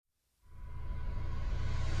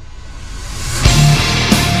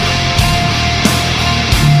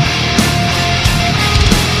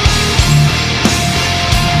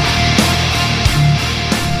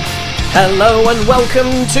Hello and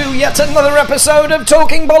welcome to yet another episode of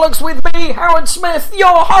Talking Bollocks with me, Howard Smith,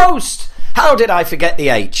 your host. How did I forget the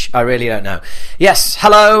H? I really don't know. Yes,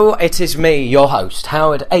 hello, it is me, your host,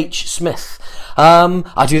 Howard H. Smith.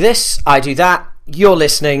 I do this, I do that, you're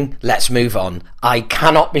listening, let's move on. I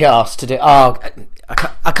cannot be asked to do... I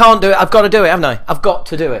can't do it, I've got to do it, haven't I? I've got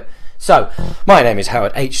to do it. So, my name is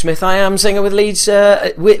Howard H. Smith. I am singer with Leeds.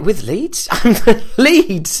 With Leeds? I'm the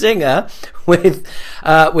lead singer with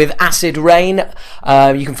Acid Rain.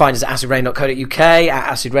 You can find us at acidrain.co.uk, at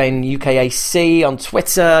Acid Rain UKAC on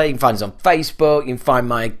Twitter. You can find us on Facebook. You can find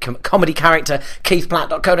my comedy character,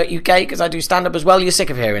 keithplatt.co.uk, because I do stand-up as well. You're sick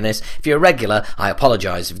of hearing this. If you're a regular, I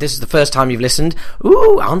apologise. If this is the first time you've listened,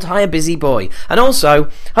 ooh, aren't I a busy boy? And also,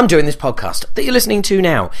 I'm doing this podcast that you're listening to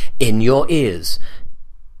now in your ears.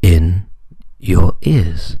 In your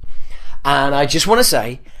ears. And I just want to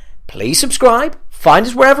say, please subscribe, find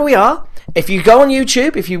us wherever we are. If you go on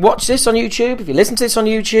YouTube, if you watch this on YouTube, if you listen to this on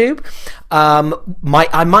YouTube,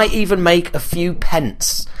 I might even make a few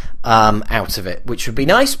pence out of it, which would be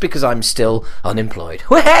nice because I'm still unemployed.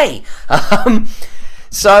 Hey!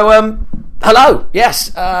 Hello,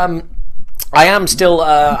 yes, I am still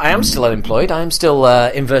unemployed. I am still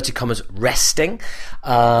inverted commas resting.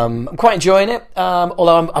 I'm quite enjoying it.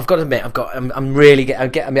 Although I've got to admit,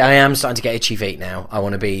 I am starting to get itchy feet now. I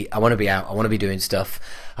want to be out. I want to be doing stuff.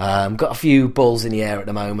 Got a few balls in the air at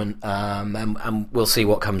the moment, and we'll see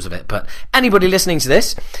what comes of it. But anybody listening to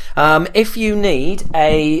this, if you need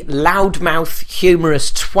a loudmouth,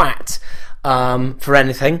 humorous twat for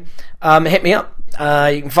anything, hit me up.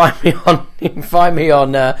 You can find me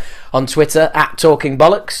on Twitter at Talking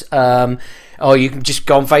Bollocks, or you can just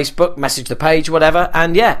go on Facebook, message the page, whatever.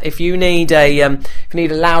 And yeah, if you need a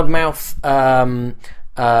loudmouth,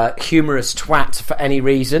 humorous twat for any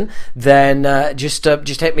reason, then just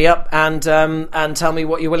hit me up and tell me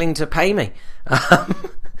what you're willing to pay me,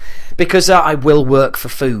 because I will work for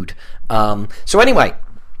food. So anyway.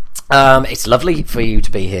 It's lovely for you to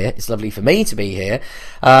be here. It's lovely for me to be here.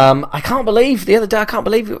 I can't believe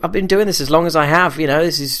I've been doing this as long as I have.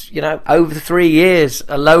 This is, over 3 years,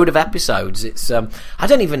 a load of episodes. It's, I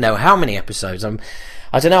don't even know how many episodes. I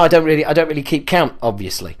don't know. I don't really keep count,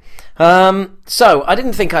 obviously. So I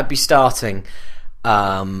didn't think I'd be starting,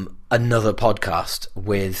 another podcast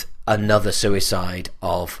with another suicide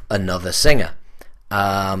of another singer.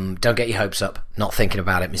 Don't get your hopes up. Not thinking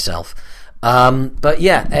about it myself. But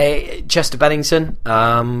yeah, Chester Bennington,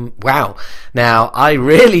 wow. Now, I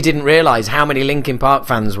really didn't realise how many Linkin Park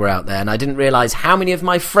fans were out there, and I didn't realise how many of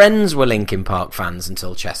my friends were Linkin Park fans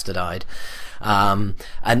until Chester died. And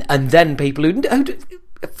then people who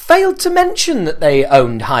failed to mention that they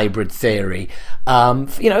owned Hybrid Theory,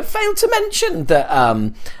 failed to mention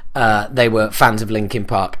that they were fans of Linkin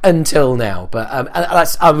Park until now. But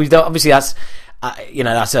that's an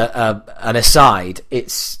aside.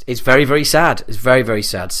 It's very, very sad. It's very, very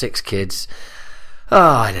sad. 6 kids. Oh,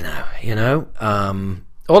 I don't know.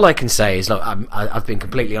 All I can say is, look, I've been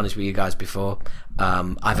completely honest with you guys before.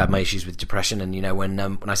 I've had my issues with depression, and when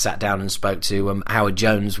I sat down and spoke to Howard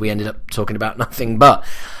Jones, we ended up talking about nothing but.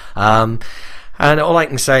 And all I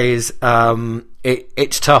can say is,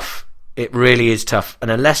 it's tough. It really is tough. And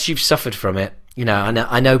unless you've suffered from it,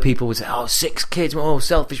 I know people would say, "Oh, 6 kids, oh,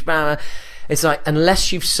 selfish man." It's like,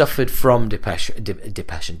 unless you've suffered from depression,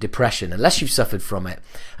 unless you've suffered from it,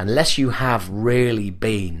 unless you have really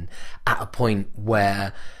been at a point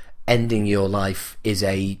where ending your life is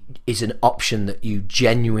an option that you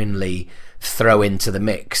genuinely throw into the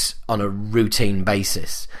mix on a routine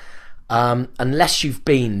basis, unless you've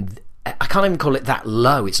been, I can't even call it that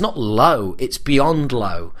low. It's not low. It's beyond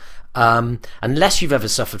low. Unless you've ever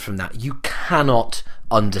suffered from that, you cannot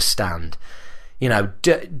understand.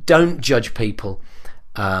 Don't judge people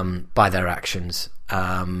by their actions.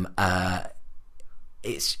 And by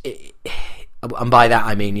that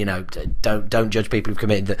I mean, don't judge people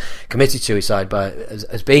who've committed suicide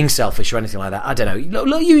as being selfish or anything like that. I don't know.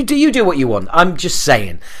 Look, you do what you want. I'm just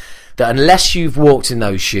saying that unless you've walked in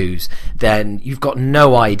those shoes, then you've got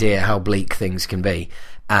no idea how bleak things can be.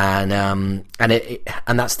 And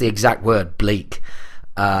that's the exact word, bleak.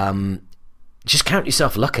 Just count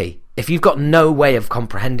yourself lucky. If you've got no way of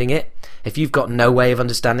comprehending it, if you've got no way of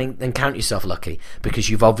understanding, then count yourself lucky, because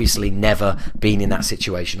you've obviously never been in that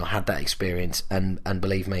situation or had that experience, and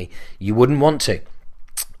believe me, you wouldn't want to.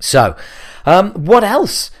 So, what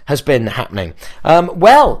else has been happening?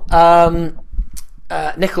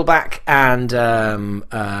 Nickelback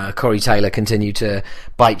and Corey Taylor continue to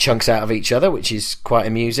bite chunks out of each other, which is quite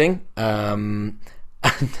amusing.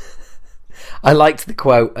 I liked the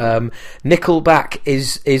quote, Nickelback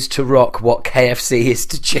is to rock what KFC is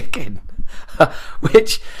to chicken.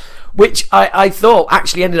 which I thought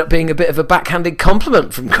actually ended up being a bit of a backhanded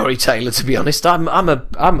compliment from Corey Taylor, to be honest. I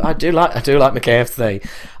do like my KFC.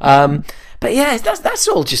 But yeah, that's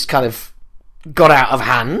all just kind of got out of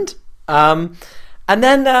hand. And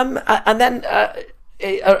then around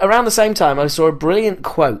the same time, I saw a brilliant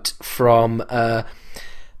quote from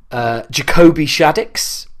Jacoby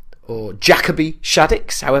Shaddix, or Jacoby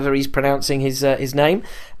Shaddix, however he's pronouncing his name,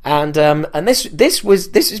 and this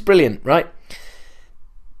is brilliant, right?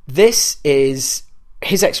 This is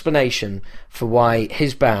his explanation for why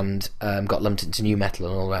his band got lumped into nu metal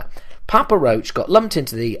and all that. Papa Roach got lumped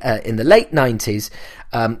into in the late 90s,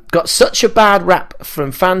 got such a bad rap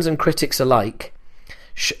from fans and critics alike.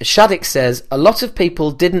 Shaddix says a lot of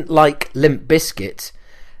people didn't like Limp Bizkit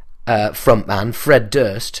frontman Fred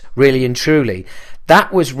Durst, really and truly.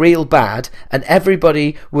 That was real bad, and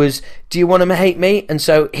everybody was, do you want to hate me? And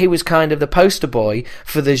so he was kind of the poster boy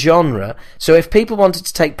for the genre. So if people wanted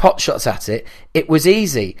to take pot shots at it, it was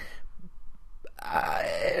easy.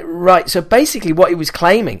 Right, so basically what he was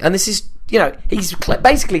claiming, and this is, he's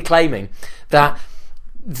basically claiming that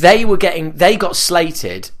they got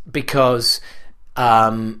slated because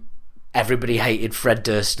everybody hated Fred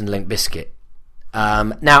Durst and Limp Bizkit.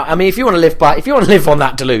 Now, I mean, if you want to live on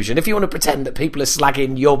that delusion, if you want to pretend that people are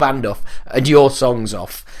slagging your band off and your songs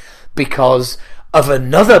off because of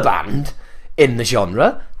another band in the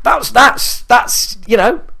genre, that's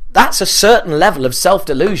a certain level of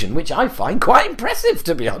self-delusion, which I find quite impressive,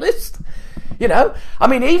 to be honest. I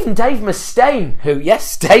mean, even Dave Mustaine, who,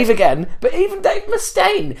 yes, Dave again, but even Dave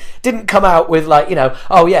Mustaine didn't come out with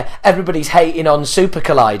oh yeah, everybody's hating on Super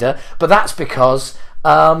Collider, but that's because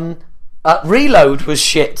Reload was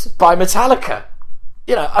shit by Metallica.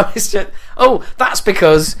 That's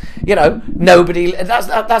because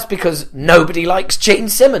that's because nobody likes Gene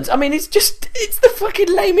Simmons. I mean, it's the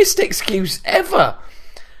fucking lamest excuse ever.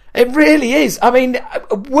 It really is. I mean,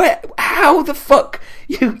 how the fuck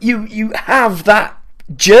you have that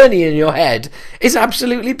journey in your head is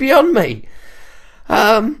absolutely beyond me.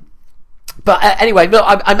 But anyway, look,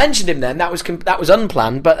 I mentioned him then. That was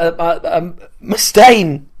unplanned. But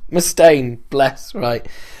Mustaine, bless, right?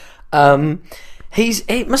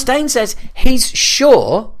 Mustaine says he's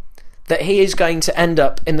sure that he is going to end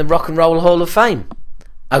up in the Rock and Roll Hall of Fame.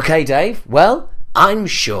 Okay, Dave. Well, I'm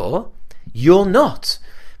sure you're not.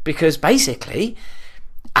 Because basically,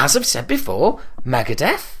 as I've said before,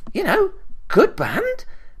 Megadeth, good band,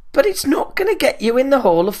 but it's not going to get you in the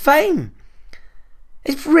Hall of Fame.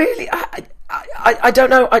 It's really, I don't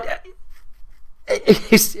know.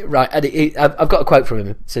 Right, I've got a quote from him.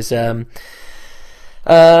 It says, here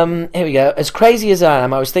we go. As crazy as I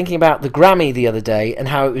am, I was thinking about the Grammy the other day and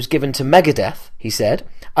how it was given to Megadeth, he said.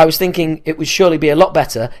 I was thinking it would surely be a lot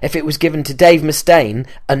better if it was given to Dave Mustaine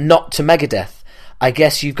and not to Megadeth. I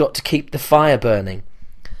guess you've got to keep the fire burning.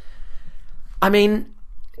 I mean,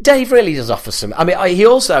 Dave really does offer some. I mean, he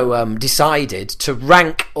also decided to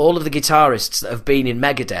rank all of the guitarists that have been in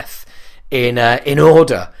Megadeth in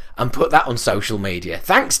order and put that on social media.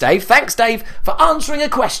 Thanks, Dave. Thanks, Dave, for answering a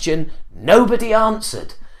question nobody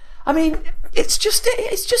answered. I mean, it's just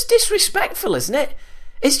disrespectful, isn't it?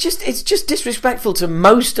 It's just disrespectful to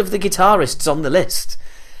most of the guitarists on the list.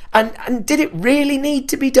 And did it really need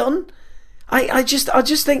to be done? I just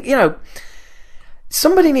think,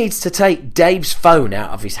 somebody needs to take Dave's phone out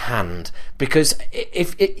of his hand, because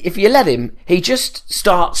if you let him, he just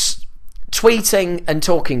starts tweeting and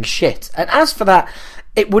talking shit. And as for that,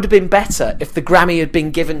 it would have been better if the Grammy had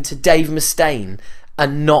been given to Dave Mustaine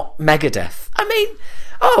and not Megadeth. I mean,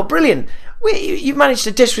 brilliant. You've managed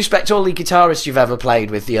to disrespect all the guitarists you've ever played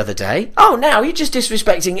with the other day. Oh, now you're just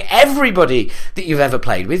disrespecting everybody that you've ever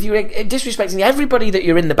played with. You're disrespecting everybody that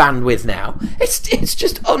you're in the band with now. It's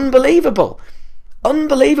just unbelievable.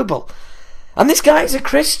 Unbelievable. And this guy's a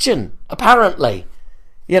Christian, apparently.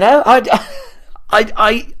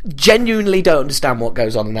 I genuinely don't understand what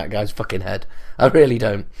goes on in that guy's fucking head. I really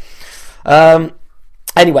don't.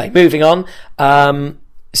 Anyway, moving on.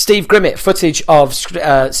 Steve Grimmett, footage of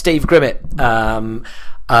Steve Grimmett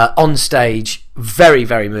on stage, very,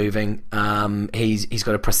 very moving. He's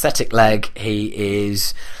got a prosthetic leg.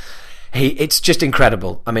 It's just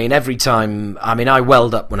incredible. I mean, every time. I mean, I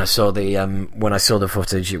welled up when I saw the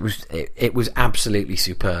footage. It was absolutely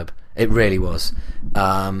superb. It really was.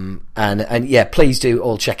 And yeah, please do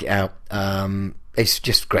all check it out. It's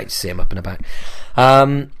just great to see him up and about.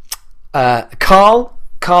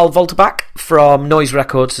 Carl Volterbach from Noise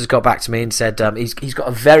Records has got back to me and said he's got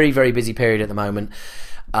a very, very busy period at the moment.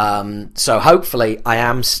 So hopefully I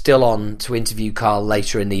am still on to interview Carl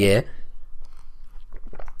later in the year.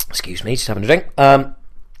 Excuse me, just having a drink.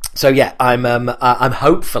 So yeah, I'm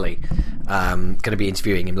hopefully going to be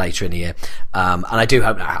interviewing him later in the year, and I do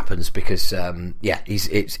hope that happens because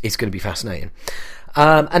it's going to be fascinating.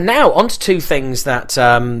 And now on to two things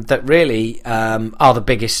that really are the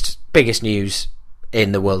biggest news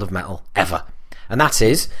in the world of metal ever, and that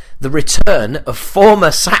is the return of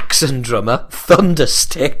former Saxon drummer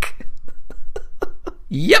Thunderstick.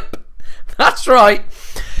 Yep, that's right.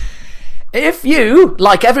 If you,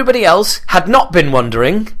 like everybody else, had not been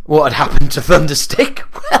wondering what had happened to Thunderstick,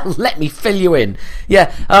 well, let me fill you in.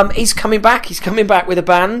 Yeah, he's coming back. He's coming back with a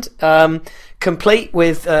band, complete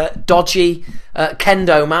with dodgy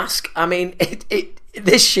kendo mask. I mean,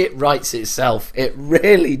 this shit writes itself. It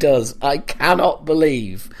really does. I cannot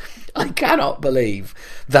believe that. I cannot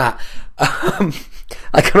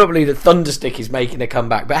believe that Thunderstick is making a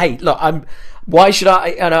comeback. But hey, look, why should I?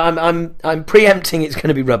 You know, I'm preempting it's going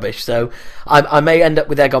to be rubbish, so I may end up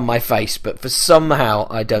with egg on my face, but for somehow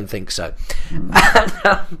I don't think so.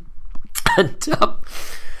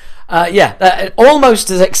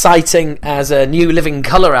 Almost as exciting as a new Living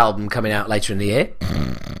Colour album coming out later in the year.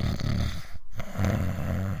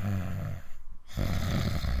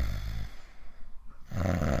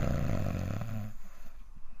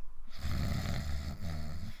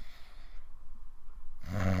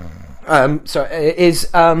 Is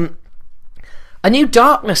a new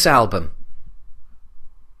Darkness album.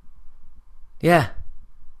 Yeah.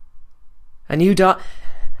 A new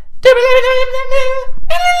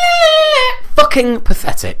fucking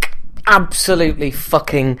pathetic. Absolutely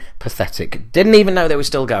fucking pathetic. Didn't even know they were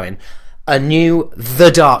still going. A new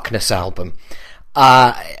The Darkness album.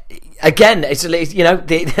 Again, it's, you know,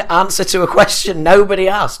 the answer to a question nobody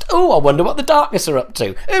asked. Oh, I wonder what The Darkness are up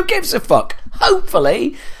to. Who gives a fuck?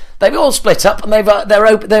 Hopefully they've all split up and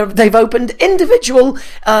they've opened individual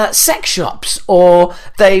sex shops, or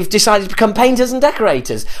they've decided to become painters and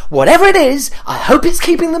decorators. Whatever it is, I hope it's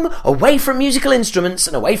keeping them away from musical instruments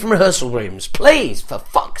and away from rehearsal rooms. Please, for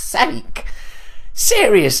fuck's sake.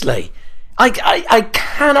 Seriously. I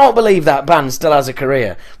cannot believe that band still has a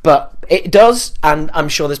career, but it does, and I'm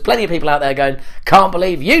sure there's plenty of people out there going, can't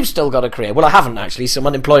believe you've still got a career. Well, I haven't actually, so I'm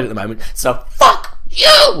unemployed at the moment, so fuck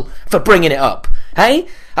you for bringing it up. Hey?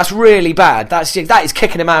 That's really bad. That is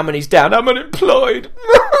kicking him out when he's down. I'm unemployed.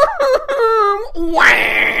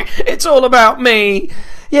 It's all about me.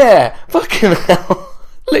 Yeah, fucking hell.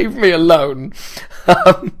 Leave me alone.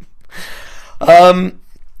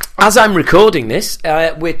 As I'm recording this,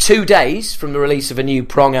 we're 2 days from the release of a new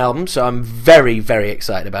Prong album, so I'm very, very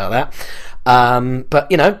excited about that. But,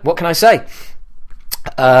 you know, what can I say?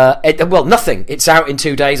 Nothing. It's out in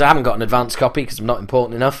 2 days. I haven't got an advance copy because I'm not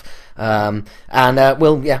important enough. I'll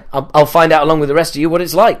find out along with the rest of you what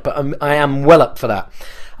it's like, but I am well up for that.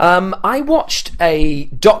 I watched a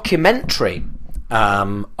documentary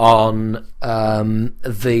on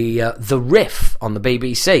the Riff on the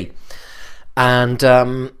BBC, and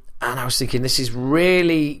I was thinking, this is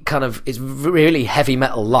really it's really heavy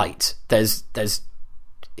metal light. It's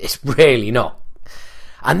really not.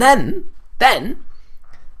 And then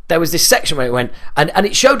there was this section where it went, and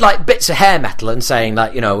it showed like bits of hair metal and saying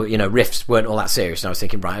like, you know, riffs weren't all that serious. And I was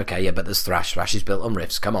thinking, right, okay, yeah, but there's thrash. Thrash is built on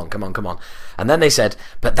riffs. Come on. And then they said,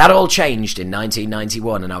 but that all changed in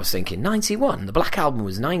 1991. And I was thinking, 91? The Black Album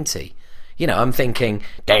was 90. You know, I'm thinking,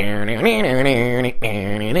 you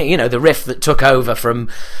know, the riff that took over from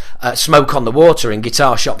Smoke on the Water in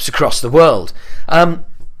guitar shops across the world. I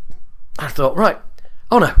thought, right,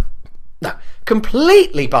 oh no,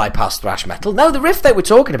 completely bypassed thrash metal. No, the riff they were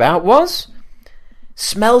talking about was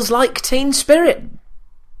Smells Like Teen Spirit.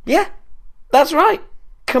 Yeah, that's right.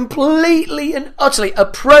 Completely and utterly a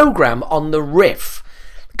program on the riff.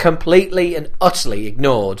 Completely and utterly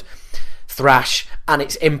ignored thrash and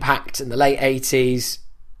its impact in the late 80s,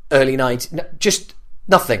 early 90s. No, just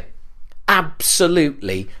nothing.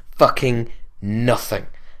 Absolutely fucking nothing.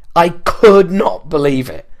 I could not believe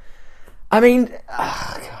it. I mean,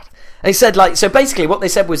 oh God. They said, like, so basically what they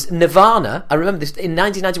said was Nirvana, I remember this, in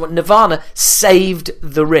 1991, Nirvana saved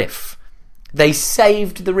the riff. They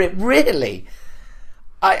saved the riff. Really?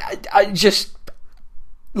 I just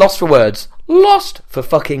lost for words. Lost for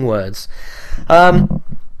fucking words.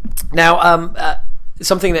 Now,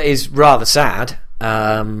 something that is rather sad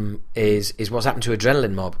is what's happened to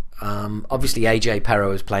Adrenaline Mob. Obviously, AJ Pero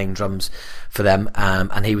was playing drums for them,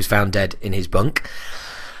 and he was found dead in his bunk.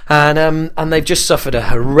 And they've just suffered a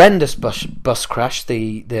horrendous bus crash.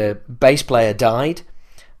 The bass player died.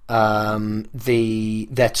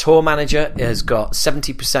 Their tour manager has got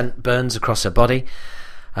 70% burns across her body.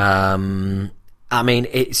 I mean,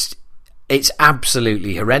 it's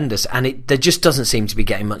absolutely horrendous, and there just doesn't seem to be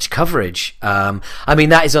getting much coverage. I mean,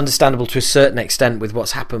 that is understandable to a certain extent with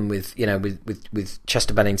what's happened with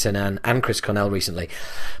Chester Bennington and Chris Cornell recently.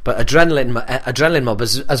 But Adrenaline Mob,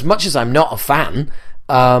 as much as I'm not a fan,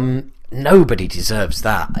 nobody deserves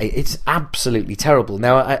that. It's absolutely terrible.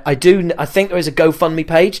 Now, I think there is a GoFundMe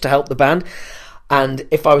page to help the band. And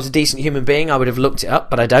if I was a decent human being, I would have looked it up,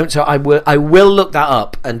 but I don't. So I will look that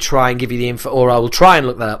up and try and give you the info, or I will try and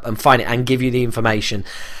look that up and find it and give you the information,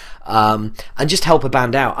 and just help a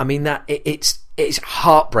band out. I mean, that it's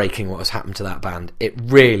heartbreaking what has happened to that band. It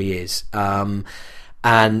really is. And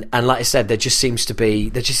like I said, there just seems to be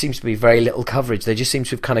very little coverage. They just seem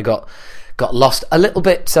to have kind of got lost a little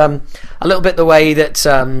bit the way that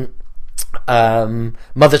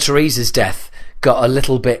Mother Teresa's death got a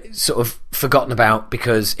little bit sort of forgotten about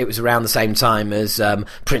because it was around the same time as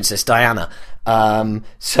Princess Diana.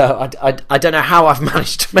 So I don't know how I've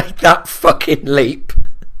managed to make that fucking leap.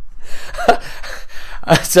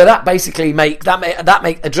 So that basically makes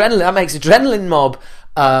Adrenaline Mob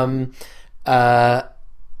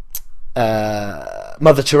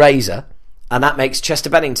Mother Teresa, and that makes Chester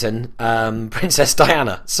Bennington Princess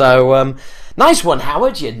Diana. So nice one,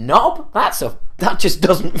 Howard, you knob. That just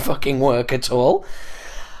doesn't fucking work at all.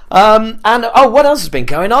 And what else has been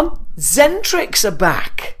going on? Zentrix are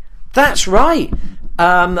back. That's right.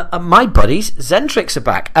 My buddies, Zentrix are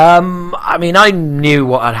back. I mean, I knew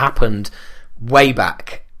what had happened way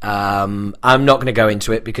back. I'm not going to go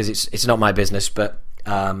into it because it's not my business. But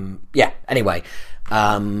yeah. Anyway,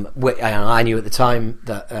 I knew at the time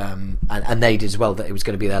that, and they did as well, that it was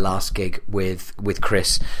going to be their last gig with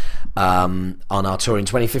Chris on our tour in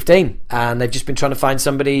 2015, and they've just been trying to find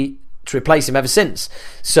somebody to replace him ever since.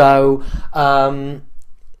 So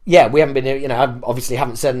yeah, we haven't been, I obviously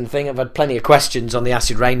haven't said anything. I've had plenty of questions on the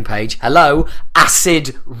Acid Rain page. Hello,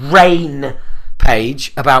 Acid Rain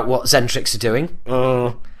page, about what Zentrix are doing.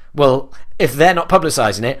 Well, if they're not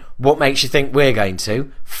publicising it, what makes you think we're going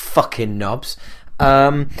to? Fucking knobs.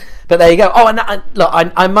 But there you go. Oh, and look,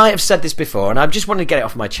 I might have said this before, and I just wanted to get it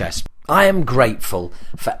off my chest. I am grateful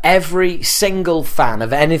for every single fan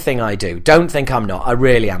of anything I do. Don't think I'm not. I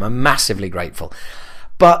really am. I'm massively grateful.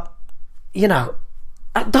 But,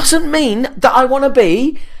 that doesn't mean that I want to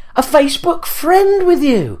be a Facebook friend with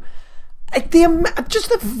you. Just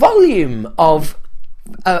the volume of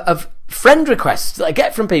friend requests that I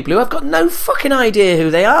get from people who I've got no fucking idea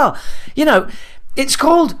who they are. It's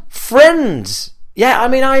called friends. Yeah, I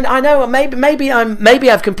mean, I know. Maybe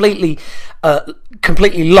I've completely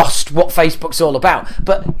lost what Facebook's all about.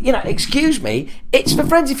 But excuse me, it's for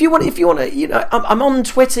friends. If you want to, I'm on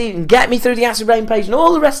Twitter. You can get me through the Acid Rain page and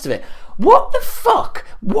all the rest of it. What the fuck?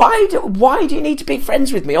 Why do you need to be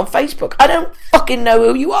friends with me on Facebook? I don't fucking know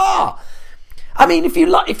who you are. I mean, if you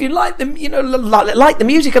like them, like the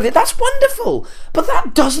music of it, that's wonderful. But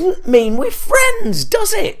that doesn't mean we're friends,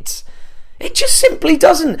 does it? It just simply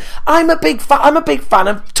doesn't. I'm a big fan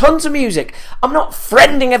of tons of music. I'm not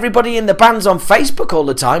friending everybody in the bands on Facebook all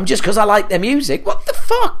the time just because I like their music. What the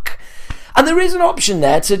fuck? And there is an option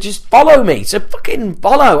there to just follow me. So fucking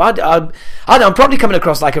follow. I know I'm probably coming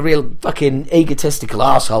across like a real fucking egotistical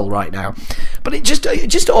arsehole right now. But it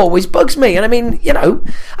just always bugs me. And I mean,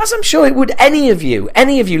 as I'm sure it would any of you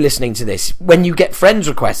listening to this, when you get friends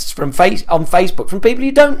requests on Facebook from people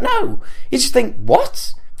you don't know. You just think,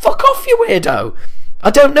 what? Fuck off, you weirdo. I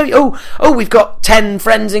don't know. Oh, we've got 10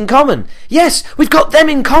 friends in common. Yes, we've got them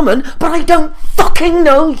in common, but I don't fucking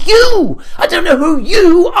know you. I don't know who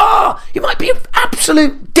you are. You might be an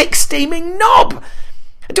absolute dick-steaming knob.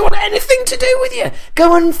 I don't want anything to do with you.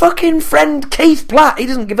 Go and fucking friend Keith Platt. He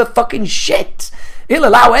doesn't give a fucking shit. He'll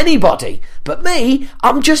allow anybody. But me,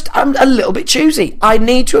 I'm a little bit choosy. I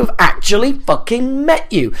need to have actually fucking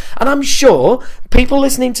met you. And I'm sure, people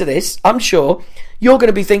listening to this, I'm sure you're going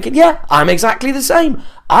to be thinking, yeah, I'm exactly the same.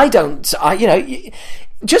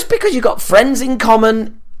 Just because you've got friends in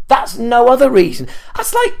common, that's no other reason.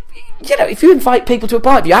 That's like, if you invite people to a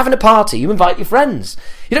party, if you're having a party, you invite your friends.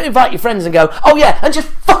 You don't invite your friends and go, oh yeah, and just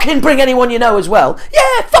fucking bring anyone you know as well.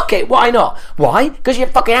 Yeah, fuck it, why not? Why? Because your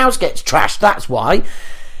fucking house gets trashed, that's why.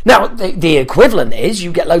 Now, the equivalent is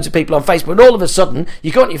you get loads of people on Facebook and all of a sudden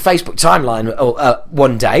you go on your Facebook timeline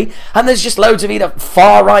one day and there's just loads of either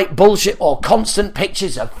far-right bullshit or constant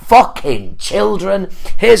pictures of fucking children.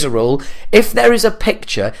 Here's a rule. If there is a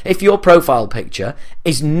picture, if your profile picture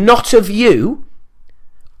is not of you,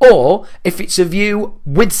 or if it's of you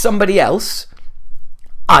with somebody else,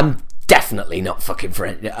 I'm definitely not fucking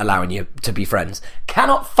allowing you to be friends.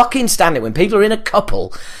 Cannot fucking stand it when people are in a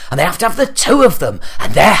couple and they have to have the two of them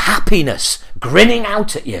and their happiness grinning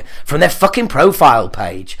out at you from their fucking profile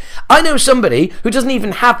page. I know somebody who doesn't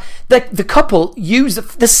even have the couple use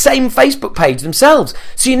the same Facebook page themselves,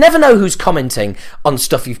 so you never know who's commenting on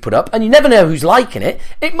stuff you've put up, and you never know who's liking it.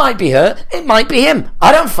 It might be her, it might be him.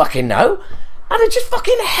 I don't fucking know, and I just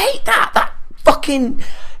fucking hate that fucking.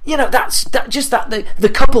 You know,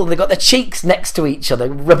 the couple, they got their cheeks next to each other,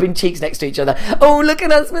 rubbing cheeks next to each other. Oh, look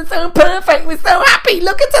at us, we're so perfect, we're so happy.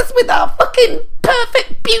 Look at us with our fucking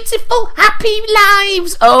perfect, beautiful, happy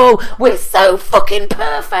lives. Oh, we're so fucking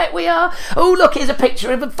perfect, we are. Oh, look, here's a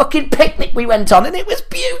picture of a fucking picnic we went on, and it was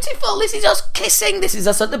beautiful. This is us kissing, this is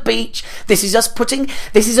us at the beach, this is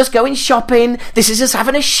us going shopping, this is us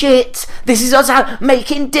having a shit, this is us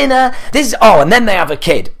making dinner, and then they have a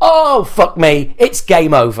kid. Oh, fuck me, it's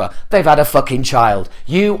game over. They've had a fucking child.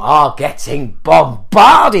 You are getting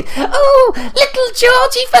bombarded. Oh, little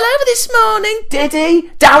Georgie fell over this morning. Did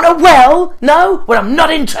he? Down a well? No? Well, I'm not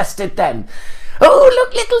interested then. Oh,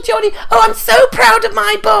 look, little Geordie. Oh, I'm so proud of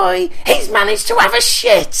my boy. He's managed to have a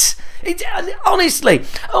shit. Honestly.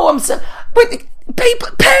 Oh, I'm so...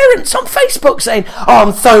 Parents on Facebook saying, "Oh,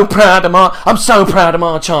 I'm so proud of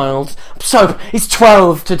my child. He's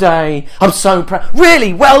 12 today. I'm so proud."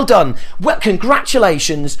 Really, well done. Well,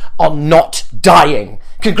 congratulations on not dying.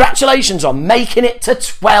 Congratulations on making it to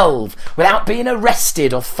 12 without being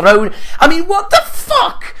arrested or thrown. I mean, what the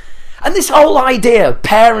fuck? And this whole idea of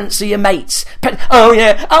parents are your mates.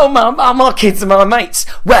 My kids are my mates.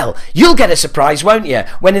 Well, you'll get a surprise, won't you,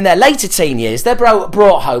 when in their later teen years they're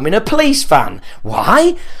brought home in a police van.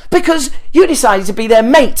 Why? Because you decided to be their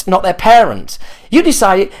mate, not their parent. You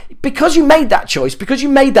decided, because you made that choice, because you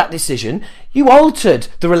made that decision, you altered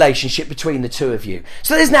the relationship between the two of you.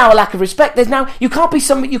 So there's now a lack of respect. You can't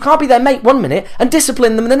be their mate one minute and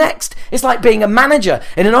discipline them the next. It's like being a manager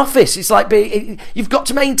in an office. It's like you've got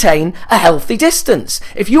to maintain a healthy distance.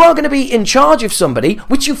 If you are going to be in charge of somebody,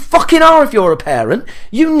 which you fucking are if you're a parent,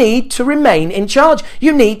 you need to remain in charge.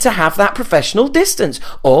 You need to have that professional distance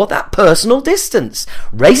or that personal distance.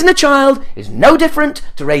 Raising a child is no different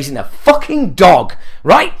to raising a fucking dog,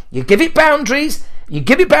 right? You give it boundaries. You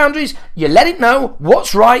let it know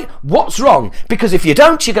what's right, what's wrong. Because if you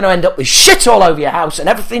don't, you're going to end up with shit all over your house and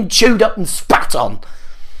everything chewed up and spat on.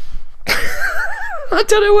 I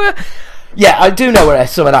don't know where... Yeah, I do know where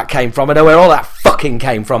some of that came from. I know where all that fucking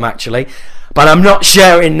came from, actually. But I'm not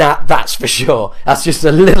sharing that, that's for sure. That's just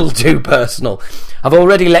a little too personal. I've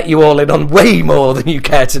already let you all in on way more than you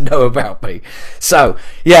care to know about me. So,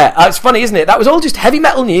 yeah, it's funny, isn't it? That was all just heavy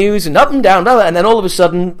metal news and up and down, and then all of a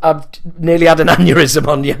sudden I've nearly had an aneurysm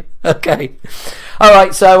on you. Okay. All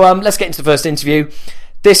right, so let's get into the first interview.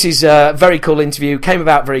 This is a very cool interview, came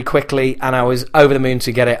about very quickly, and I was over the moon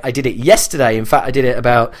to get it. I did it yesterday. In fact, I did it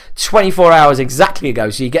about 24 hours exactly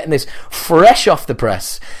ago, so you're getting this fresh off the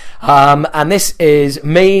press. And this is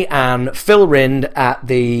me and Phil Rind at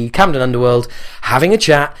the Camden Underworld having a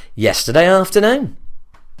chat yesterday afternoon.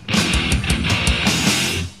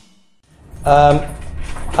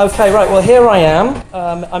 Okay, right, well, here I am.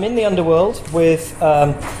 I'm in the Underworld with...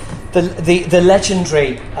 The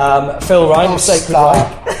legendary Phil Rind of Sacred Reich.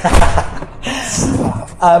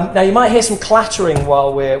 Now you might hear some clattering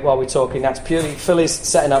while we're talking. That's purely Phil is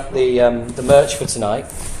setting up the merch for tonight,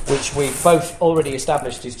 which we've both already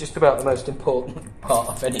established is just about the most important part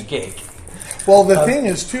of any gig. Well, the thing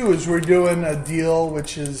is we're doing a deal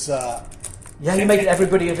which is you're making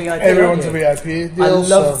everybody a VIP. Everyone's a VIP deal. I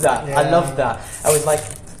love that. Yeah. I love that. I was like,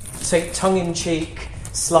 say, tongue in cheek.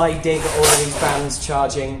 Sly dig at all of these bands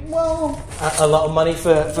charging a lot of money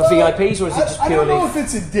for VIPs, or is it just purely... I don't know if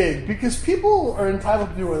it's a dig, because people are entitled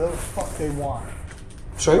to do whatever the fuck they want.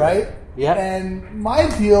 True. Right? Yeah. And my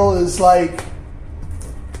deal is like,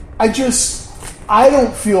 I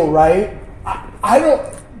don't feel right.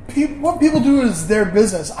 What people do is their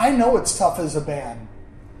business. I know it's tough as a band.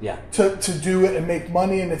 Yeah. To do it and make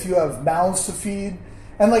money, and if you have mouths to feed.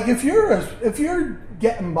 And like, if you're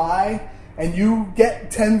getting by... and you get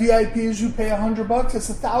 10 VIPs, you pay $100, it's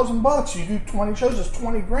 $1,000. You do 20 shows, it's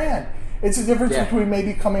 $20,000. It's a difference between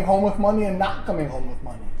maybe coming home with money and not coming home with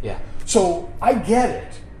money. Yeah. So I get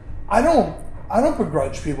it. I don't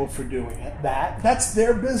begrudge people for doing it. That's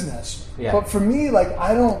their business. Yeah. But for me, like,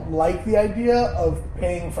 I don't like the idea of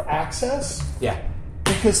paying for access. Yeah.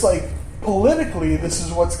 Because like politically, this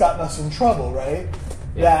is what's gotten us in trouble, right?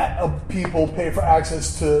 Yeah. That people pay for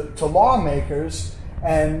access to lawmakers.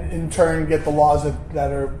 And in turn get the laws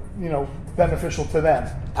that are, beneficial to them.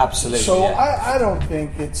 Absolutely. So I don't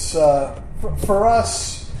think it's for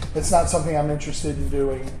us. it's not something I'm interested in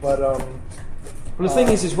doing. But well, the thing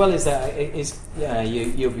is, as well, is that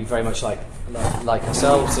you'll be very much like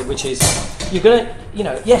ourselves, which is you're gonna,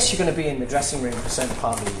 yes, you're gonna be in the dressing room for a certain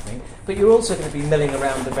part of the evening, but you're also going to be milling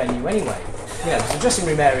around the venue anyway. The dressing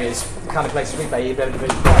room area is the kind of place we play. You're going to be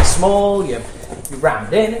quite small. You're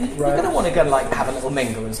rammed in, and you're going to want to go have a little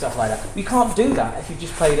mingle and stuff like that. But you can't do that if you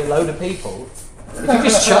just played a load of people. If you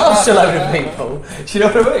just charged a load of people, do you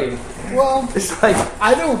know what I mean? Well, it's like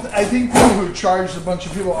I think people who charge a bunch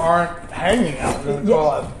of people aren't hanging out.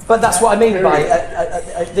 But that's what I mean by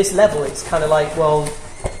at this level. It's kind of like, well,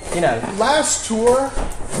 Last tour,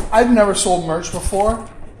 I'd never sold merch before.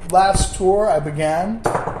 Last tour, I began.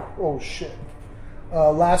 Oh shit!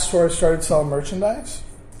 Last tour, I started selling merchandise.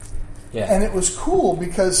 Yeah, and it was cool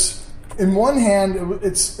because, in one hand,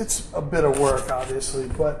 it's a bit of work, obviously,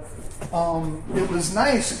 but. It was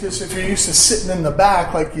nice because if you're used to sitting in the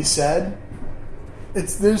back, like you said,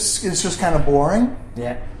 it's just kind of boring.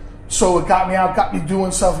 Yeah. So it got me out, got me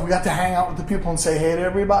doing stuff. We got to hang out with the people and say hey to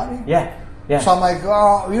everybody. Yeah. Yeah. So I'm like,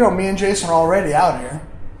 me and Jason are already out here.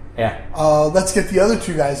 Yeah. Let's get the other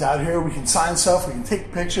two guys out here. We can sign stuff. We can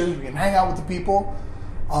take pictures. We can hang out with the people.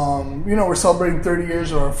 We're celebrating 30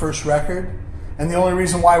 years of our first record, and the only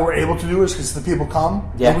reason why we're able to do it is because the people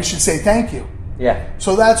come. Yeah. And we should say thank you. Yeah.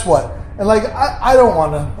 So that's what, and like I don't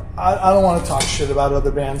want to talk shit about other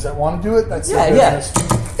bands that want to do it. That's their business.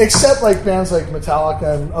 Except like bands like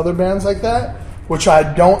Metallica and other bands like that, which I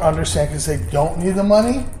don't understand because they don't need the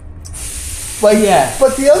money.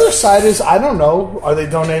 But the other side is I don't know. Are they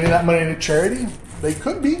donating that money to charity? They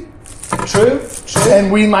could be. True.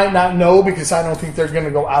 And we might not know because I don't think they're going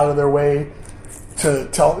to go out of their way to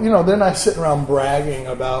tell. They're not sitting around bragging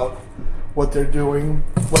about what they're doing.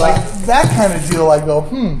 That kind of deal, I go,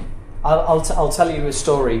 I'll tell you a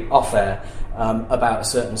story off air about a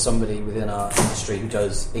certain somebody within our industry who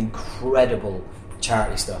does incredible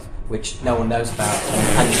charity stuff, which no one knows about,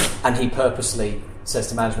 and he purposely says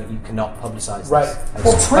to management, "You cannot publicise this." Right.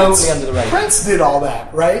 It's totally under the radar. Prince did all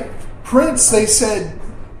that, right? They said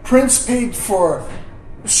Prince paid for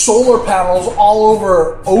solar panels all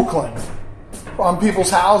over Oakland on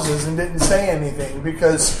people's houses and didn't say anything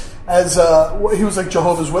because. He was like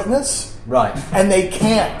Jehovah's Witness, right? And they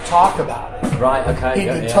can't talk about it, right? Okay, he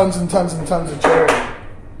did tons and tons and tons of charity.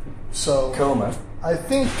 So cool, man. I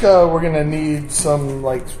think we're gonna need some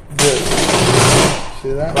like this.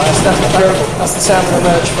 See that? Right, that's the sound of the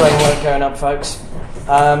merch framework going up, folks.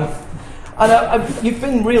 I know you've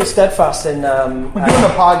been real steadfast in. We're doing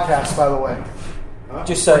a podcast, by the way.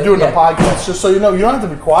 Just so we're doing a podcast, just so you know. You don't have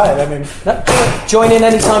to be quiet. I mean, join in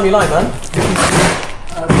anytime you like, man.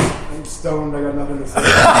 I'm stoned. I got nothing to say.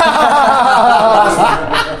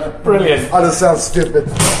 Brilliant. I just sound stupid.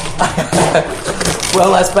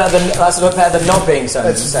 Well, that's better than not being so.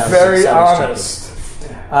 It's very honest.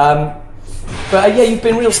 But yeah, you've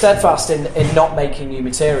been real steadfast in not making new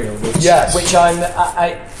material, which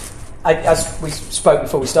as we spoke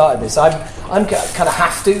before we started this, I'm kind of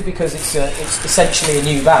have to because it's essentially a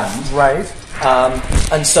new band, right?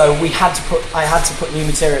 And so I had to put new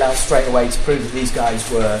material out straight away to prove that these guys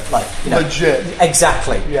were legit.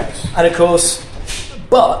 Exactly. Yes. And of course,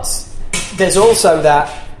 but there's also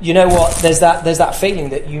that there's that feeling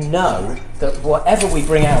that that whatever we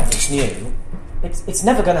bring out that's new, it's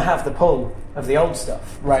never going to have the pull of the old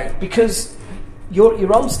stuff, right? Because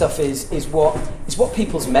your old stuff is what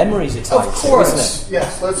people's memories are tied to, of course. Isn't it?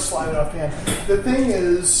 Yes, let's slide it off the end. The thing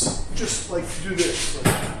is, just like do this.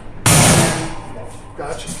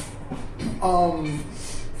 Gotcha.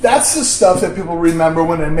 That's the stuff that people remember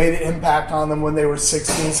when it made an impact on them when they were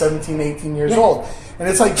 16, 17, 18 years old. And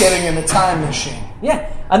it's like getting in a time machine.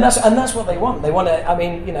 Yeah, and that's what they want. They want to. I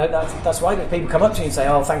mean, that's why people come up to you and say,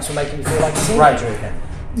 "Oh, thanks for making me feel like a teenager again."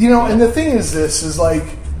 And the thing is, this is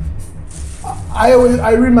like, I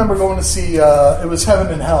remember going to see it was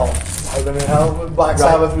Heaven and Hell, Black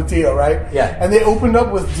Sabbath with Dio, right? Yeah. And they opened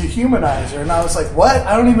up with Dehumanizer, and I was like, "What?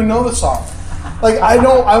 I don't even know the song." Like I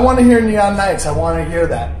want to hear Neon Nights. I want to hear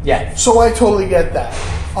that. Yeah. So I totally get that.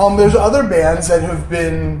 There's other bands that have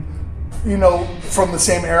been, from the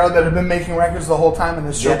same era that have been making records the whole time and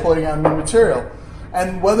they're still putting out new material.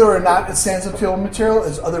 And whether or not it stands up to old material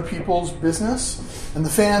is other people's business and the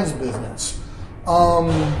fans' business.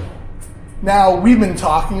 Now we've been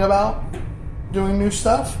talking about doing new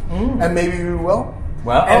stuff, and maybe we will.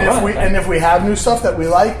 Well, and if we have new stuff that we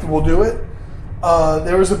like, we'll do it.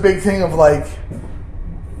 There was a big thing of like,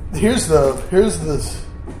 here's the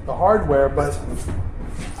hardware, but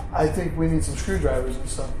I think we need some screwdrivers and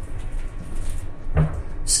stuff.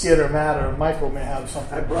 Skid or Matt or Michael may have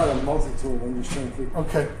something. I brought a multi-tool. I'm just trying to think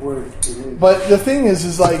Okay. where it is. But the thing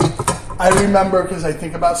is like, I remember, because I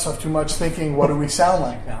think about stuff too much, thinking, what do we sound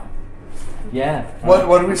like now? Yeah.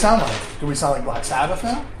 What do we sound like? Do we sound like Black Sabbath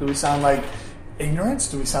now? Do we sound like Ignorance?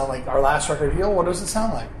 Do we sound like our last record, Heal? What does it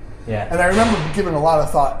sound like? Yeah. And I remember giving a lot of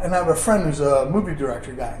thought. And I have a friend who's a movie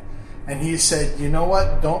director guy. And he said, you know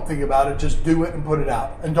what? Don't think about it. Just do it and put it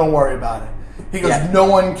out. And don't worry about it. He goes, no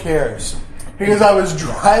one cares. Because I was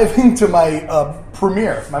driving to my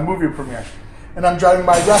premiere, my movie premiere. And I'm driving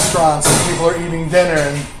by restaurants and people are eating dinner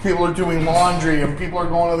and people are doing laundry and people are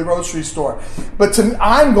going to the grocery store. But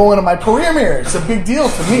I'm going to my premiere. It's a big deal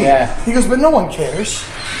to me. Yeah. He goes, but no one cares.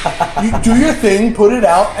 You do your thing, put it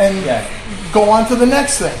out, and go on to the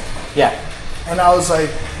next thing. Yeah. And I was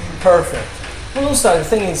like, perfect. Well, also the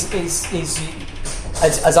thing is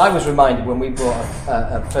as I was reminded when we brought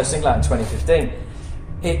a first single out in 2015,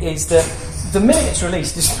 it is that the minute it's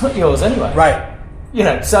released, it's not yours anyway. Right. You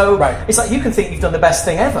know, so it's like you can think you've done the best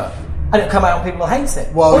thing ever, and it'll come out and people will hate it.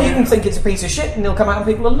 Well, or you can think it's a piece of shit, and it'll come out and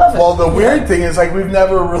people will love it. Well, the weird thing is, like, we've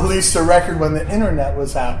never released a record when the internet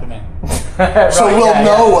was happening. So we'll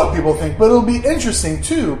know what people think. But it'll be interesting,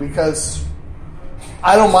 too, because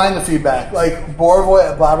I don't mind the feedback. Like,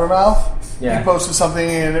 Borovoy at Blabbermouth, he posted something,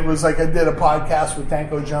 and it was like, I did a podcast with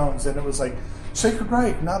Danko Jones, and it was like, Sacred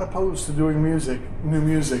Reich, not opposed to doing new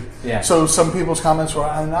music. Yeah. So some people's comments were,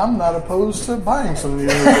 and I'm not opposed to buying some new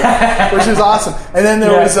music, which is awesome. And then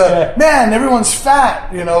there was man, everyone's fat,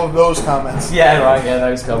 you know, those comments. Yeah, right,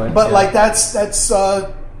 those comments. But like that's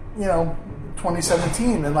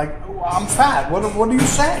 2017, and like, I'm fat. What are you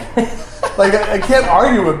saying? Like I can't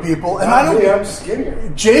argue with people, and I don't. I'm skinnier.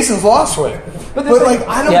 Jason's lost weight, but like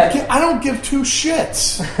I don't give two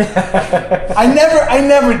shits. I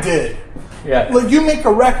never did. Yeah. Like, you make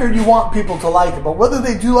a record, you want people to like it, but whether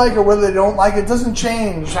they do like it or whether they don't like it doesn't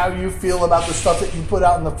change how you feel about the stuff that you put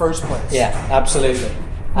out in the first place. Yeah, absolutely.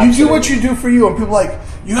 You do what you do for you, and people are like,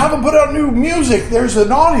 you haven't put out new music, there's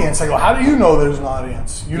an audience. I go, how do you know there's an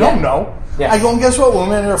audience? You don't know. Yeah. I go, and guess what? When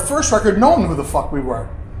we made our first record, no one knew who the fuck we were.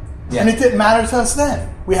 Yeah. And it didn't matter to us then.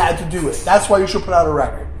 We had to do it. That's why you should put out a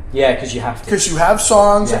record. Yeah, because you have to. Because you have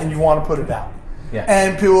songs and you want to put it out. Yeah.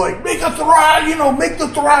 And people are like, make the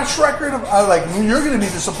thrash record. I'm like, you're going to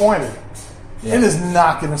be disappointed. Yeah. It is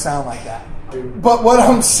not going to sound like that. But what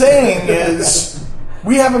I'm saying is,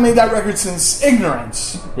 we haven't made that record since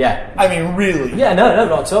Ignorance. Yeah. I mean, really. Yeah, no,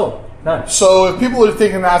 not at all. No. So if people are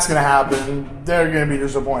thinking that's going to happen, they're going to be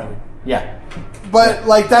disappointed. Yeah. But,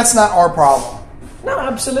 like, that's not our problem. No,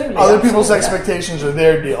 absolutely. Other people's expectations are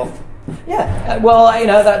their deal. Yeah, well, you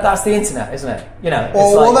know, that's the internet, isn't it? You know,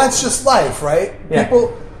 well, that's just life, right? Yeah.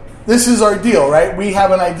 People, this is our deal, right? We have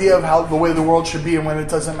an idea of how the way the world should be, and when it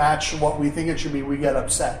doesn't match what we think it should be, we get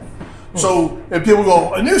upset. So if people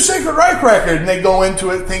go, a new Sacred Reich record, and they go into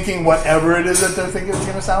it thinking whatever it is that they're thinking it's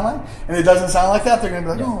going to sound like, and it doesn't sound like that, they're going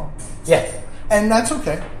to be like, oh. Yeah. And that's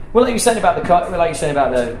okay. Well, like you said about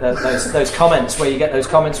those comments, where you get those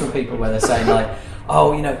comments from people where they're saying, like,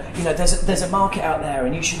 oh, you know, there's a market out there,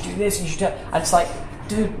 and you should do this, and you should do that. And it's like,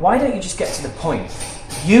 dude, why don't you just get to the point?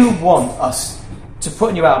 You want us to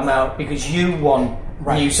put a new album out because you want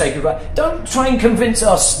new Sacred Reich. Don't try and convince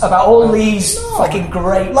us about all these fucking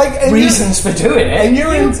great reasons for doing it. And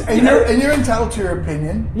you're entitled to your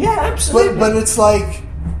opinion. Yeah, absolutely. But it's like,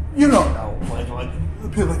 you don't know. Like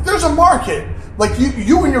people are like, there's a market. Like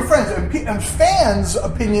you and your friends and fans'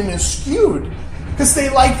 opinion is skewed. Because they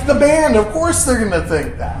like the band, of course they're going to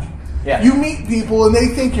think that. Yeah. You meet people and they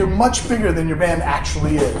think you're much bigger than your band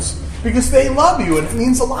actually is. Because they love you and it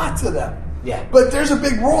means a lot to them. Yeah. But there's a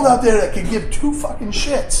big world out there that can give two fucking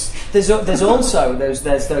shits. There's also there's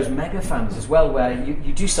those mega fans as well, where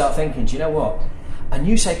you do start thinking, do you know what? A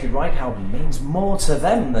new Sacred Reich album means more to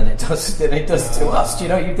them than it does to us. Do you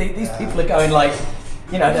know, these people are going like,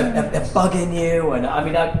 you know, they're bugging you, and I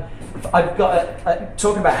mean, I've got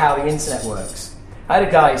talking about how the internet works. I had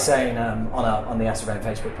a guy saying on the Acid Rain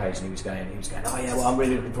Facebook page, and he was going, oh yeah, well, I'm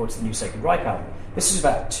really looking forward to the new Sacred Reich album. This was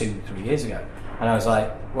about 2-3 years ago, and I was like,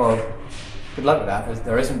 well, good luck with that.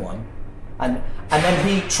 There isn't one. And then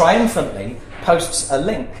he triumphantly posts a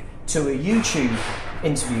link to a YouTube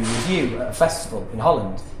interview with you at a festival in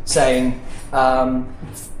Holland, saying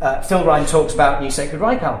Phil Ryan talks about new Sacred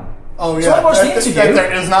Reich album. Oh yeah, so I watched the interview.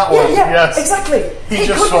 There is not one. Yeah, yes, exactly. He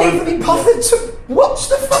just couldn't even be bothered to watch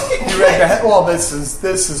the fucking clip. Read the head. Well, this is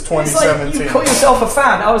 2017. It's like, you call yourself a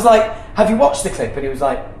fan. I was like, have you watched the clip? And he was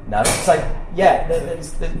like, no. It's like, yeah,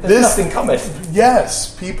 there's nothing coming.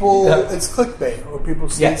 Yes, people. Yeah. It's clickbait, or people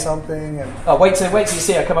see something and. Oh, wait till you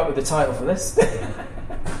see I come up with the title for this.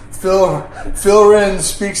 Phil Wren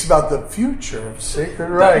speaks about the future of Sacred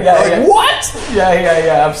Reich. What?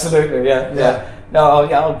 Yeah, absolutely, yeah. No,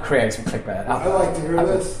 I'll create some clickbait. I'd like to hear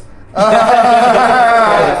this.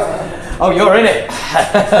 Oh, you're in it.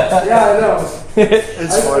 Yeah, I know.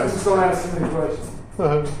 It's I funny. just don't ask too many questions.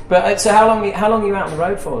 But so how long are you out on the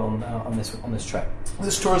road for on this trip?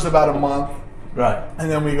 This tour's about a month, Right. and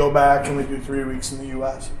then we go back and we do 3 weeks in the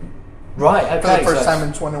U.S. Right. Okay. for the first so time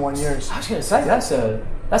in 21 years. I was going to say that's a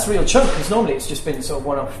real chunk because normally it's just been sort of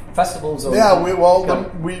one-off festivals. Or Yeah,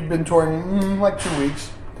 we've been touring like 2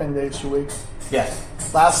 weeks, 10 days, 2 weeks. Yeah.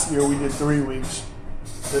 Last year we did 3 weeks.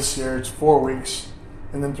 This year it's 4 weeks,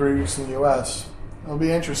 and then 3 weeks in the U.S. It'll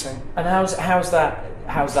be interesting. And how's that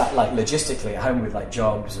like logistically at home with like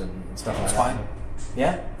jobs and stuff like that? Fine.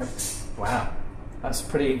 Yeah. Wow. That's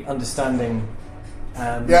pretty understanding.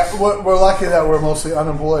 Yeah, we're lucky that we're mostly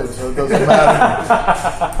unemployed, so it doesn't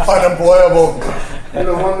matter. Unemployable. And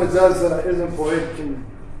the one that does is employed can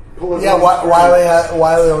pull his Yeah, own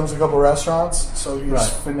Wiley owns a couple restaurants, so he's Right.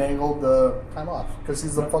 finagled the time off because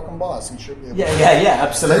he's the fucking boss. He should be. Able Yeah,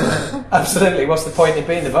 absolutely. Absolutely. What's the point in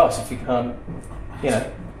being the boss if you can't,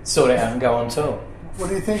 sort it out and go on tour? What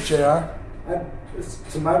do you think, JR?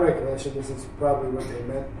 To my recollection, this is probably what they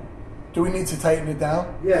meant. Do we need to tighten it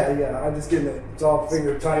down? Yeah, I'm just getting it. It's all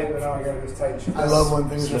finger tight, but now I gotta just tighten it. I love when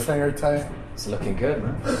things are finger tight. It's looking good,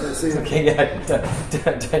 man. See it. Okay, yeah,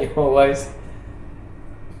 don't you always?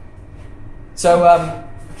 So,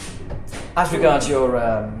 as regards your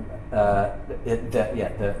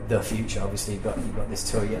the future, obviously you've got this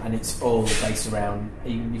tour, and it's all based around. Are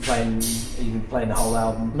you playing the whole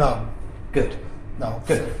album? No, Good. no.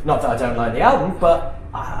 Good. Not that I don't like the album, but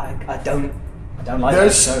I don't like it.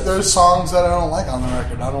 There's songs that I don't like on the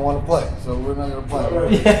record. I don't want to play, so we're not going to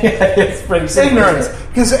play. Yeah, it's pretty simple. Ignorance,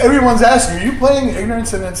 because everyone's asking, "Are you playing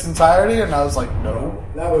Ignorance in its entirety?" And I was like, "No,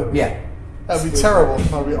 That would Yeah. that'd be terrible.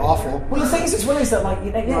 That'd be awful." Well, the thing is, as well, is that like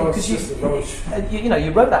No, because it's just a roach.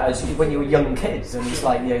 you wrote that when you were young kids, and it's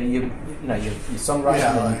like your songwriting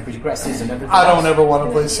Yeah, and like- progresses and everything. I don't else. ever want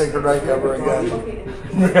to play Sacred Reich ever again.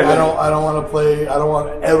 I don't want to play. I don't want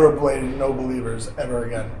to ever play No Believers ever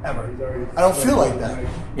again, ever. I don't feel like that.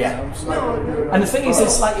 Yeah. And the thing is,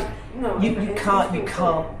 it's like you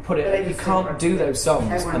can't put it. You can't do those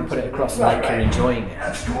songs and put it across like you're enjoying it.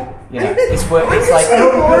 It's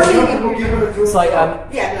like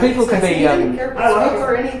people can be.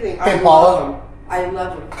 or anything. Hey, I Paula. love them. I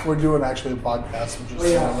love them. We're doing actually a podcast. I'm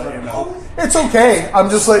just trying to let you know. It's okay. I'm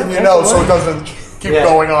just letting you know so it doesn't keep Yeah.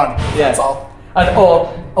 going on. Yeah. That's all. And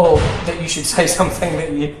or that you should say something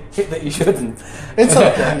that you shouldn't. It's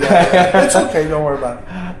okay. Yeah. It's okay. Don't worry about it.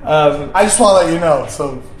 I just want to let you know,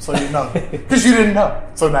 so you know, because you didn't know.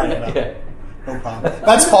 So now you know. Yeah. No problem.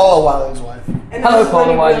 That's Paula Wiley's wife. And Hello, that's Paula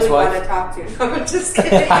what you Wiley's really wife. want to talk to. No, I'm just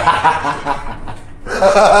kidding.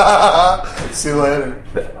 See you later.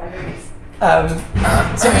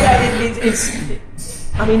 So yeah,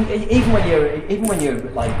 it's. I mean, even when you're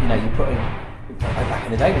like you put in back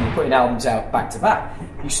in the day when you're putting albums out back to back,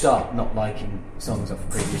 you start not liking songs off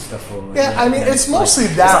previous stuff. Or Yeah, I mean, it's mostly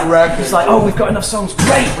like, that record. It's like, oh, we've got enough songs.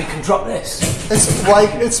 Great, we can drop this.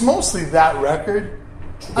 It's mostly that record.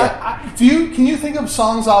 Yeah. Can you think of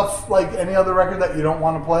songs off like any other record that you don't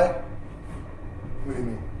want to play? What do you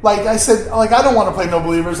mean? Like I said, like I don't want to play No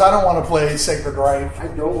Believers. I don't want to play Sacred Reich. I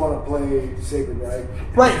don't want to play Sacred Reich.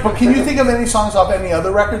 Right, but can you think of any songs off any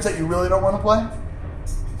other records that you really don't want to play?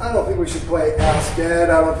 I don't think we should play Ask Ed.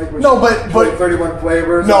 I don't think we should No, but- play 31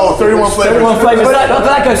 Flavors. No, I don't think 31 we should- Flavors. 31 Flavors. But-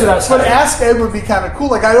 That goes without But saying. Ask Ed would be kind of cool.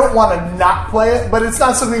 Like I don't want to not play it, but it's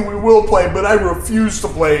not something we will play. But I refuse to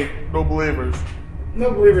play No Believers. No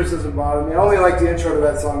Believers doesn't bother me. I only like the intro to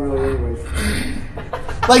that song really anyways.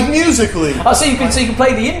 Like musically, Oh, so you can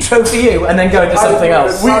play the intro for you and then go into something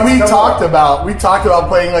else. we talked about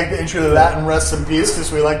playing like the intro to that and Rest in Peace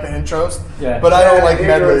because we like the intros. Yeah. But I don't Yeah, like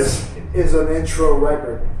Ignorance medleys. is an intro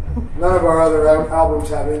record. None of our other albums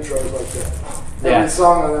have intros like that. Yeah. Every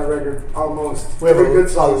song on that record, almost. We have Every a good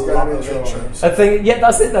song's got lot an of intro. intros. I think, yeah,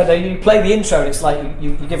 that's it though. You play the intro and it's like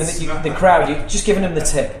you're giving the crowd, you're just giving them the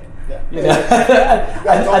tip. Yeah. You know?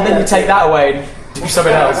 and then you take that away and do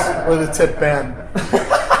something else. Or the tip band.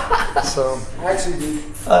 So, Actually, dude,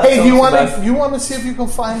 hey, do you want bad. to see if you can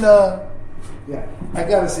find a? yeah. I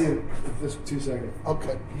gotta see it. Just 2 seconds.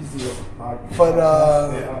 Okay, He's the but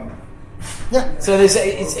yeah. So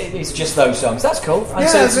it's just those songs. That's cool. And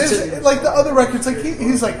Yeah, so there's, like the other records, like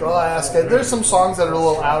he's like, oh, I ask it. There's some songs that are a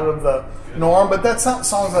little out of the norm, but that's not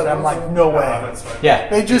songs that I'm like, no way. yeah.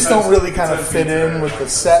 They just don't really kind of fit in with the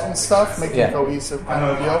set and stuff, make Yeah. it cohesive kind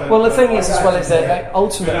of deal. Well, the thing is, as well, is that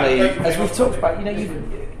ultimately, as we've talked about,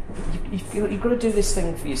 you've got to do this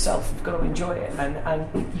thing for yourself. You've got to enjoy it, and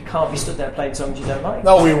you can't be stood there playing songs you don't like.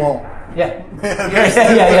 No, we won't. Yeah.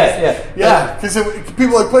 Yeah, because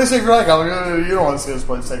people like play Sacred Reich. I'm like, you don't want to see us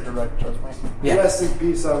play Sacred Reich, trust me. Yeah. Rest in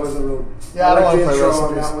peace. I wasn't real. Yeah, I don't want to like play the Rest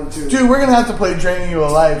intro in on that one Peace. too. Dude, we're going to have to play Draining You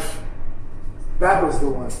Alive. That was the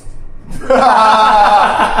one.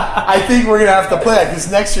 I think we're going to have to play it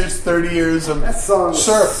because next year's 30 years of That song is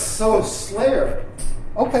surf. so Slayer.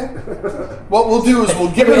 Okay. What we'll do is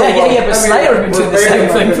we'll give it a Yeah, but Slayer have been doing the same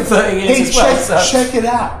thing for 30 years Hey, as well. check it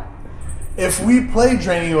out. If we play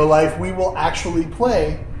Draining You Alive, we will actually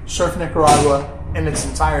play Surf Nicaragua in its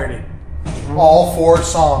entirety. All 4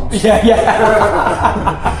 songs.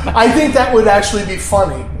 Yeah. I think that would actually be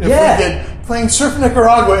funny if Yeah. we did playing Surf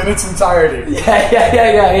Nicaragua in its entirety. Yeah.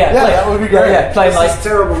 Yeah, that would be great. Yeah, playing This is like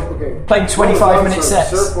terrible. Okay. playing 25-minute sets.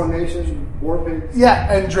 Surf One Nation, War Pigs.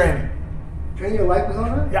 Yeah, and Draining. Training Your Life was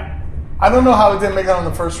on that? Yeah. I don't know how it didn't make it on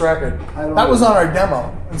the first record. I don't That know. was on our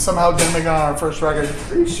demo, and somehow it didn't make it on our first record.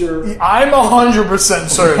 Pretty sure. I'm 100%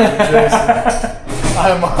 certain, Jason.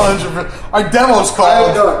 I'm 100%. Our demo's I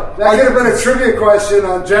called. don't know. That could have been a trivia question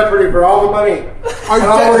on Jeopardy for all the money. Our And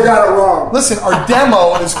I would have got it wrong. Listen, our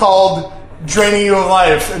demo is called Draining You of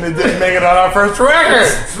Life, and it didn't make it on our first record.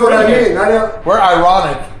 That's what I mean. I don't. We're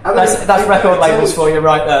ironic. I don't That's think record I labels told for you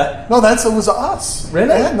right there. No, it was us. Really?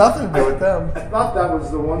 It had nothing to do with them. I thought that was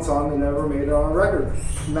the one song that never made it on a record.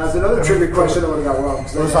 And that's another trivia question I would have got wrong.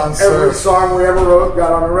 'Cause It was on every Surf. song we ever wrote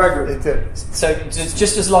got on a record. It did. So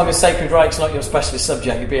just as long as Sacred Reich's not your specialist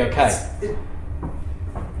subject, you'd be okay.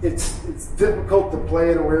 It's difficult to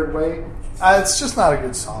play in a weird way. It's just not a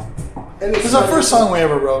good song. And It's our first song we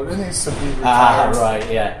ever wrote. It needs to be retired. Right,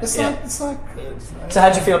 yeah. It's yeah. not. It's not good. So how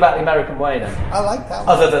do you feel about the American Way then? I like that one.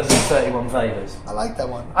 Other than 31 Favours? I like that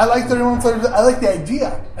one. I like 31 Flavors. I like the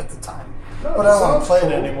idea at the time, No, but it I don't want to sounds play it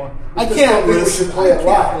cool. anymore. We I just can't don't think we listen. should play it I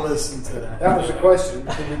can't live. listen to that. That was the question.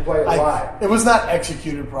 Can we play it live? It was not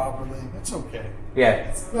executed properly. It's okay. Yeah.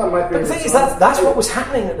 It's not my But favorite the thing is, song. that's what was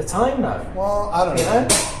happening at the time though. Well, I don't You know. know?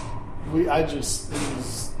 It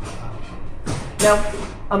was. Now,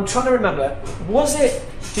 I'm trying to remember,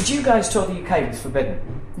 did you guys tour the UK with Forbidden?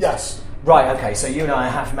 Yes. Right, okay, so you and I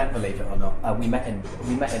have met, believe it or not. We met in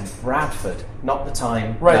Bradford, not the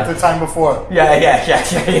time. Right, the time before.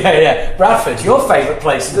 Yeah. Bradford, your favourite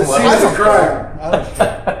place in the The world. scenes of crime. I don't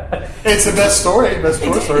care. It's the best story. Best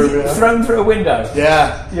tour story. Yeah. Thrown through a window.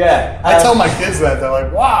 Yeah. Yeah. I tell my kids that. They're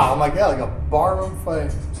like, wow. I'm like, yeah, like a barroom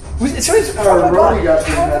fight. So it's a Our proper bar. roadie got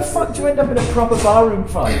How the that. fuck do you end up in a proper barroom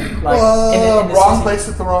fight? Like, in the Wrong city? place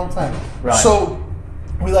at the wrong time. Right. So,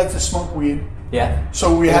 we like to smoke weed. Yeah.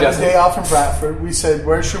 So we Who had a doesn't? day off in Bradford. We said,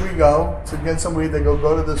 where should we go to get some weed? They go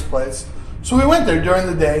to this place. So we went there during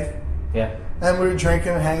the day. Yeah. And we were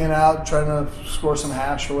drinking and hanging out, trying to score some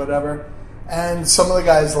hash or whatever. And some of the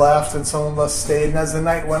guys left and some of us stayed. And as the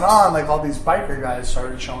night went on, like all these biker guys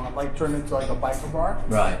started showing up, like turned into like a biker bar.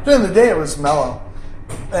 Right. During the day, it was mellow.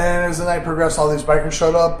 And as the night progressed, all these bikers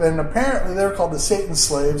showed up. And apparently, they were called the Satan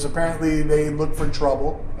Slaves. Apparently, they look for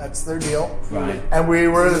trouble. That's their deal. Right. And we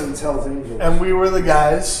were Seasons Hell's Angels. the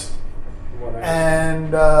guys. What I-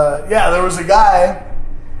 And there was a guy,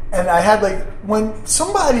 and I had like when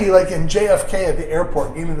somebody like in JFK at the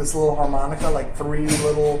airport gave me this little harmonica, like 3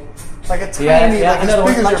 little, like a tiny, like another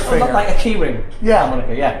as big one, as your finger. like a key ring. Yeah.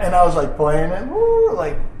 Harmonica, yeah. And I was like playing it, woo,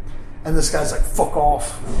 like, and this guy's like, "Fuck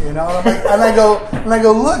off," you know. And I'm like, and I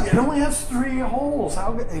go, look, it only has 3 holes.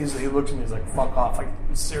 How good? He looks at me, he's like, "Fuck off!" Like,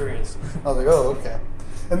 I'm serious. I was like, "Oh, okay."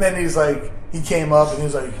 And then he's like, he came up and he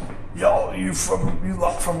was like, "Yo, you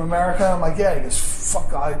from America?" I'm like, "Yeah." He goes, "Fuck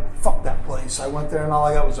that place." I went there and all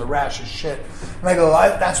I got was a rash of shit. And I go,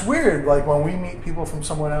 "That's weird. Like when we meet people from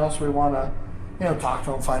somewhere else, we want to, talk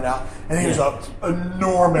to them, find out." And he was an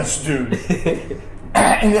enormous dude.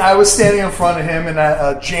 And I was standing in front of him,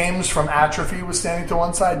 and James from Atrophy was standing to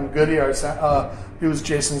one side, and Goody, he was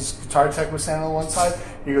Jason's guitar tech, was standing on one side.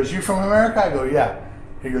 He goes, "You from America?" I go, "Yeah."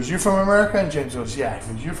 He goes, "You from America?" And James goes, "Yeah."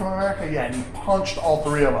 He goes, "You from America?" "Yeah." And he punched all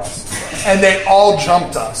 3 of us, and they all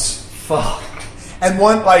jumped us. Fuck. And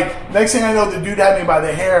next thing I know, the dude had me by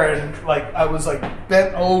the hair, and I was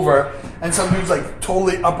bent over, and some dude's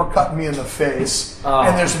totally uppercutting me in the face. Oh.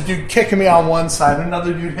 And there's a dude kicking me on one side,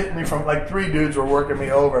 another dude hitting me from 3 dudes were working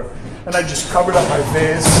me over, and I just covered up my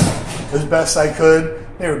face as best I could.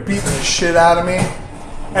 They were beating the shit out of me,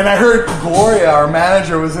 and I heard Gloria, our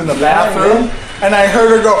manager, was in the bathroom, and I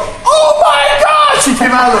heard her go, "Oh my God!" She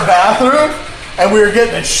came out of the bathroom, and we were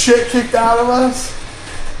getting the shit kicked out of us,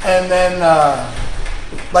 and then.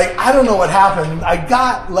 I don't know what happened. I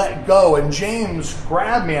got let go, and James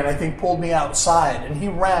grabbed me and I think pulled me outside, and he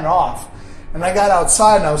ran off. And I got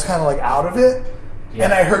outside, and I was kind of out of it.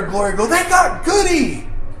 And I heard Gloria go, "They got Goody!"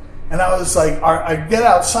 And I was like, I get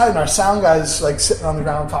outside and our sound guy's like sitting on the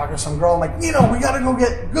ground talking to some girl. I'm like, we got to go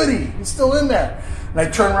get Goody. He's still in there. And I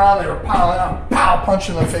turn around, they were piling up, pow,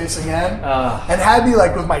 punching in the face again. And had me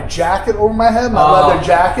like with my jacket over my head, my leather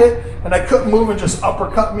jacket. And I couldn't move and just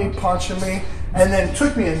uppercut me, punching me. And then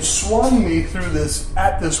took me and swung me through this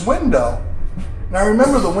window. And I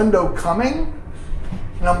remember the window coming.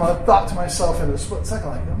 And I thought to myself in a split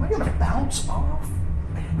second, like, am I going to bounce off?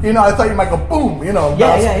 I thought you might go boom, bounce.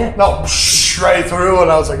 Yeah. No, right through,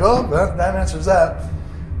 and I was like, oh, that answers that.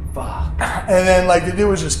 Fuck. And then, like, the dude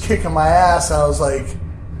was just kicking my ass, and I was like,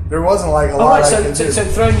 there wasn't, like, a lot I could do. So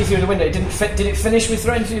throwing you through the window, did it finish with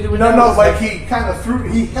throwing you through the window? No, like, he kind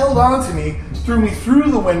of he held on to me, threw me through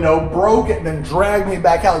the window, broke it, and then dragged me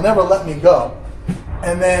back out, never let me go.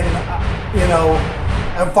 And then,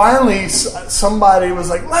 and finally, somebody was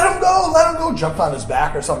like, let him go, jumped on his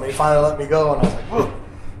back or something. He finally let me go, and I was like, whoa.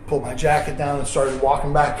 Pulled my jacket down and started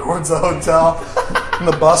walking back towards the hotel. And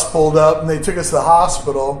the bus pulled up, and they took us to the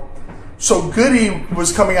hospital. So Goody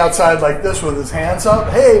was coming outside like this with his hands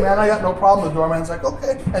up. Hey, man, I got no problem. The doorman's like,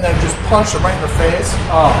 okay. And then just punched him right in the face.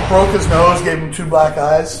 Broke his nose, gave him 2 black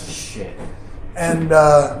eyes. Shit. And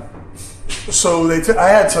so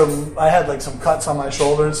I had like some cuts on my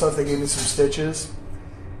shoulder and stuff. They gave me some stitches.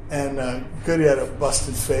 And Goody had a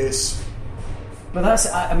busted face. But that's,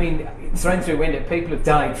 thrown through a window, people have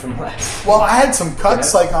died from that. Well, I had some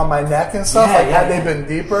cuts like on my neck and stuff. Had they been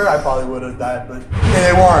deeper, I probably would have died, but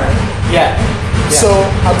they weren't. Yeah. So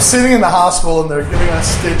I'm sitting in the hospital and they're giving us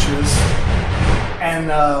stitches, and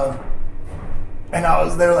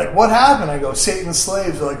they were like, "What happened?" I go, "Satan's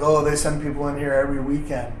slaves." They're like, "Oh, they send people in here every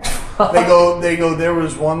weekend." They go. There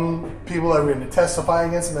was one people that were going to testify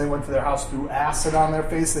against, and they went to their house, threw acid on their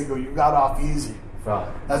face. They go, "You got off easy." Right.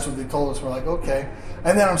 That's what they told us. We're like, okay.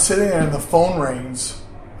 And then I'm sitting there and the phone rings.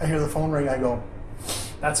 I hear the phone ring. I go,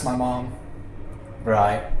 that's my mom.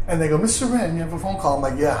 Right. And they go, Mr. Wren, you have a phone call. I'm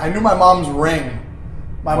like, yeah. I knew my mom's ring.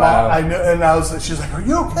 My wow. mom. I knew, and she's like, are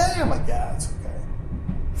you okay? I'm like, yeah, it's okay.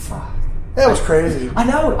 Fuck. That was crazy. I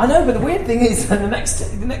know. But the weird thing is, the next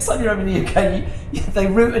time you're over in the UK, they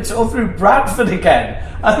routed all through Bradford again.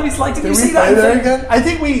 And it's like, did you see that there again? I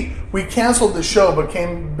think we canceled the show, but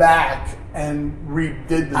came back and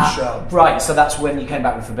redid the show. Right. So that's when you came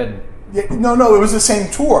back with Forbidden. Yeah, no, it was the same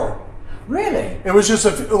tour. Really? It was just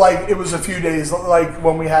it was a few days. Like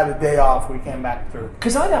when we had a day off, we came back through.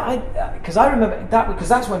 Because I remember that because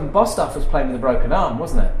that's when Bostoff was playing with a broken arm,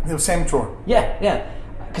 wasn't it? It was the same tour. Yeah.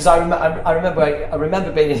 Because I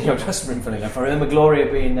remember being in your dressing room. Funny enough, I remember Gloria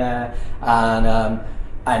being there, and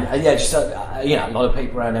just a lot of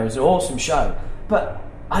people around there. It was an awesome show, but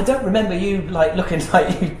I don't remember you looking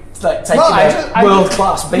like you taking a world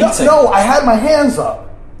class beating. No, I had my hands up.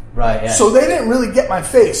 Right. Yeah. So they didn't really get my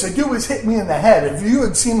face. The dude was hitting me in the head. If you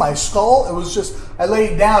had seen my skull, it was just I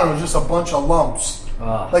laid down. It was just a bunch of lumps.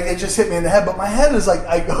 Like it just hit me in the head. But my head is like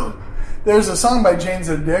I go. There's a song by Jane's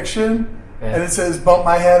Addiction. Yeah. And it says, bump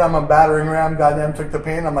my head, I'm a battering ram, goddamn took the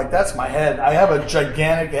pain. I'm like, that's my head. I have a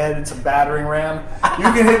gigantic head, it's a battering ram. You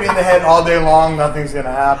can hit me in the head all day long, nothing's going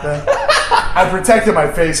to happen. I protected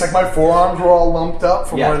my face, like my forearms were all lumped up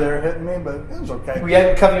from where they were hitting me, but it was okay. Were you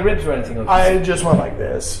able to cover your ribs or anything? I just went like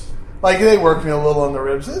this. Like, they worked me a little on the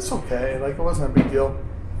ribs. It's okay, like, it wasn't a big deal.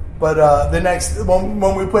 But the next,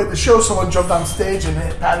 when we played the show, someone jumped on stage and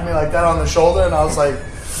patted me like that on the shoulder, and I was like,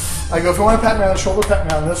 I go, if you want to pat me on the shoulder, pat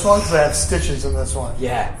me on this one, because I have stitches in this one.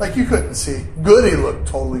 Yeah. Like, you couldn't see. Goody looked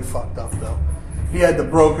totally fucked up, though. He had the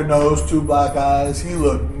broken nose, 2 black eyes. He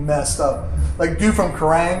looked messed up. Like, dude from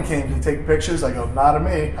Kerrang came to take pictures. I go, not of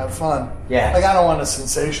me. Have fun. Yeah. Like, I don't want to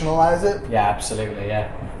sensationalize it. Yeah, absolutely, yeah.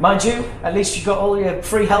 Mind you, at least you got all your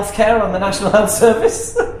free health care on the National Health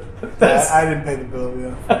Service. I didn't pay the bill,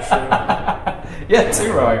 yeah, for sure. Yeah,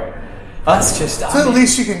 too right. That's just... It's the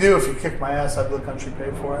least you can do if you kick my ass, have the country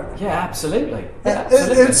pay for it. Yeah, absolutely. Yeah,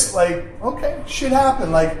 absolutely. It's like, okay, shit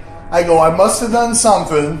happened. Like, I go, I must have done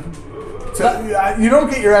something. You don't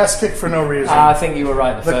get your ass kicked for no reason. I think you were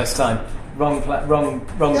right the first time. Wrong time,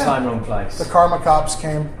 wrong place. The karma cops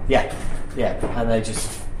came. Yeah, and they just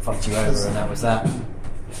fucked you over, and that was that.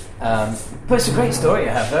 But it's a great story you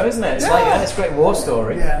have, though, isn't it? It's a great war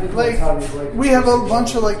story. Yeah, like we have a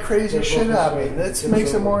bunch of crazy shit happening. That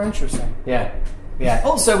makes it more interesting. Yeah.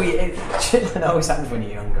 Also, shit always happens when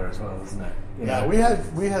you're younger as well, isn't it? Yeah,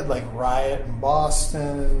 we had like riot in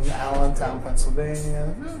Boston, Allentown,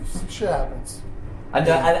 Pennsylvania. Shit happens. And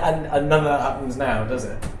none of that happens now, does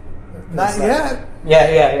it? Not yet.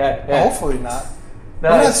 Yeah. Hopefully not.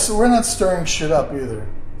 No, we're not stirring shit up either.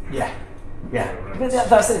 Yeah. But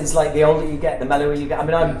that's it. It's like the older you get, the mellower you get. I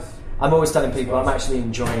mean, I'm always telling people I'm actually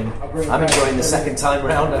enjoying the second time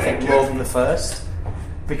round, I think, more than the first,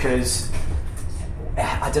 because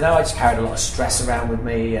I don't know, I just carried a lot of stress around with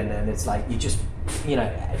me, and then it's like you just,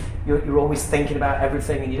 you're always thinking about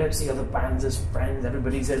everything, and you don't see other bands as friends.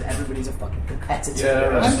 Everybody's a fucking competitor.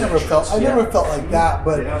 Yeah, I never felt like that,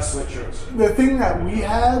 but the thing that we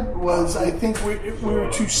had was, I think we were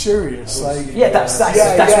too serious. Like, that's what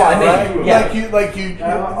I mean. Right?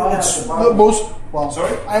 Yeah. It's the most. Well,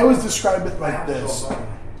 sorry. I always describe it like this: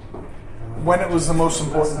 when it was the most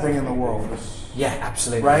important thing in the world. Yeah,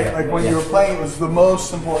 absolutely. Right? Yeah. Like when you were playing, it was the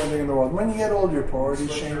most important thing in the world. When you get older, your priorities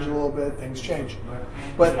change a little bit, things change.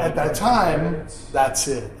 But at that time, that's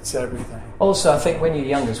it. It's everything. Also, I think when you're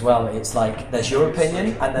young as well, it's like there's your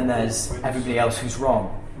opinion, and then there's everybody else who's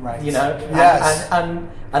wrong. Right. Yes. And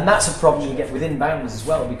that's a problem you get within bands as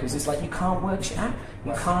well, because it's like you can't work shit out.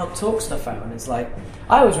 You can't talk stuff out, and it's like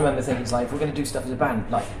I always remember thinking, it's like, if we're going to do stuff as a band,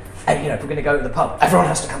 like, if we're going to go to the pub, everyone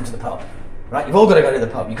has to come to the pub. Right, you've all got to go to the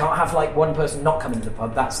pub. You can't have like one person not coming to the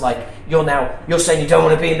pub. That's like you're saying you don't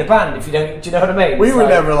want to be in the band if you don't. Do you know what I mean? We were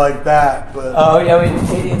never like that, but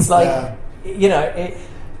it's like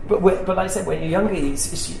But like I said, when you're younger, you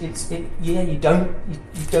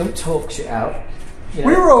don't talk shit out. We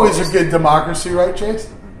were always a good democracy, right, Chase?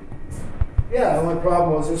 Yeah, the only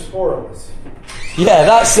problem was there's 4 of us. Yeah,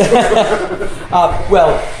 that's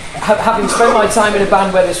having spent my time in a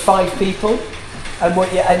band where there's 5 people. And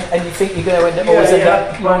and you think you're going to end up always going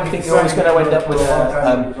to end up with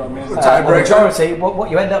a majority.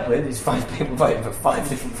 What you end up with is 5 people voting for 5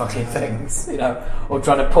 different fucking things, or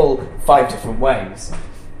trying to pull 5 different ways.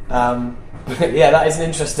 That's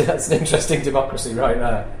an interesting democracy right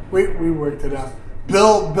there. We worked it out.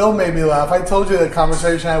 Bill made me laugh. I told you the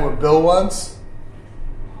conversation I had with Bill once,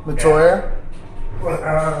 Matoya,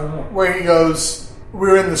 where he goes, we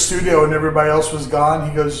were in the studio and everybody else was gone.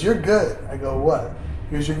 He goes, "You're good." I go, "What?"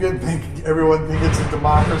 He goes, "You're good. Everyone thinks it's a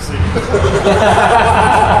democracy."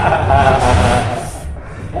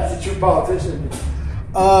 That's a true politician.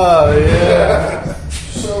 Yeah.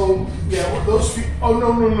 So, those people... Oh,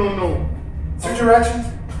 no. 2 directions?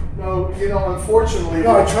 No, unfortunately...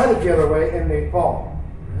 No, I tried it the other way and they fall.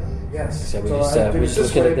 Yes. So we're just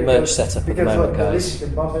looking at the merge setup at the moment, at guys. least you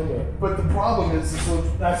can bump into it. But the problem is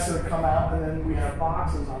that's going to come out, and then we have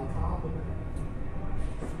boxes on top of it.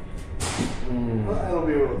 Well, that'll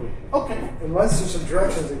be what it'll be. Okay. Unless there's some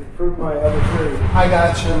directions that can prove my other theory I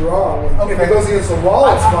got you. wrong. Okay. If it goes against the wall,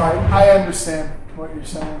 it's fine. I understand what you're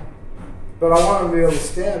saying. But I want to be able to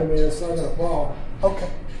stand. I mean, it's not going to fall. Okay.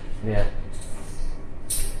 Yeah.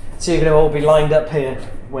 So you're going to all be lined up here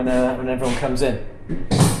when everyone comes in.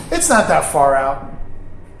 It's not that far out.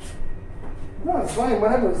 No, it's fine.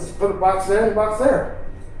 Whatever. Just put a box there and a box there.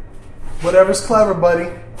 Whatever's clever,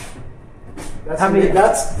 buddy.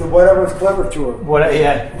 That's the whatever's clever tour.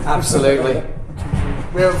 Absolutely.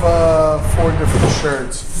 We have 4 different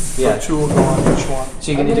shirts. Yeah. So 2 will go on each one.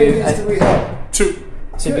 So you're going to do... do we have? 2.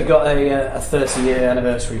 So you've got a 30-year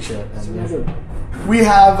anniversary shirt. We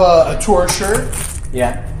have a tour shirt.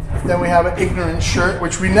 Yeah. Then we have an ignorant shirt,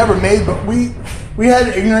 which we never made, but we had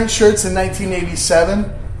ignorant shirts in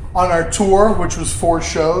 1987 on our tour, which was 4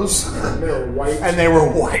 shows. They were white. And they were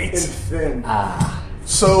white. And thin.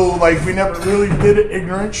 So, we never really did an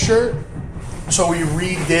ignorant shirt. So we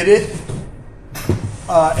redid it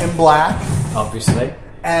in black. Obviously.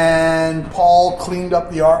 And Paul cleaned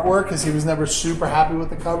up the artwork because he was never super happy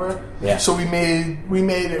with the cover. Yeah. So we made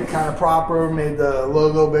it kind of proper, made the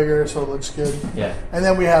logo bigger so it looks good. Yeah. And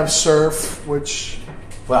then we have Surf, which...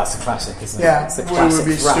 Well, that's a classic, isn't it? Yeah, it's the we classic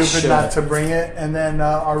would be thrash stupid shirt. not to bring it. And then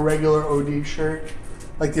our regular OD shirt,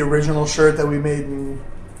 like the original shirt that we made,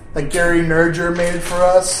 Gary Nerger made for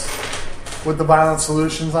us, with the Violent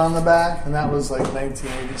Solutions on the back, and that was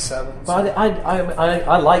 1987. But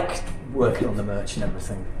I like working on the merch and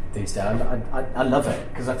everything these days. I love it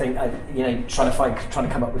because I think trying to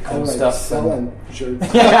come up with cool stuff. Selling shirts.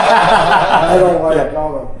 I don't like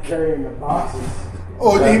all the carrying the boxes.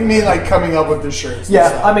 Oh, you mean coming up with the shirts?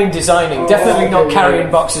 Yeah, I mean designing. Definitely not carrying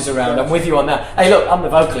boxes around. I'm with you on that. Hey, look, I'm the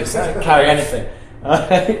vocalist. I don't carry anything.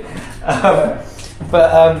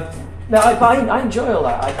 No, I enjoy all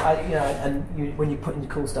that. When you're putting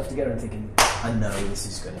cool stuff together and thinking, I know this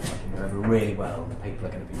is going to fucking go over really well, and people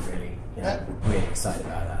are going to be really, really excited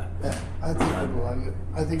about that. Yeah, I think people like it.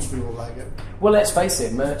 I think people like it. Well, let's face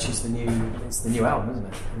it, merch is the new album, isn't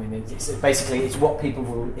it? I mean, it's basically it's what people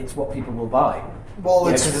will buy. Well,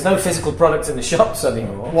 because there's no physical products in the shops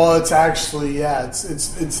anymore. Well, it's actually it's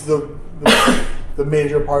the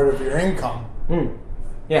major part of your income.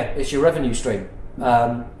 Yeah, it's your revenue stream.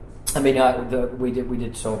 We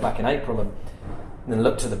did tour back in April, and and then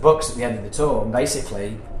looked at the books at the end of the tour, and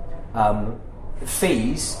basically,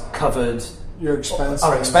 fees covered Your expenses.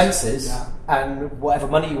 our expenses, Yeah. and whatever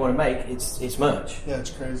money you want to make, it's merch. Yeah, it's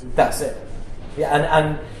crazy. That's it. Yeah,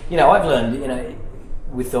 and you know, I've learned, you know,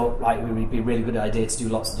 we thought like it would be a really good idea to do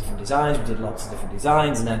lots of different designs. We did lots of different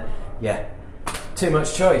designs, and then too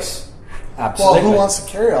much choice. Absolutely. Well, who wants to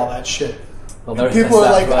carry all that shit? Well, there- People are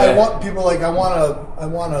that's like, that, I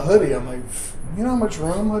want a hoodie. I'm like, you know how much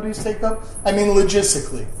room hoodies take up? I mean,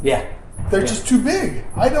 logistically, Yeah, they're just too big.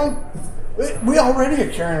 We already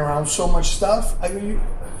are carrying around so much stuff.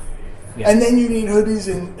 And then you need hoodies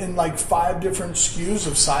in like 5 different SKUs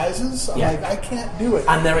of sizes. I'm like, I can't do it.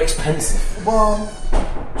 and they're expensive. Well,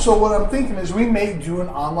 so what I'm thinking is we may do an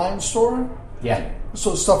online store. Yeah,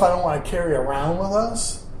 So stuff I don't want to carry around with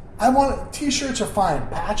us. T-shirts are fine,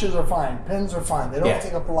 patches are fine, pins are fine. They don't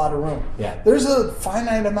take up a lot of room. Yeah. There's a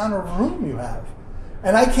finite amount of room you have.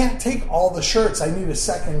 And I can't take all the shirts. I need a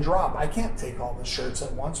second drop. I can't take all the shirts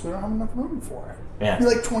at once. We don't have enough room for it. Yeah. It'd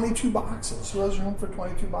be like 22 boxes. Who has room for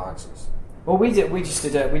 22 boxes? well, we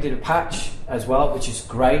did a patch as well, which is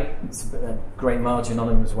great. It's a great margin on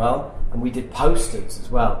them as well, and we did posters as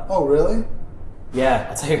well. Oh, really? Yeah,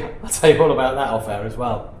 I'll tell you all about that off air as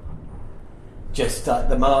well. Just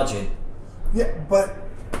the margin, Yeah, but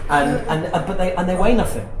but they weigh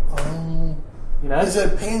nothing. You know, is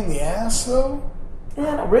it a pain in the ass though?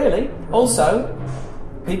 yeah, not really. Also,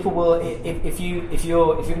 people will if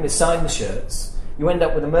you're going to sign the shirts, you end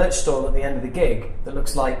up with a merch stall at the end of the gig that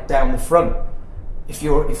looks like down the front. If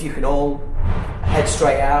you can all head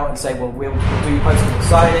straight out and say, well, we'll do your poster, we'll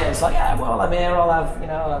sign it. And it's like, yeah, well, I'm here. I'll have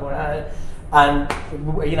and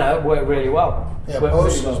you know, it worked really well. Yeah, Worked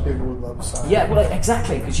posters really well. people would love to sign. Yeah, well,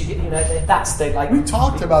 exactly, because you know that's the like. We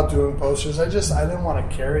talked about doing posters. I didn't want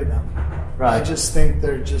to carry them. Right. I just think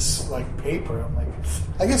they're just like paper. I'm like,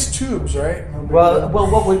 I guess tubes, right? No big Well,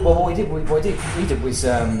 deal. what we did was we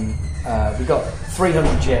got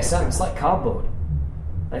 300 GSM. It's like cardboard.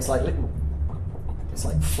 And it's like little. It's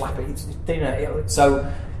like flappy. You know,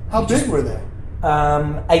 so How big were they?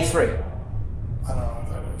 A3. I don't know what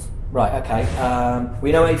that is. Right. Okay.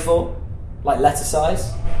 We know A4, like letter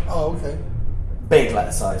size, Oh, okay. big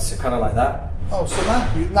letter size, so kind of like that. Oh, so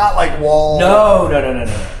not like wall. No.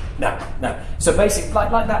 So basically,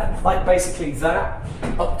 like that, like basically that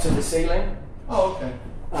up to the ceiling, Oh, okay.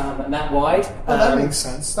 and that wide. Oh, that makes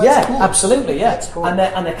sense. That's yeah, cool. absolutely, yeah. That's cool. And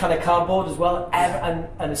they're kind of cardboard as well. And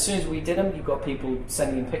as soon as we did them, you've got people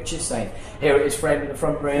sending in pictures saying, "Here it is framed in the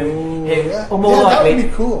front room." Ooh, Here, yeah. or more Yeah, that likely, would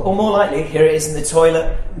be cool. Or more likely, here it is in the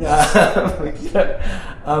toilet. Yeah.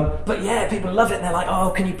 But yeah, people love it. And they're like,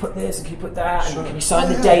 "Oh, can you put this and can you put that? Sure. And can you sign Oh,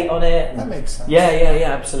 the yeah. date on it?" And That makes sense.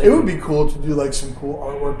 Yeah, absolutely. It would be cool to do like some cool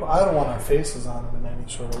artwork, but I don't want our faces on them in any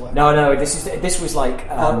sort of way. No. This was like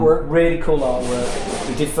Artwork? really cool artwork.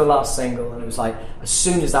 We did for the last single, and it was like as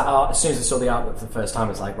soon as I saw the artwork for the first time,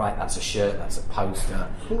 it's like, right, that's a shirt, that's a poster,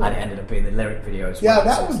 Cool. and it ended up being the lyric video as Yeah, well.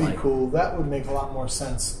 that So would it's be like- cool. That would make a lot more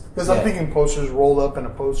sense. Because Yeah. I'm thinking posters rolled up in a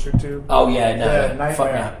poster tube. Oh yeah, no, Yeah, fuck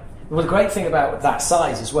nightmare. yeah. Well, the great thing about that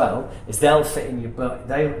size as well is they'll fit in your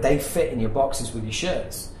they fit in your boxes with your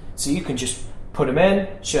shirts, so you can just put them in,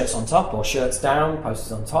 shirts on top or shirts down,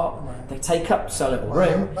 posters on top. Right. They take up so little Wow,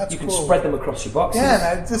 room. that's You can cool. spread them across your boxes.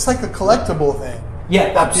 Yeah, and it's like a collectible thing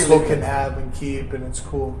Yeah, that absolutely. people can have and keep, and it's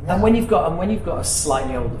cool. Yeah. And when you've got a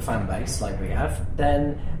slightly older fan base like we have,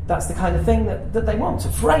 then that's the kind of thing that they want to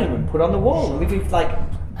frame and put on the wall. And we've like,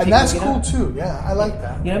 and people, that's you cool know, too. Yeah, I like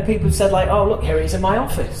that. You know, people have said like, "Oh, look, here it is in my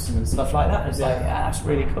office" and stuff like that. And it's like, Yeah. yeah, that's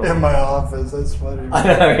really cool. In my office, that's funny.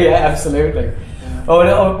 I know, yeah, absolutely. Or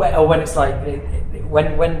when it's like when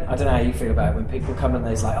I don't know how you feel about it when people come and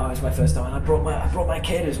there's like, "Oh, it's my first time," and I brought my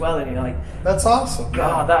kid as well, and you're like, That's awesome.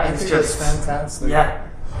 God, that I is think just that's fantastic. yeah.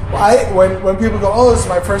 When people go, "Oh, this is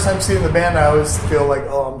my first time seeing the band," I always feel like,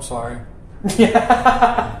 "Oh, I'm sorry."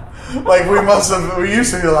 Like we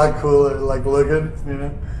used to be a lot cooler, like looking, you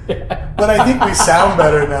know. But I think we sound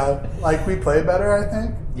better now. Like we play better. I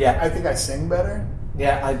think. Yeah. I think I sing better.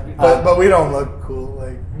 Yeah, But we don't look cool.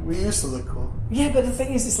 Like we used to look cool. yeah, but the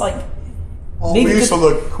thing is, it's like Well, Neither we used did- to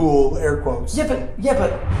look cool. Air quotes. yeah, but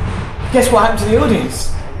guess what happened to the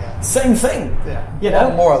audience? Yeah. Same thing. Yeah. You know?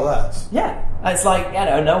 Well, more or less. Yeah, it's like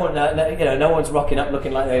no one's rocking up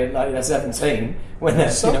looking like they're 17 when they're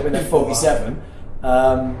Some when they're people 47.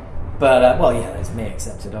 Well, yeah, that's me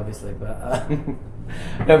accepted, obviously, but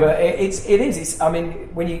no, but it is. It's. I mean,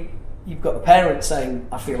 when you've got the parent saying,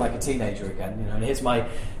 "I feel like a teenager again," you know, and here's my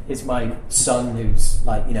son who's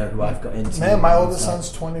like, you know, who I've got into. Man, my and oldest it's like,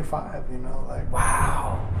 son's 25. You know, like.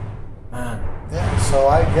 Wow, man. Yeah. So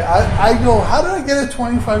I go. How did I get a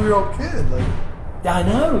 25-year-old kid? Like. I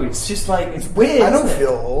know. It's just like it's weird. I don't isn't it?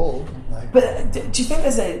 feel old. Like, But do you think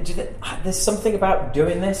there's something about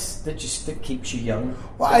doing this that keeps you young?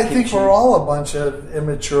 well, I think we're all a bunch of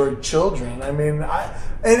immature children. I mean,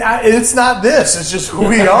 it's not this. It's just who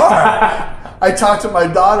we are. I talked to my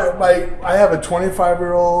daughter. I have a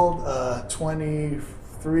 25-year-old, a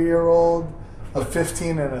 23-year-old, a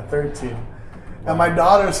 15, and a 13. And my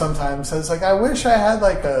daughter sometimes says, like, I wish I had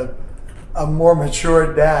like a more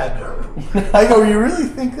mature dad. I go, you really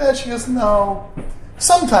think that? She goes, no.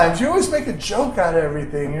 Sometimes you always make a joke out of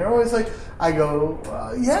everything. You're always like, I go,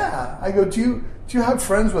 yeah. I go, do you have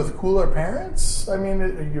friends with cooler parents? I mean,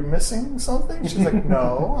 are you missing something? She's like,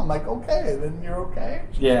 no. I'm like, okay, then you're okay.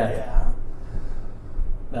 She's Yeah. like, yeah.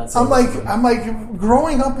 That's I'm like,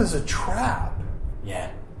 growing up is a trap. yeah.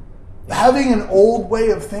 Having an old way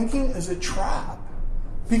of thinking is a trap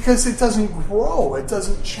because it doesn't grow. It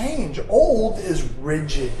doesn't change. Old is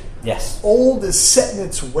rigid. Yes. Old is set in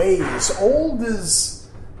its ways. Old is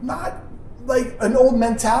not like an old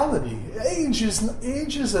mentality. Age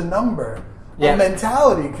is a number. Yeah. A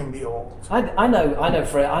mentality can be old. I know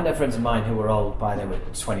friends of mine who were old by they were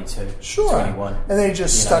 22, Sure. 21. And they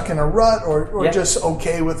just You stuck know. in a rut or Yeah. just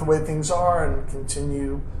okay with the way things are and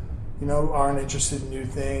continue, aren't interested in new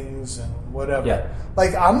things and whatever. Yeah.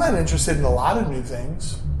 Like, I'm not interested in a lot of new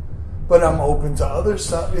things, but I'm open to other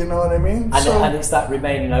stuff, you know what I mean? And it's that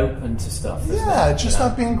remaining open to stuff. isn't yeah, it? just You know?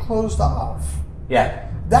 not being closed off. Yeah.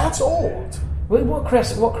 That's old. Well, what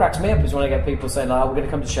cracks me up is when I get people saying, like, we're going to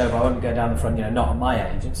come to the show, but I won't be going down the front, not at my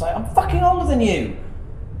age. And it's like, I'm fucking older than you.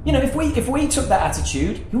 If we took that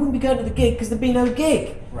attitude, you wouldn't be going to the gig because there'd be no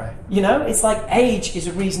gig. Right. It's like age is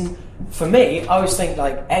a reason. For me, I always think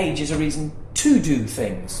like age is a reason to do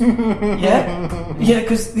things. Yeah,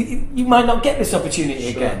 because you might not get this opportunity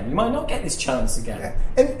again. You might not get this chance again.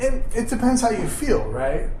 And it depends how you feel,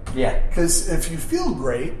 right? Yeah. Because if you feel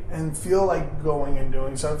great and feel like going and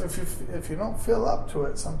doing stuff, if you don't feel up to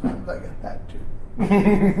it, sometimes I get that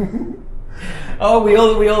too. Oh, we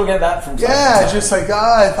all get that from time to Yeah, time. just like,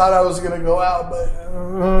 I thought I was going to go out, but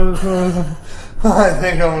I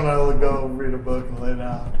think I'm going to go read a book and lay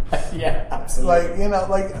down. Yeah, absolutely.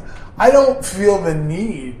 Like, I don't feel the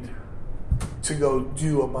need to go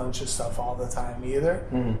do a bunch of stuff all the time either.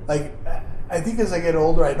 Mm-hmm. Like, I think as I get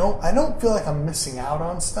older, I don't feel like I'm missing out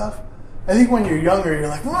on stuff. I think when you're younger, you're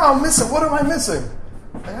like, wow, I'm missing. What am I missing?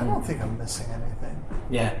 Like, I don't think I'm missing anything.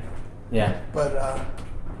 Yeah, yeah. But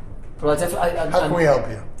Well, I definitely. how can we help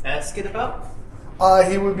you? Skid about?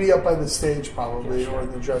 He would be up by the stage probably, or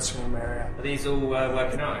in the dressing room area. Are these all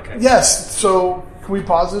working out okay? Yes. So can we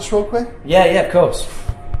pause this real quick? Yeah, of course.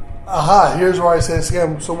 Aha. Here's where I say this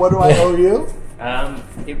again. So what do I owe you?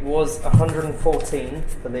 It was 114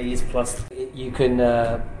 for these plus. You can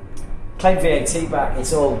claim VAT back.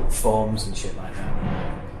 It's all forms and shit like that.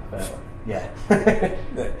 But yeah,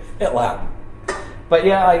 it'll happen. But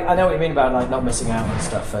yeah, I know what you mean about like not missing out on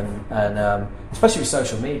stuff, and especially with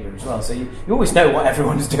social media as well. So you always know what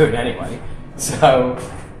everyone's doing anyway. So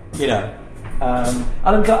and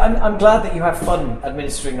I'm glad that you have fun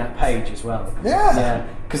administering that page as well. Yeah.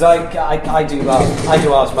 Because I do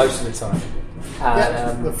ours most of the time.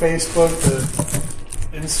 Yeah. And, The Facebook, the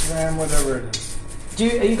Instagram, whatever it is.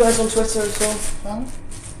 are you guys on Twitter at all? No?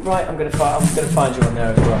 Right, I'm gonna find you on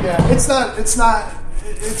there as well. Yeah. It's not.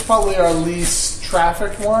 It's probably our least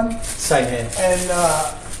trafficked one, Same here. and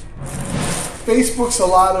Facebook's a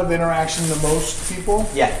lot of interaction to most people.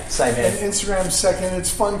 Yeah, same And here. Instagram's second. It's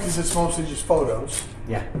fun because it's mostly just photos,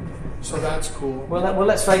 Yeah. so that's cool. Well,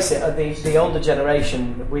 let's face it. The older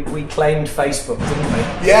generation, we claimed Facebook, didn't we?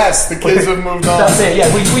 Yes, the kids have moved on. That's it.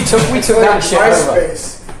 Yeah, we took that shit over.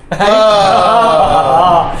 MySpace.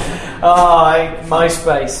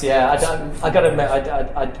 MySpace. Yeah, I got to admit,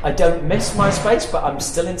 I don't miss MySpace, but I'm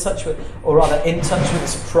still in touch with, or rather, in touch with a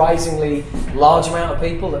surprisingly large amount of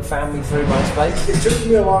people that found me through MySpace. It took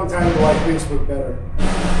me a long time to like Facebook better.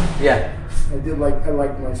 Yeah. I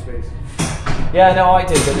liked MySpace. Yeah, no, I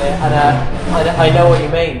did, and I know what you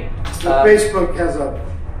mean. Facebook has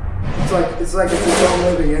it's like it's its own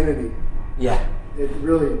living entity. Yeah. It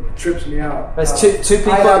really trips me out. There's two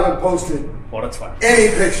people. I haven't posted What a twat.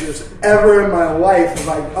 any pictures ever in my life. If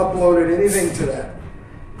I uploaded anything to that,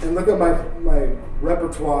 and look at my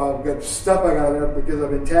repertoire. I've got stuff I got there because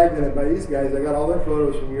I've been tagged in it by these guys. I got all their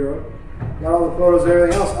photos from Europe. Got all the photos,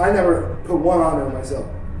 everything else. I never put one on there myself.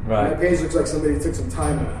 Right. My page looks like somebody took some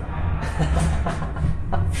time on it.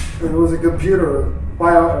 And it was a computer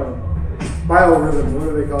biorhythm. What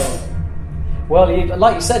do they call it? Well,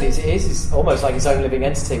 like you said, it's almost like its own living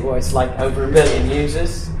entity. Well, it's like over 1 billion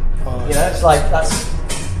users. It's like that's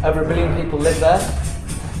over 1 billion people live there.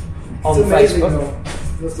 on It's amazing, Facebook. though.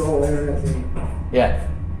 That's the whole internet thing. Yeah.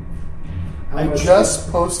 How I much-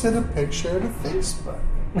 just posted a picture to Facebook.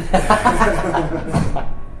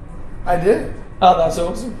 I did. Oh, that's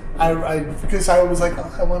awesome. Because I was like,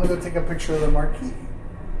 I want to go take a picture of the marquee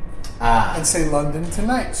Ah, and say London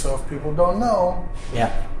tonight. So if people don't know,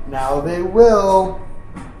 yeah. now they will.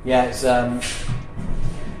 Yeah, it's the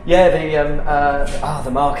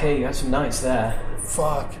marquee. You had some nights there.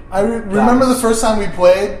 Fuck. I remember the first time we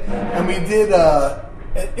played, and we did an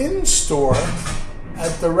in-store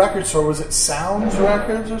at the record store. Was it Sounds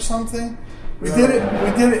Records or something? We did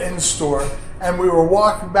it in-store, and we were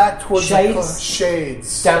walking back towards Shades?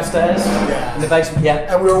 Shades. Downstairs, Yeah. in the basement.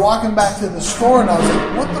 Yeah, And we were walking back to the store, and I was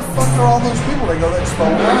like, what the fuck are all those people? They go, that's the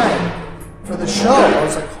line for the show. I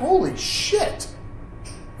was like, holy shit.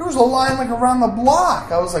 There was a line like around the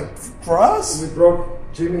block. I was like, for us? We broke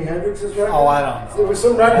Jimi Hendrix's record. Oh, I don't know. It was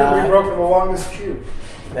some record we broke from the longest queue.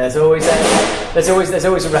 there's always a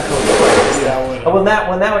record. Yeah, Oh, well,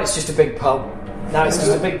 now it's just a big pub. Now it's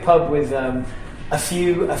just a big pub with a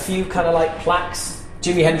few kind of like plaques.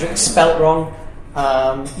 Jimi Hendrix spelt wrong.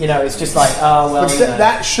 It's just like, oh well. But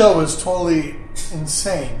that show was totally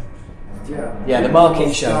insane. Yeah, the marquee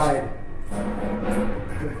Almost shows. died.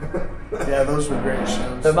 Yeah, those were great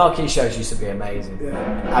shows. The marquee shows used to be amazing. Yeah.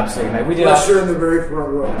 Absolutely, mate. We did Unless that. you're in the very front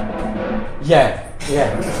row. Yeah.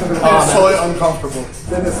 It's totally uncomfortable.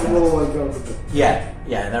 Then it's a little uncomfortable. Yeah,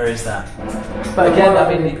 there is that. But again,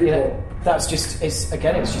 I mean, that's just it's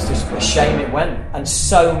just a shame it went, and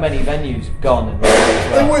so many venues have gone. And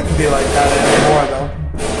It wouldn't be like that anymore, though.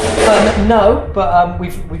 No, but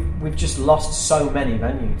we've just lost so many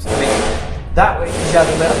venues. I mean, that way you had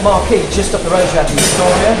the marquee just up the road. You had the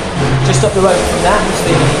Astoria. Just up the road from that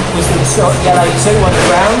was the LA2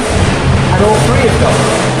 underground, and all three have gone.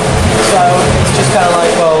 So it's just kind of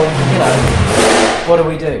like, well, what do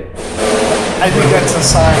we do? I think that's a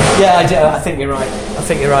sign. Yeah, I do. I think you're right.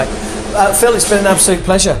 Phil, it's been an absolute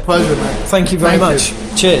pleasure. Pleasure, man. Thank you very Thank much. you.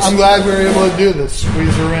 Cheers. I'm glad we were able to do this.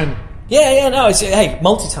 Squeeze her in. Yeah, no, it's hey,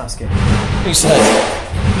 multitasking. Who says?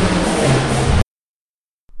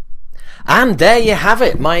 And there you have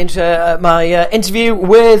it, my interview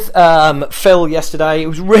with Phil yesterday. It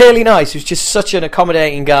was really nice. He was just such an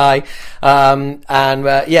accommodating guy, we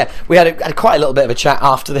had quite a little bit of a chat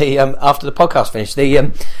after the podcast finished.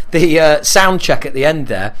 The sound check at the end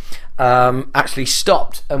there actually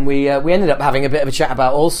stopped, and we ended up having a bit of a chat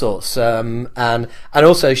about all sorts, and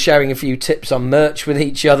also sharing a few tips on merch with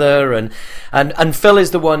each other. And Phil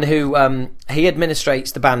is the one who he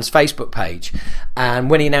administrates the band's Facebook page, and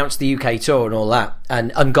when he announced the UK tour and all that,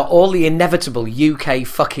 and got all the inevitable UK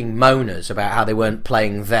fucking moaners about how they weren't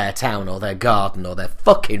playing their town or their garden or their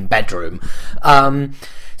fucking bedroom.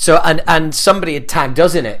 So and somebody had tagged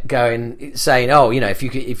us in it, saying, oh,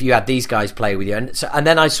 if you had these guys play with you, and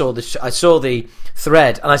then I saw the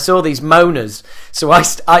thread, and I saw these moaners. So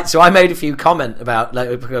I made a few comment about, and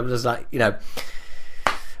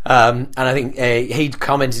I think he'd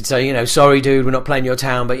commented saying, sorry dude, we're not playing your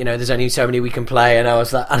town, but there's only so many we can play, and I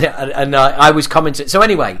was like, and I was commenting. So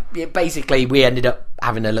anyway, basically we ended up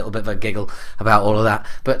having a little bit of a giggle about all of that.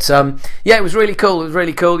 But it was really cool.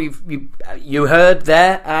 You heard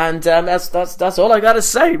there, and that's all I got to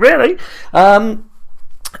say, really. Now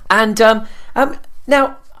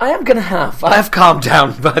I have calmed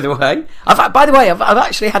down. By the way, I've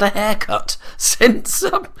actually had a haircut since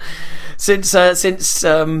having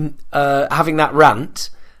that rant.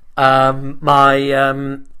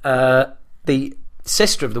 The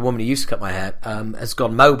sister of the woman who used to cut my hair has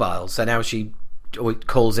gone mobile, so now she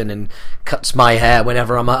calls in and cuts my hair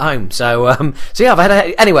whenever I'm at home. So I've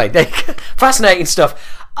had anyway. Fascinating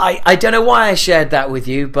stuff. I don't know why I shared that with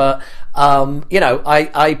you, but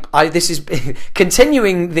I this is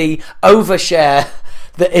continuing the overshare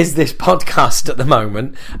that is this podcast at the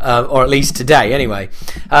moment, or at least today anyway.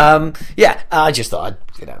 I just thought I'd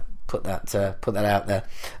put that out there.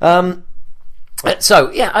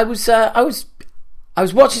 I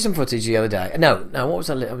was watching some footage the other day. No, what was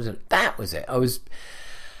that was it.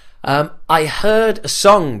 I heard a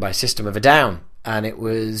song by System of a Down, and it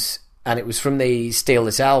was from the Steal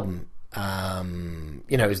This album.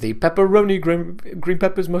 It was the pepperoni, green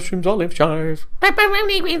peppers, mushrooms, olive chives,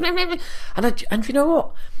 pepperoni, and you know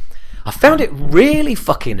what? I found it really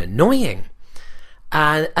fucking annoying.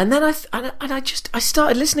 And then I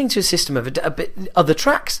started listening to a System of a bit other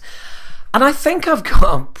tracks. And I think I've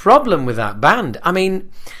got a problem with that band. I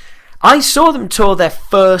mean, I saw them tour their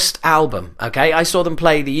first album, okay? I saw them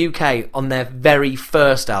play the UK on their very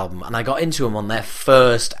first album, and I got into them on their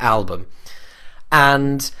first album.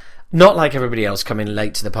 And not like everybody else coming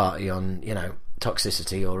late to the party on,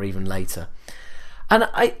 Toxicity or even later. And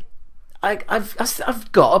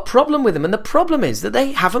I've got a problem with them, and the problem is that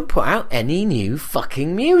they haven't put out any new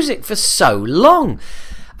fucking music for so long,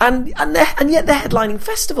 and yet they're headlining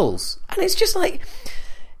festivals, and it's just like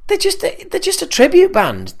they're just a tribute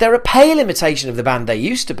band. They're a pale imitation of the band they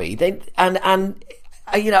used to be.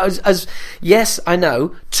 Yes, I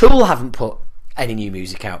know Tool haven't put any new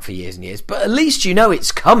music out for years and years, but at least you know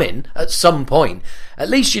it's coming at some point. At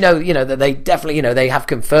least you know that they definitely, they have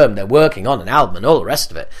confirmed they're working on an album and all the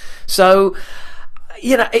rest of it. So,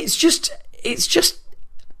 it's just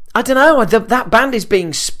I don't know, that band is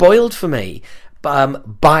being spoiled for me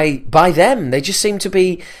by them. They just seem to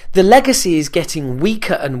be, the legacy is getting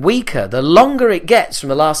weaker and weaker. The longer it gets from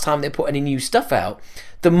the last time they put any new stuff out,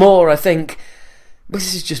 the more I think,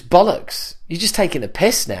 this is just bollocks. You're just taking a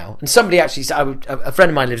piss now. And somebody actually said, a friend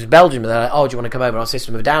of mine lives in Belgium, and they're like, oh, do you want to come over? Our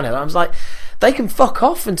System of a Down here. I was like, they can fuck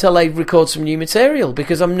off until they record some new material,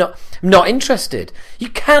 because I'm not interested. You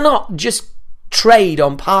cannot just trade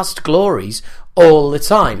on past glories all the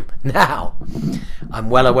time. Now, I'm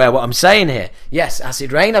well aware what I'm saying here. Yes,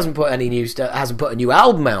 Acid Rain hasn't put any new hasn't put a new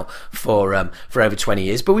album out for over 20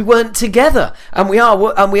 years, but we weren't together, and we are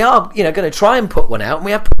going to try and put one out, and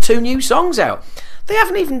we have put 2 new songs out. They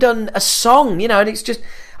haven't even done a song, and it's just,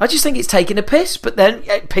 I just think it's taking a piss. But then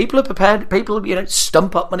people are prepared, people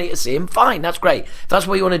stump up money to see him. Fine, that's great. If that's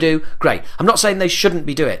what you want to do, great. I'm not saying they shouldn't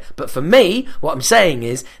be doing it, but for me, what I'm saying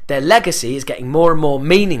is their legacy is getting more and more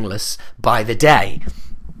meaningless by the day.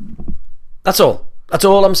 That's all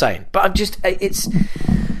I'm saying. But I'm just, I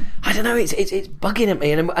don't know, it's bugging at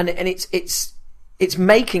me, and it's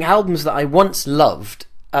making albums that I once loved.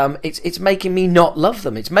 It's making me not love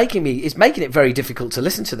them. It's making it very difficult to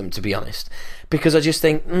listen to them, to be honest, because I just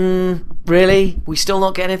think, really, we still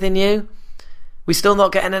not get anything new? We still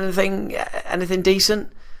not getting anything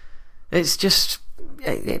decent? It's just,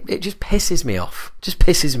 it just pisses me off. Just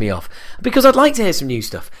pisses me off, because I'd like to hear some new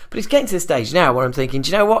stuff, but it's getting to the stage now where I'm thinking,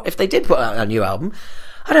 do you know what? If they did put out a new album,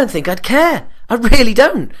 I don't think I'd care. I really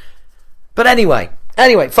don't. But anyway,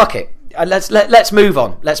 fuck it. Let's move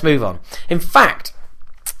on. Let's move on. In fact,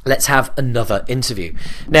 let's have another interview.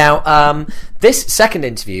 Now, this second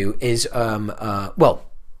interview is,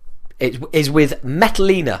 it is with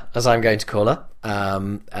Metal-Lena, as I'm going to call her.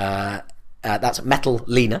 That's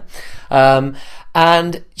Metal-Lena.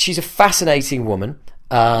 And she's a fascinating woman.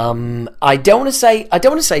 I don't want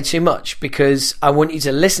to say too much, because I want you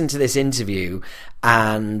to listen to this interview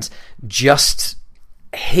and just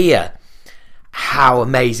hear how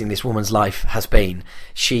amazing this woman's life has been.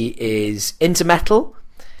 She is into metal.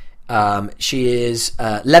 She is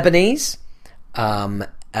Lebanese.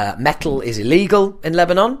 Metal is illegal in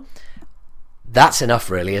Lebanon. That's enough,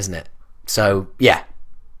 really, isn't it? So, yeah.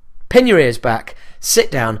 Pin your ears back, sit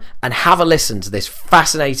down, and have a listen to this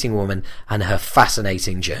fascinating woman and her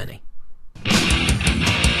fascinating journey.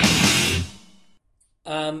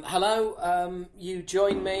 Hello. You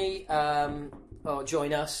join me, or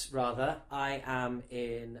join us, rather. I am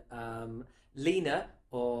in Lena,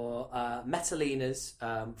 or Metal-Lena's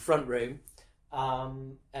front room,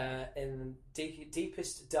 in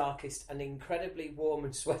deepest, darkest, and incredibly warm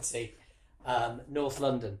and sweaty North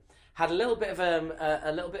London. Had a little bit of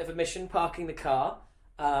a mission parking the car,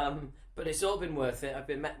 but it's all been worth it. I've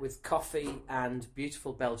been met with coffee and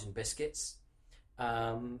beautiful Belgian biscuits,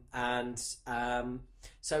 so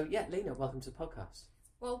yeah, Lena, welcome to the podcast.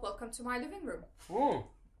 Well, welcome to my living room.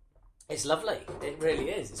 It's lovely. It really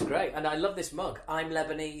is. It's great, and I love this mug. I'm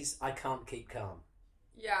Lebanese. I can't keep calm.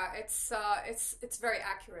 Yeah, it's very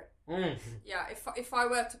accurate. Yeah, if I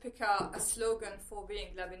were to pick a slogan for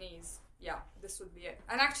being Lebanese, yeah, this would be it.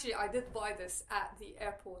 And actually, I did buy this at the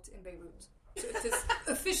airport in Beirut. So it is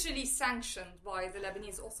officially sanctioned by the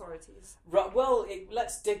Lebanese authorities. Right. Well,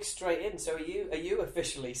 let's dig straight in. So, are you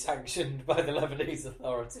officially sanctioned by the Lebanese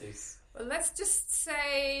authorities? Well, let's just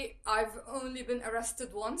say I've only been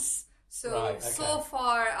arrested once. So, right, okay. So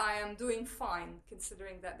far I am doing fine,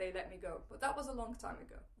 considering that they let me go. But that was a long time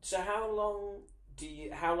ago. So how long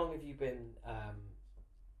have you been,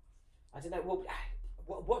 I don't know,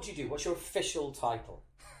 what do you do? What's your official title?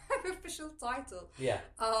 Official title? Yeah.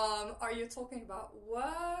 Are you talking about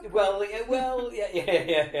work? Well,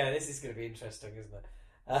 yeah. This is going to be interesting, isn't it?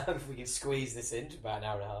 If we can squeeze this into about an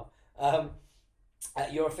hour and a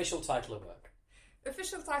half. Your official title at work?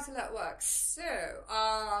 Official title at work. So,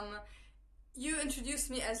 you introduced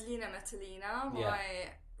me as Lena Metal-Lena. My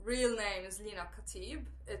real name is Lena Khatib.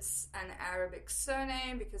 It's an Arabic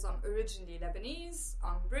surname because I'm originally Lebanese.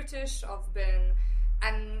 I'm British. I've been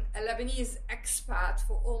a Lebanese expat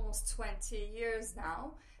for almost 20 years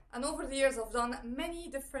now. And over the years, I've done many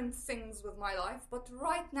different things with my life. But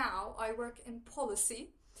right now, I work in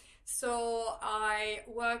policy. So I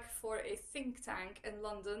work for a think tank in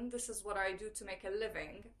London. This is what I do to make a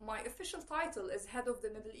living. My official title is Head of the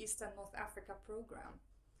Middle East and North Africa Programme.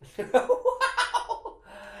 Wow!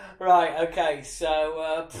 Right, okay,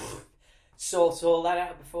 so sort all that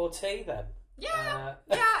out before tea then. Yeah,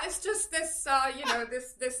 it's just this,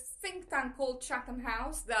 this think tank called Chatham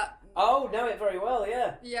House that... Oh, know it very well,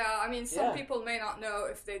 yeah. Yeah, I mean, some people may not know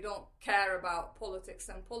if they don't care about politics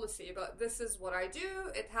and policy, but this is what I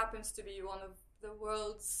do. It happens to be one of the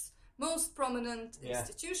world's most prominent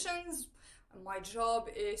institutions. My job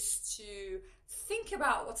is to think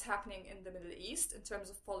about what's happening in the Middle East in terms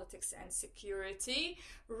of politics and security,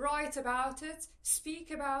 write about it,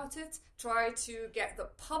 speak about it, try to get the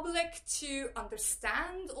public to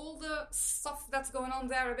understand all the stuff that's going on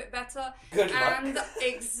there a bit better. Good luck. And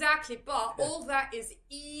exactly, but all that is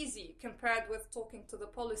easy compared with talking to the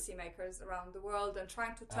policymakers around the world and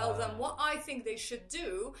trying to tell them what I think they should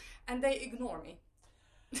do, and they ignore me.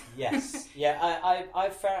 Yes, yeah. I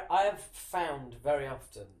have found very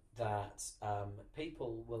often that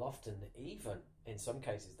people will often, even in some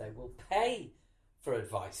cases, they will pay for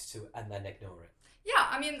advice and then ignore it. Yeah,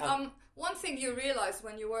 I mean, one thing you realize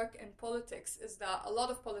when you work in politics is that a lot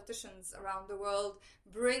of politicians around the world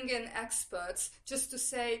bring in experts just to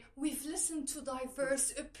say, we've listened to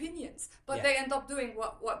diverse opinions, but they end up doing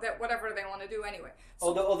whatever they want to do anyway.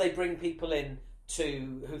 So, or they bring people in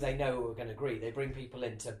to who they know are going to agree. They bring people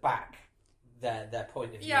in to back their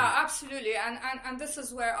point of view. Yeah, absolutely. And this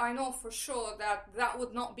is where I know for sure that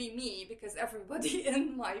would not be me, because everybody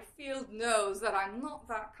in my field knows that I'm not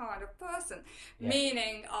that kind of person. Yeah.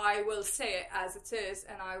 Meaning I will say it as it is,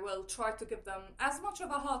 and I will try to give them as much of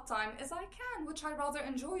a hard time as I can, which I rather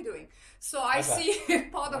enjoy doing. So I see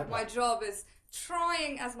part of my job is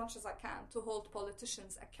trying as much as I can to hold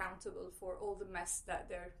politicians accountable for all the mess that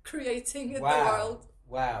they're creating in the world.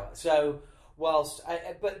 Wow. So,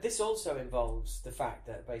 but this also involves the fact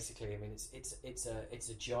that basically, I mean, it's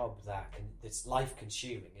a job that's life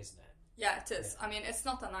consuming, isn't it? Yeah, it is. Yeah. I mean, it's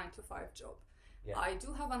not a 9-to-5 job. Yeah. I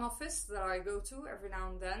do have an office that I go to every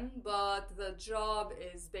now and then, but the job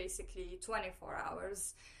is basically 24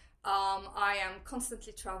 hours. I am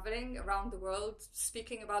constantly traveling around the world,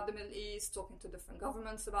 speaking about the Middle East, talking to different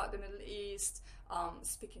governments about the Middle East,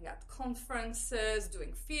 speaking at conferences,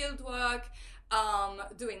 doing field work,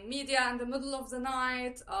 doing media in the middle of the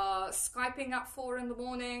night, Skyping at 4 in the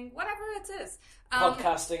morning, whatever it is.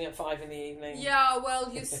 Podcasting at 5 in the evening. Yeah,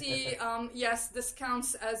 well, you see, yes, this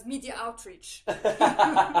counts as media outreach.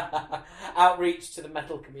 Outreach to the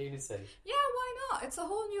metal community. Yeah, why not? It's a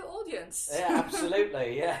whole new audience. Yeah,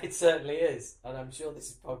 absolutely. Yeah, it certainly is. And I'm sure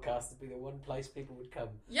this podcast would be the one place people would come.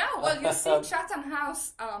 Yeah, well, you see, Chatham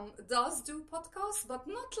House does do podcasts, but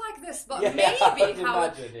not like this. But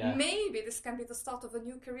maybe this can be the start of a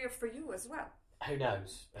new career for you as well. Who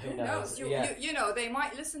knows? Who knows? You know, they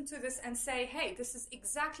might listen to this and say, hey, this is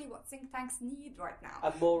exactly what think tanks need right now.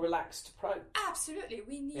 A more relaxed approach. Absolutely.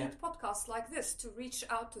 We need podcasts like this to reach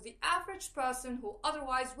out to the average person who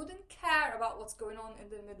otherwise wouldn't care about what's going on in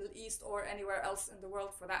the Middle East or anywhere else in the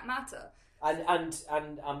world for that matter. And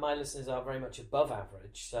my listeners are very much above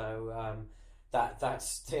average, so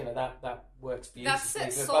that works beautifully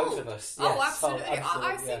for both of us. Yes, oh, absolutely.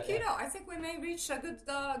 I think I think we may reach a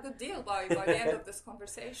good deal by the end of this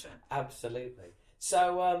conversation. Absolutely.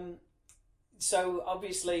 So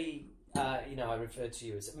obviously, I referred to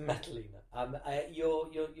you as Metalina.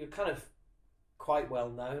 You're kind of quite well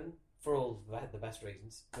known for all the best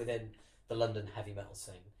reasons within the London heavy metal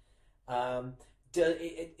scene.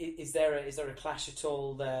 Is there a clash at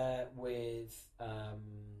all there with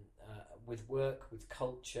work, with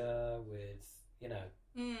culture, with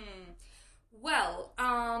Well,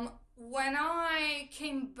 when I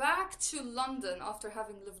came back to London after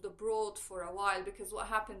having lived abroad for a while, because what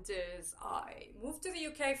happened is I moved to the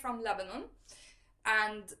UK from Lebanon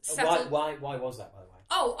and settled... Why was that, by the way?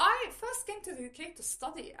 Oh, I first came to the UK to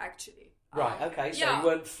study, actually. Right. Okay. So you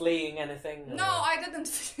weren't fleeing anything. No, I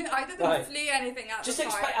didn't. I didn't flee anything at the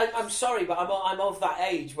time. I'm sorry, but I'm of that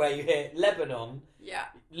age where you hear Lebanon. Yeah.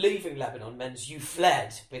 Leaving Lebanon means you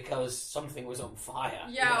fled because something was on fire.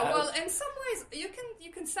 Yeah. Well, in some ways,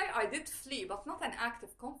 you can say I did flee, but not an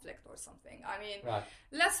active conflict or something. I mean,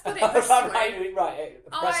 let's put it this way. Right.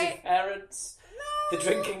 Oppressive parents. No. The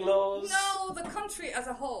drinking laws. No, the country as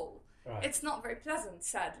a whole. Right. It's not very pleasant,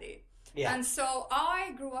 sadly. Yeah. And so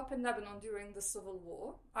I grew up in Lebanon during the Civil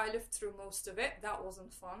War. I lived through most of it. That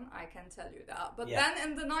wasn't fun, I can tell you that. But then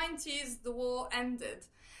in the 90s, the war ended.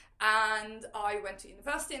 And I went to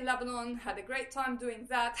university in Lebanon, had a great time doing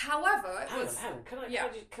that. However, it was... Hang on. Can Yeah.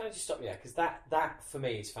 I just stop you there? Because that for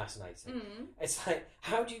me is fascinating. It's like,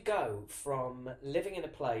 how do you go from living in a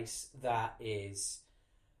place that is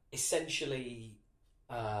essentially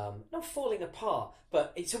not falling apart,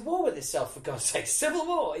 but it's a war with itself, for God's sake, civil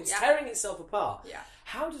war, it's tearing itself apart. Yeah.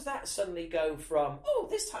 How does that suddenly go from,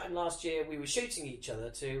 this time last year we were shooting each other,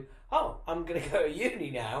 to, I'm going to go to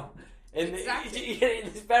uni now? Exactly.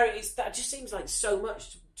 That just seems like so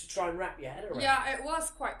much to try and wrap your head around. Yeah, it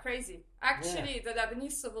was quite crazy. Actually, the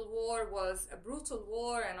Lebanese Civil War was a brutal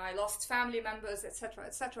war, and I lost family members, etc.,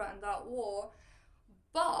 in that war.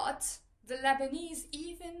 But the Lebanese,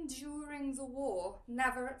 even during the war,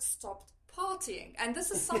 never stopped partying. And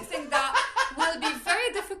this is something that will be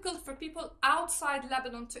very difficult for people outside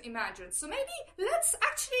Lebanon to imagine. So maybe let's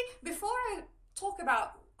actually, before I talk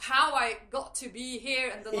about how I got to be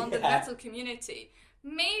here in the London metal community,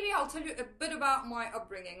 maybe I'll tell you a bit about my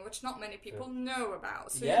upbringing, which not many people know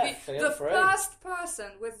about. So you'll be the first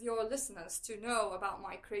person with your listeners to know about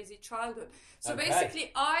my crazy childhood. So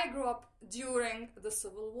basically, I grew up during the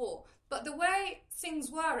Civil War. But the way things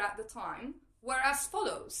were at the time were as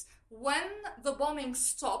follows. When the bombing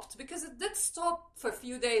stopped, because it did stop for a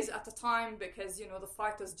few days at a time, because, the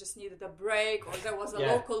fighters just needed a break, or there was a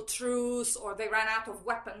local truce, or they ran out of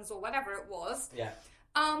weapons, or whatever it was. Yeah.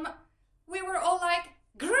 We were all like,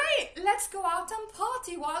 great, let's go out and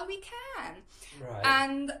party while we can. Right.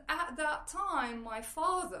 And at that time, my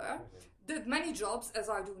father did many jobs, as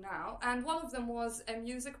I do now, and one of them was a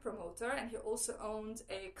music promoter, and he also owned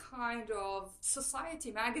a kind of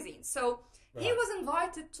society magazine. So he was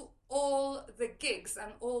invited to all the gigs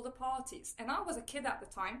and all the parties, and I was a kid at the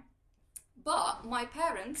time, but my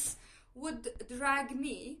parents would drag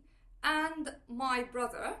me and my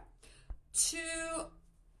brother to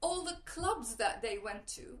all the clubs that they went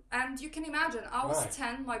to. And you can imagine, I was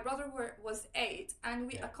 10, my brother was 8, and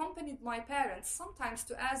we accompanied my parents sometimes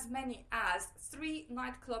to as many as 3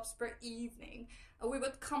 nightclubs per evening. We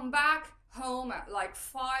would come back home at like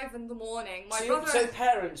 5 in the morning. So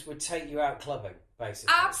parents would take you out clubbing,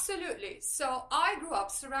 basically? Absolutely. So I grew up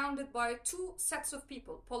surrounded by 2 sets of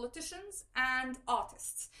people, politicians and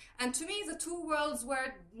artists. And to me, the 2 worlds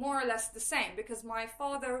were more or less the same, because my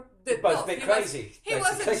father did both. A bit crazy. He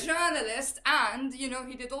was a journalist, and, he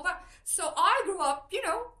did all that. So I grew up,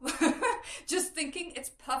 just thinking it's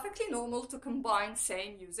perfectly normal to combine,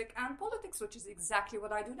 say, music and politics, which is exactly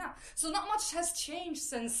what I do now. So not much has changed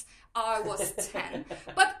since I was 10.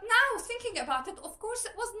 But now, thinking about it, of course,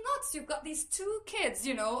 it was nuts. You've got these 2 kids,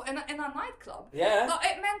 in a nightclub. Yeah. But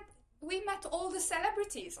it meant we met all the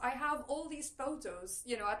celebrities. I have all these photos,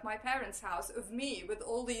 at my parents' house of me with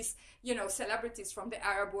all these, celebrities from the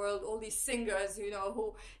Arab world, all these singers,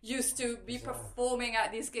 who used to be performing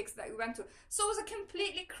at these gigs that we went to. So it was a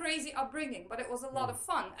completely crazy upbringing, but it was a lot of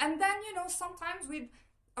fun. And then, sometimes we'd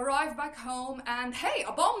arrive back home and, hey,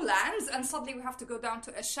 a bomb lands, and suddenly we have to go down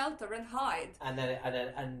to a shelter and hide. And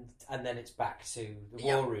then it's back to the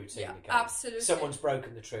war routine again. Absolutely. Someone's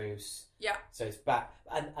broken the truce. Yeah. So it's back.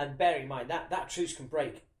 And bearing in mind that truce can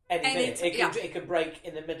break any minute. It can break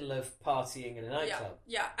in the middle of partying in a nightclub.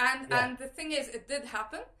 Yeah. And the thing is, it did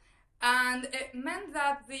happen. And it meant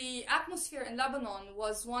that the atmosphere in Lebanon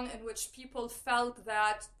was one in which people felt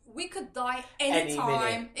that we could die any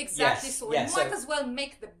time. Exactly. Yes, so we might as well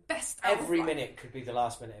make the best out of it. Every minute could be the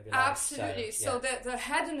last minute of your life. Absolutely. So the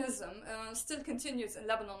hedonism still continues in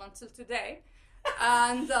Lebanon until today.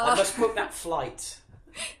 And I must book that flight.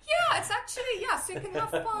 Yeah, it's actually, so you can have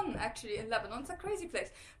fun actually in Lebanon. It's a crazy place.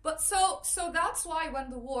 But so that's why when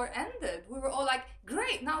the war ended, we were all like,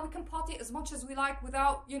 great, now we can party as much as we like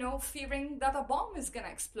without, fearing that a bomb is going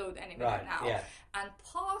to explode any minute now. Yeah. And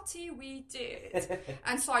party we did.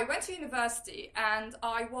 And so I went to university, and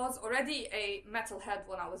I was already a metalhead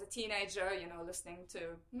when I was a teenager, listening to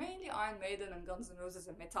mainly Iron Maiden and Guns N' Roses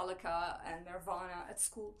and Metallica and Nirvana at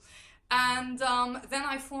school. And then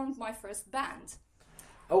I formed my first band.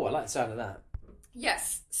 Oh, I like the sound of that.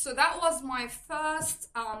 Yes, so that was my first,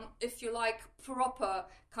 if you like, proper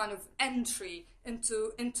kind of entry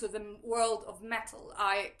into the world of metal.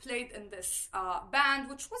 I played in this band,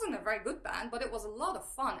 which wasn't a very good band, but it was a lot of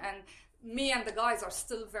fun. And me and the guys are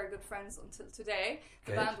still very good friends until today.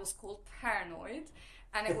 The band was called Paranoid.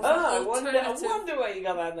 And it was an alternative. I wonder where you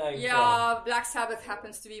got that name from. Black Sabbath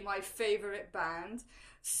happens to be my favourite band.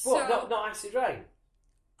 So, what, not Acid Rain?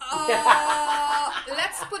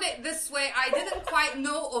 Let's put it this way: I didn't quite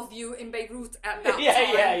know of you in Beirut at that time.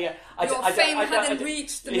 Yeah. Your fame hadn't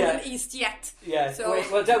reached the Middle East yet. Yeah. So.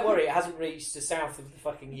 Well, don't worry, it hasn't reached the south of the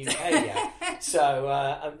fucking UK yet.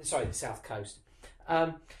 So, sorry, the south coast.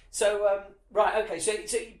 So right, okay. So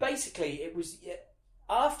basically, it was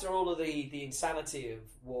after all of the insanity of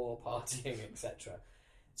war, partying, etc.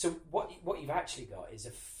 So what you've actually got is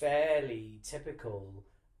a fairly typical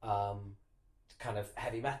kind of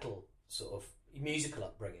heavy metal sort of musical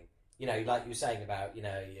upbringing. You know, like you were saying about your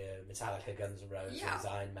Metallica, Guns N' Roses, Yeah.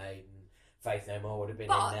 Iron Maiden, Faith No More would have been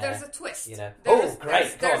But in there. there's a twist. You know. There's,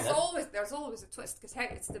 Great. Go on, there's always a twist because hey,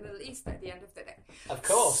 it's the Middle East at the end of the day. Of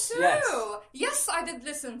course. So yes, I did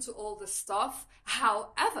listen to all this stuff.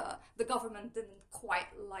 However, the government didn't quite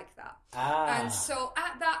like that. And so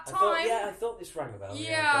at that time, I thought this rang a bell.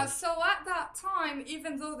 Yeah, so at that time,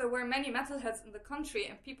 even though there were many metalheads in the country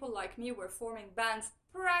and people like me were forming bands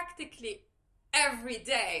practically every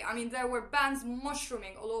day. I mean, there were bands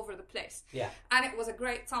mushrooming all over the place. Yeah. And it was a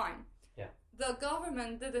great time. Yeah. The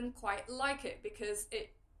government didn't quite like it because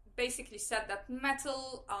it basically said that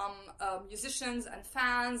metal musicians and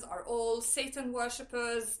fans are all Satan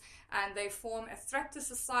worshippers and they form a threat to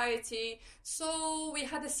society. So we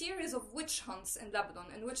had a series of witch hunts in Lebanon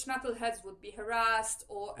in which metalheads would be harassed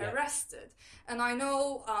or arrested. And I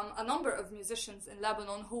know a number of musicians in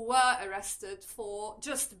Lebanon who were arrested for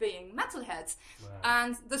just being metalheads. Wow.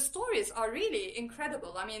 And the stories are really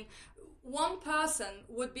incredible. I mean, one person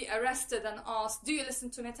would be arrested and asked, do you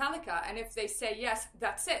listen to Metallica? And if they say yes,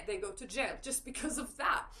 that's it. They go to jail just because of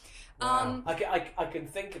that. Wow. I can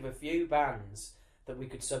think of a few bands that we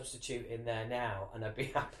could substitute in there now, and I'd be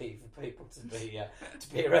happy for people to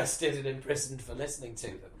be arrested and imprisoned for listening to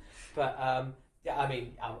them. But yeah, I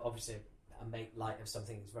mean, obviously, I make light of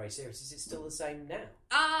something that's very serious. Is it still the same now?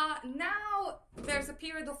 Now there's a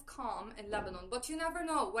period of calm in Lebanon, but you never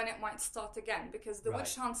know when it might start again because the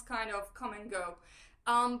witch hunts kind of come and go.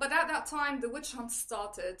 But at that time, the witch hunt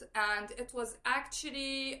started, and it was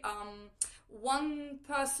actually one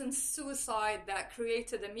person's suicide that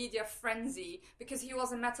created a media frenzy because he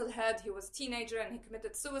was a metalhead, he was a teenager, and he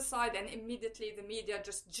committed suicide, and immediately the media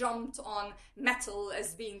just jumped on metal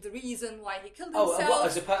as being the reason why he killed himself.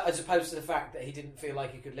 Oh, as opposed to the fact that he didn't feel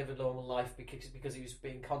like he could live a normal life because he was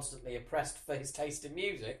being constantly oppressed for his taste in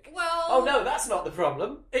music. Well... Oh no, that's not the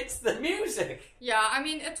problem. It's the music. Yeah, I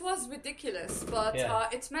mean, it was ridiculous, but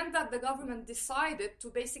it meant that the government decided to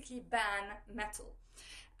basically ban metal.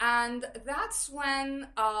 And that's when,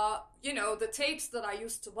 the tapes that I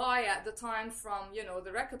used to buy at the time from,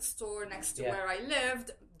 the record store next to where I lived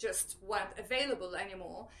just weren't available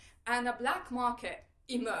anymore. And a black market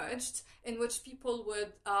emerged in which people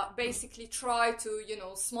would basically try to,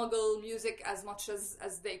 smuggle music as much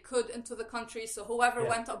as they could into the country. So whoever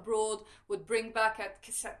went abroad would bring back a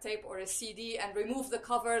cassette tape or a CD and remove the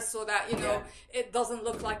cover so that, it doesn't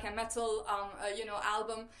look like a metal,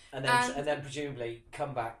 album. And then presumably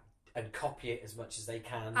come back and copy it as much as they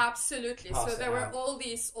can. Absolutely. So there were all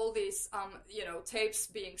these tapes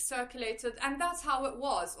being circulated, and that's how it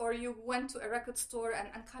was. Or you went to a record store and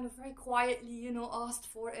kind of very quietly, asked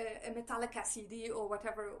for a Metallica CD or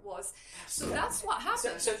whatever it was. So that's what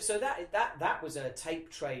happened. So that was a tape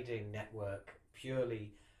trading network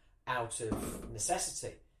purely out of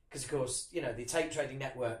necessity, because of course the tape trading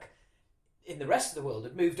network in the rest of the world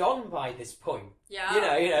had moved on by this point.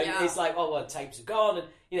 It's like, tapes are gone,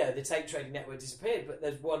 and the tape trading network disappeared. But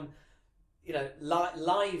there's one,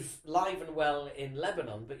 live and well in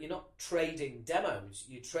Lebanon. But you're not trading demos;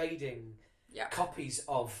 you're trading copies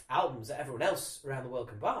of albums that everyone else around the world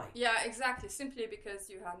can buy. Yeah, exactly. Simply because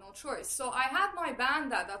you had no choice. So I had my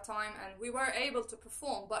band at that time, and we were able to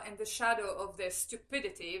perform, but in the shadow of this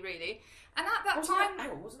stupidity, really. And at that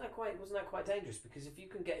time, wasn't that quite dangerous? Because if you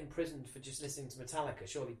can get imprisoned for just listening to Metallica,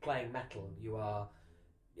 surely playing metal,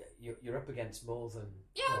 you're up against more than.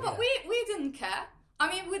 Yeah, but we didn't care. I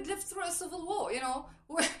mean, we'd lived through a civil war,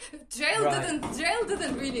 Jail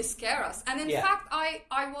didn't really scare us. And in fact,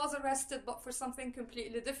 I was arrested, but for something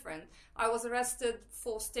completely different. I was arrested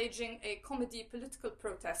for staging a comedy political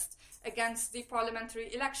protest against the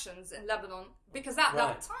parliamentary elections in Lebanon. Because at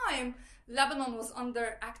that time, Lebanon was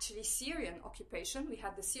under actually Syrian occupation. We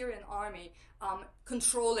had the Syrian army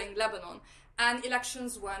controlling Lebanon. And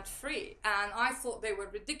elections weren't free. And I thought they were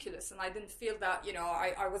ridiculous. And I didn't feel that,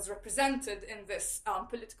 I was represented in this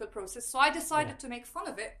political process. So I decided to make fun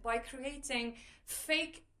of it by creating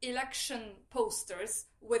fake election posters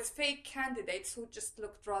with fake candidates who just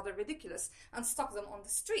looked rather ridiculous and stuck them on the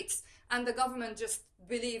streets. And the government just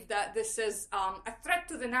believed that this is a threat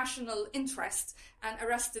to the national interest and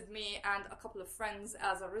arrested me and a couple of friends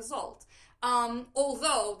as a result.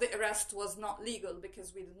 Although the arrest was not legal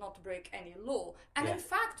because we did not break any law. And in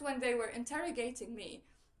fact, when they were interrogating me,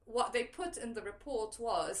 what they put in the report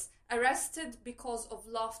was arrested because of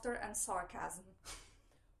laughter and sarcasm.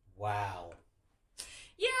 Wow.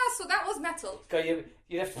 Yeah, so that was metal. God,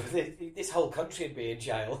 you'd have to. This whole country would be in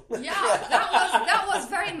jail. Yeah, that was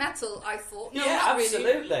very metal. I thought. No, Yeah, not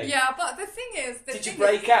absolutely. Really. Yeah, but the thing is, Did you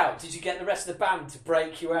break out? Did you get the rest of the band to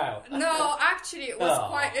break you out? No, actually, it was Oh.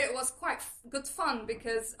 quite good fun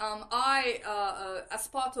because I, as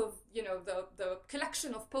part of the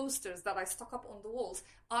collection of posters that I stuck up on the walls,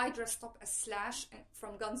 I dressed up as Slash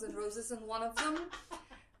from Guns N' Roses in one of them,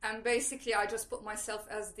 and basically I just put myself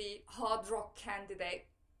as the hard rock candidate.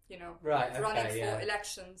 Right, running okay, for yeah.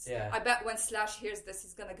 elections. Yeah. I bet when Slash hears this,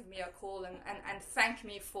 he's going to give me a call and thank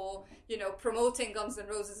me for, promoting Guns N'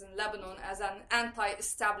 Roses in Lebanon as an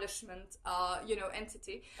anti-establishment,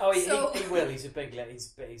 entity. Oh, So- he will. He's a big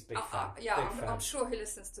fan. Yeah, Big fan. I'm sure he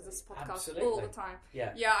listens to this podcast Absolutely. all the time.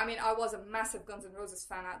 Yeah. Yeah, I mean, I was a massive Guns N' Roses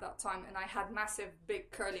fan at that time, and I had massive,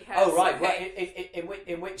 big, curly hair. Oh, right. so, Well, hey.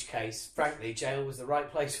 in which case, frankly, jail was the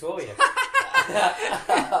right place for you.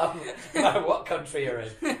 No matter what country you're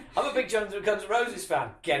in. I'm a big Guns N' Roses fan.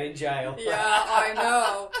 Get in jail. Yeah, I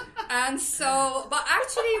know. And so, but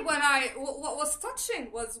actually, what was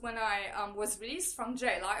touching was when I was released from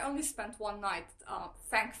jail. I only spent one night,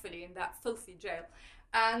 thankfully, in that filthy jail.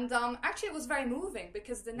 And actually, it was very moving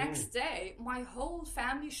because the next day, my whole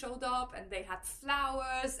family showed up and they had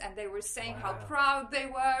flowers and they were saying how proud they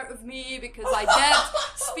were of me because I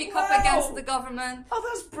dared speak up against the government. Oh,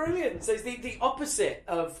 that's brilliant. So it's the opposite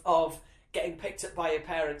of getting picked up by your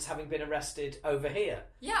parents having been arrested over here.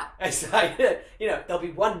 Yeah. It's like, there'll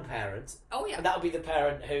be one parent. Oh, yeah. And that'll be the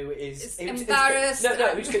parent who is embarrassed.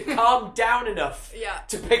 Who's going to calm down enough Yeah.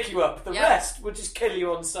 to pick you up. The Yeah. rest will just kill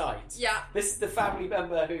you on sight. Yeah. This is the family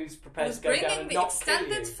member who's prepared Was to go down bringing and the not extended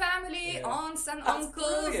kill you. family, Yeah. aunts and That's uncles,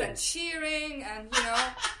 brilliant. and cheering, and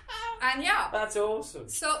and yeah. That's awesome.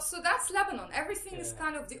 So that's Lebanon. Everything is Yeah.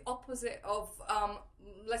 kind of the opposite of,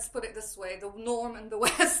 let's put it this way, the norm in the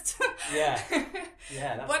West. Yeah.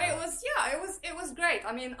 Yeah. That's But nice. it was great.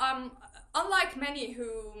 I mean, unlike many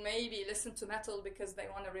who maybe listen to metal because they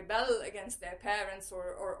want to rebel against their parents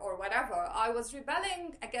or whatever, I was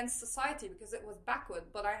rebelling against society because it was backward.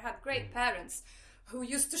 But I had great parents who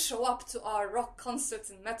used to show up to our rock concerts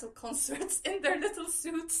and metal concerts in their little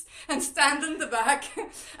suits and stand in the back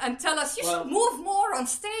and tell us, you should move more on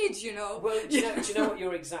stage, Well, do you know what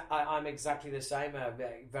you're I'm exactly the same.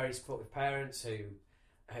 Very supportive parents who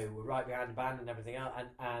were right behind the band and everything else,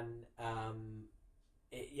 and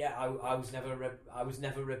I was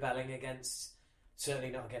never rebelling against,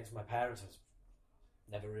 certainly not against my parents. I was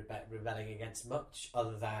never rebelling against much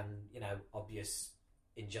other than obvious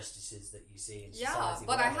injustices that you see in society. Yeah,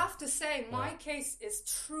 but I whatever. have to say, my Yeah. case is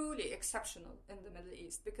truly exceptional in the Middle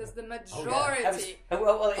East because the Oh, yeah. majority.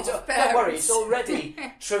 Well, don't worry, parents. it's already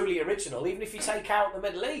truly original. Even if you take out the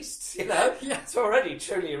Middle East, Yeah. it's already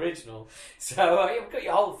truly original. So you've got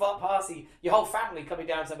your whole party, your whole family coming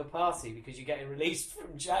down to have a party because you're getting released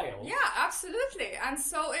from jail. Yeah, absolutely. And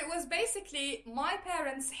so it was basically my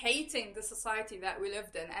parents hating the society that we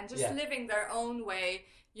lived in and just Yeah. living their own way,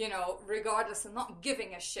 regardless and not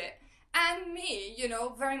giving a shit. And me,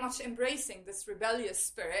 very much embracing this rebellious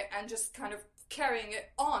spirit and just kind of carrying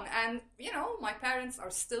it on. And, my parents are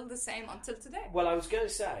still the same until today. Well, I was going to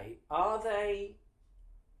say, are they?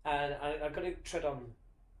 And I've got to tread on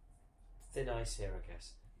thin ice here, I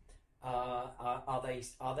guess. Are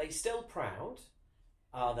they still proud?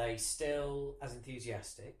 Are they still as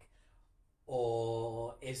enthusiastic,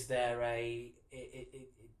 or is there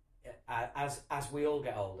as we all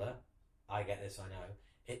get older? I get this, I know.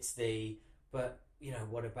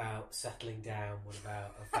 What about settling down? What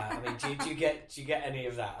about a family? I mean, do you get any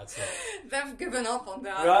of that at all? They've given up on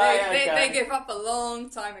that. Right, They okay. gave up a long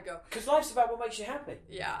time ago. Because life's about what makes you happy.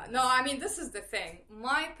 Yeah, no, I mean, this is the thing.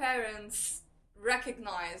 My parents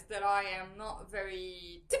recognize that I am not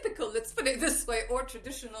very typical, let's put it this way, or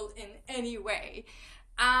traditional in any way.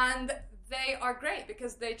 And they are great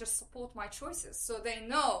because they just support my choices. So they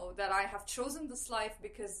know that I have chosen this life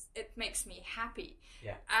because it makes me happy.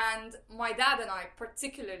 Yeah. And my dad and I,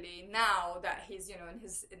 particularly now that he's, in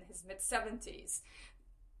his mid-70s,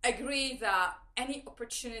 agree that any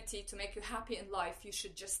opportunity to make you happy in life, you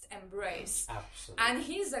should just embrace. Absolutely. And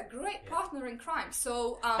he's a great partner in crime.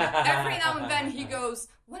 So every now and then he goes,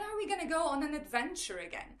 when are we going to go on an adventure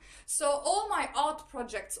again? So all my art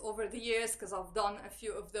projects over the years, because I've done a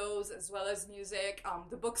few of those as well as music,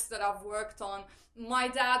 the books that I've worked on, my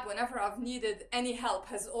dad, whenever I've needed any help,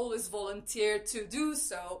 has always volunteered to do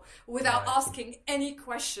so without asking any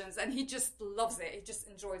questions. And he just loves it. He just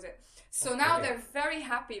enjoys it. So now they're very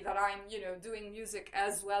happy that I'm, doing music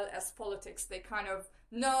as well as politics. They kind of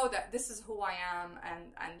know that this is who I am,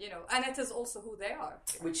 and it is also who they are.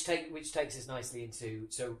 Which takes us nicely into,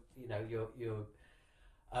 so you're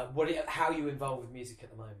how are you involved with music at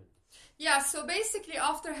the moment? Yeah, so basically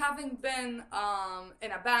after having been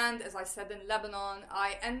in a band, as I said, in Lebanon,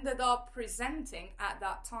 I ended up presenting at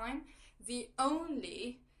that time the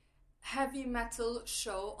only heavy metal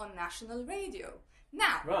show on national radio.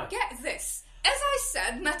 Now, get this. As I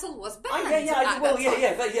said, metal was banned.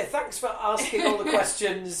 Thanks for asking all the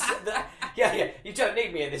questions. You don't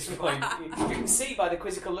need me at this point. You can see by the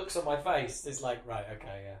quizzical looks on my face. It's like, right,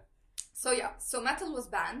 okay, yeah. So metal was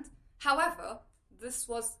banned. However, this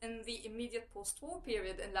was in the immediate post-war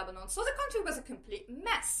period in Lebanon. So the country was a complete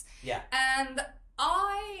mess. Yeah. And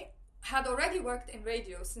I had already worked in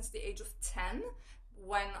radio since the age of 10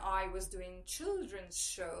 when I was doing children's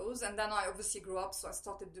shows. And then I obviously grew up, so I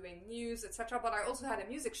started doing news, etc. But I also had a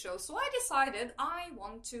music show. So I decided I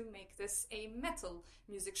want to make this a metal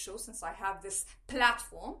music show since I have this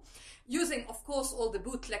platform. Using, of course, all the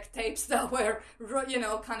bootleg tapes that were,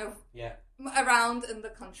 kind of... Yeah. around in the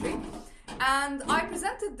country. And I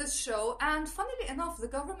presented this show, and funnily enough, the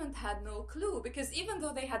government had no clue, because even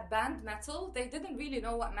though they had banned metal, they didn't really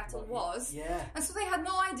know what metal was. Yeah. And so they had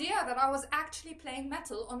no idea that I was actually playing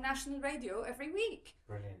metal on national radio every week.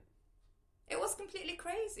 Brilliant. It was completely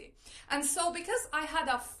crazy. And so because I had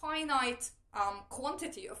a finite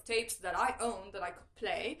quantity of tapes that I owned that I could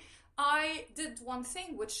play, I did one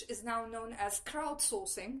thing which is now known as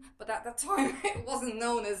crowdsourcing, but at that time it wasn't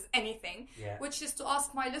known as anything, which is to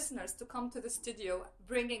ask my listeners to come to the studio,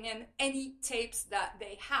 bringing in any tapes that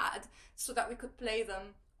they had so that we could play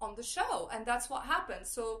them on the show. And that's what happened.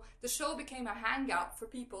 So the show became a hangout for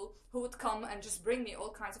people who would come and just bring me all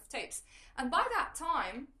kinds of tapes. And by that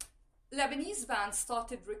time, Lebanese bands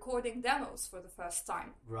started recording demos for the first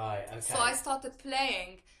time. Right, okay. So I started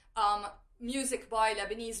playing music by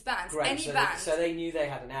Lebanese bands. Great. Any band. So they knew they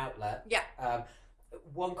had an outlet. Yeah.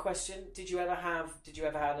 One question: Did you ever have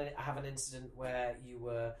an incident where you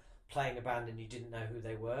were playing a band and you didn't know who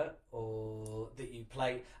they were, or that you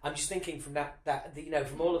played? I'm just thinking from that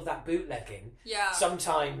from all of that bootlegging. Yeah.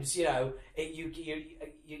 Sometimes you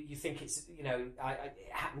think it's it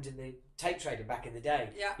happened in the tape trading back in the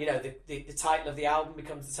day. Yeah. The title of the album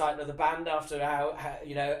becomes the title of the band after how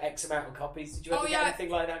X amount of copies. Did you ever get anything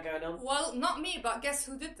like that going on? Well, not me, but guess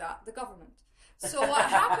who did that? The government. So what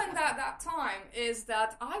happened at that time is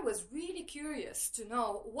that I was really curious to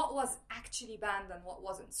know what was actually banned and what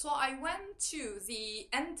wasn't. So I went to the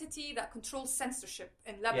entity that controls censorship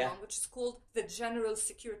in Lebanon, which is called the General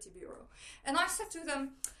Security Bureau. And I said to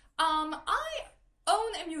them, I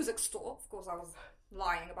own a music store. Of course, I was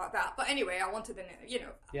lying about that. But anyway, I wanted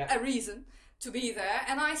a reason to be there.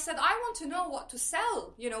 And I said, I want to know what to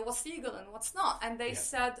sell, what's legal and what's not. And they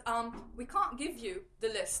said, we can't give you the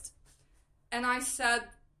list. And I said,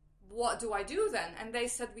 what do I do then? And they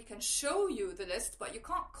said, we can show you the list, but you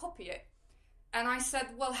can't copy it. And I said,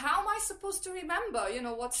 well, how am I supposed to remember,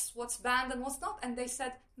 what's banned and what's not? And they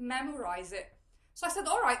said, memorize it. So I said,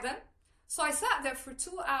 all right then. So I sat there for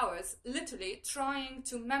 2 hours, literally trying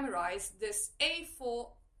to memorize this A4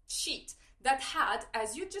 sheet that had,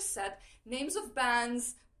 as you just said, names of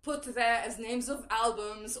bands put there as names of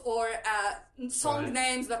albums or song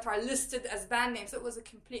names that are listed as band names. It was a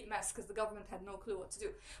complete mess because the government had no clue what to do.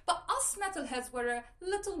 But us metalheads were a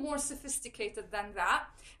little more sophisticated than that.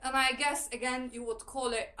 And I guess, again, you would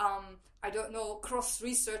call it,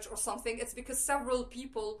 cross-research or something. It's because several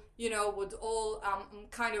people, would all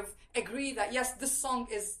kind of agree that, yes, this song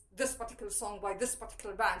is this particular song by this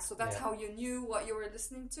particular band. So that's how you knew what you were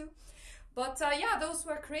listening to. But those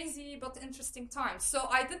were crazy but interesting times. So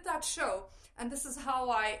I did that show, and this is how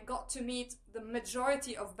I got to meet the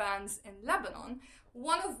majority of bands in Lebanon,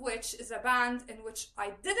 one of which is a band in which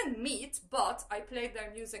I didn't meet, but I played their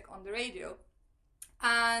music on the radio.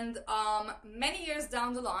 And many years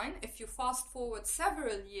down the line, if you fast forward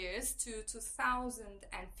several years to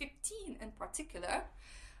 2015 in particular,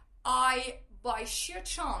 I, by sheer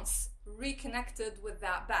chance, reconnected with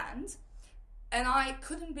that band. And I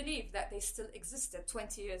couldn't believe that they still existed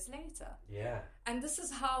 20 years later. Yeah. And this is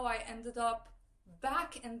how I ended up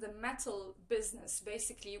back in the metal business,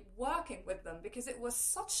 basically working with them, because it was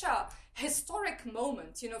such a historic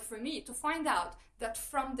moment, for me to find out that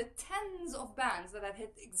from the tens of bands that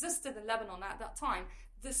had existed in Lebanon at that time,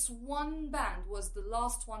 this one band was the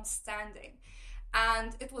last one standing.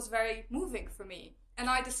 And it was very moving for me. And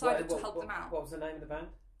I decided to help them out. What was the name of the band?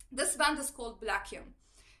 This band is called Blackium.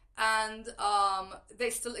 And they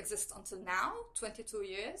still exist until now, 22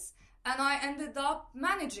 years. And I ended up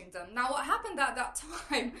managing them. Now, what happened at that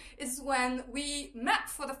time is when we met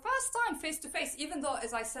for the first time face-to-face, even though,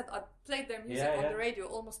 as I said, I played their music on the radio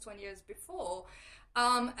almost 20 years before.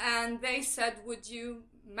 And they said, would you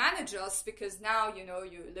manage us, because now you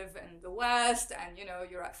live in the West, and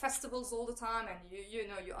you're at festivals all the time, and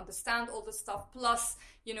you understand all this stuff, plus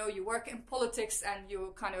you work in politics, and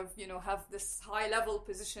you kind of have this high level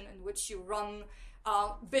position in which you run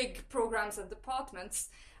big programs and departments.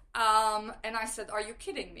 And I said, "Are you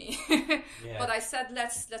kidding me?" Yeah. But I said,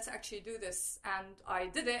 "Let's actually do this," and I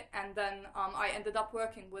did it. And then I ended up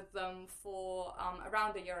working with them for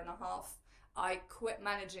around a year and a half. I quit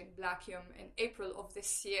managing Blackium in April of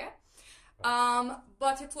this year.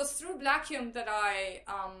 But it was through Blackium that I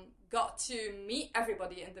got to meet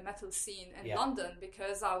everybody in the metal scene in London,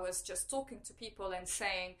 because I was just talking to people and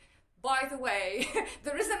saying, by the way,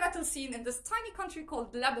 there is a metal scene in this tiny country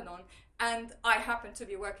called Lebanon, and I happen to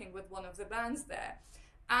be working with one of the bands there.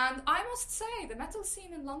 And I must say, the metal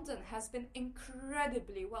scene in London has been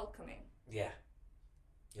incredibly welcoming. Yeah.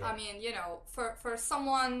 I mean, for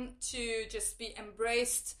someone to just be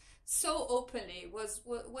embraced so openly was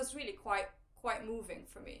really quite moving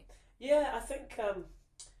for me. Yeah, I think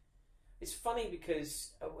it's funny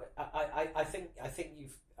because I think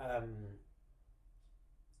you've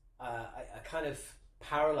a kind of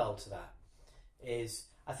parallel to that is,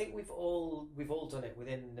 I think we've all done it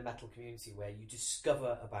within the metal community, where you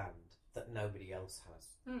discover a band that nobody else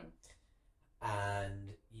has,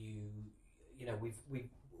 and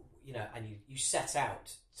and you set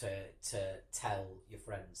out to tell your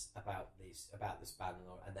friends about this band,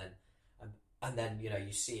 and then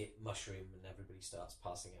you see it mushroom, and everybody starts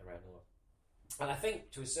passing it around the world. And I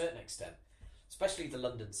think to a certain extent, especially the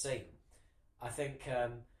London scene, I think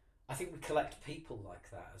we collect people like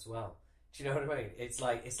that as well. Do you know what I mean? It's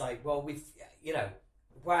like, well, we've,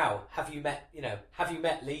 wow, have you met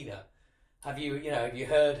Lena? Have you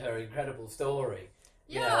heard her incredible story?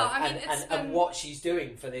 And what she's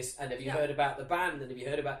doing for this, and have you heard about the band, and have you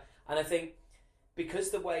heard about, and I think, because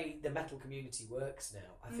the way the metal community works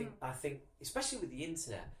now, I think especially with the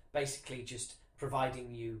internet, basically just providing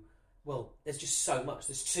you, well, there's just so much,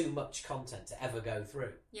 there's too much content to ever go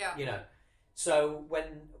through. Yeah. So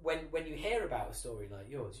when you hear about a story like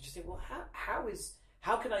yours, you just think, well,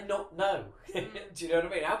 how can I not know? Do you know what I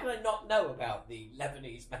mean? How can I not know about the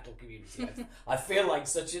Lebanese metal community? I feel like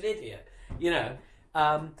such an idiot,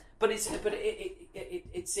 But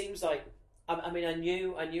it seems like, I mean, I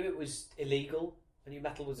knew it was illegal. I knew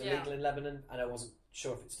metal was illegal in Lebanon, and I wasn't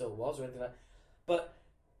sure if it still was or anything like that. But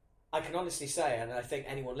I can honestly say, and I think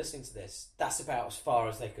anyone listening to this, that's about as far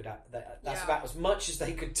as they could. That's about as much as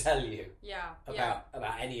they could tell you.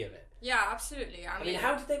 About any of it. Yeah, absolutely. I mean,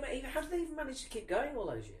 how did they even manage to keep going all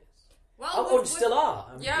those years? Well, still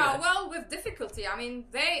are. Well, with difficulty. I mean,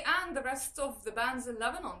 they and the rest of the bands in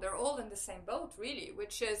Lebanon, they're all in the same boat, really,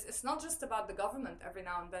 which is, it's not just about the government every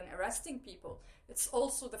now and then arresting people. It's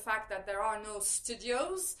also the fact that there are no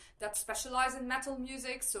studios that specialize in metal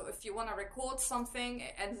music. So if you want to record something,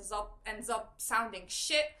 it ends up sounding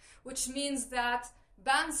shit, which means that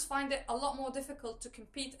bands find it a lot more difficult to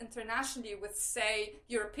compete internationally with, say,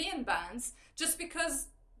 European bands, just because,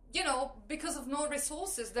 because of no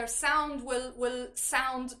resources, their sound will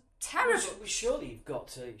sound terrible. Well, surely you've got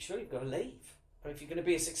to leave. I mean, if you're going to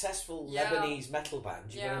be a successful Lebanese metal band,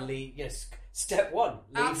 you're going to leave. Yes, step one,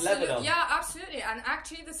 leave Lebanon. Yeah, absolutely. And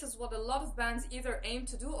actually, this is what a lot of bands either aim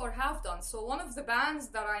to do or have done. So one of the bands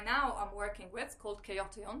that I now am working with, called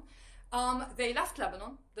Chaotion, they left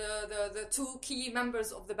Lebanon. The two key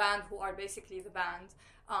members of the band, who are basically the band,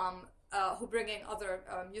 who bring in other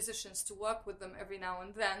musicians to work with them every now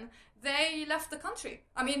and then, they left the country.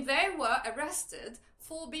 I mean, they were arrested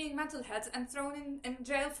for being metalheads and thrown in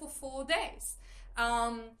jail for 4 days,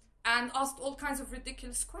 and asked all kinds of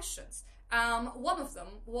ridiculous questions. One of them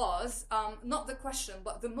was not the question,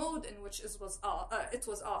 but the mode in which it was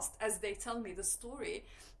asked, as they tell me the story.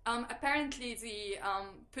 Apparently, the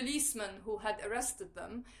policeman who had arrested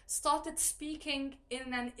them started speaking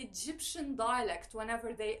in an Egyptian dialect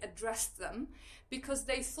whenever they addressed them, because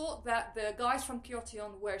they thought that the guys from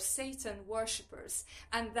Chaotion were Satan worshippers,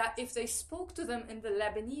 and that if they spoke to them in the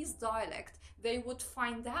Lebanese dialect, they would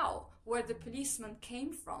find out where the policeman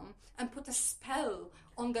came from and put a spell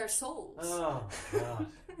on their souls. Oh, God.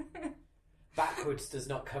 Backwards does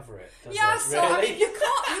not cover it, does it? So really? I mean, you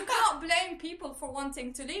can't blame people for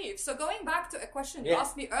wanting to leave. So going back to a question you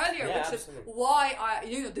asked me earlier, which is why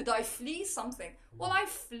did I flee something? Well, I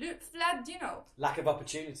fled, lack of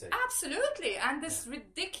opportunity. Absolutely, and this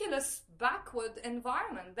ridiculous backward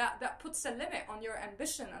environment that puts a limit on your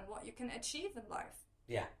ambition and what you can achieve in life.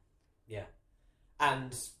 Yeah,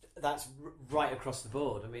 and that's right across the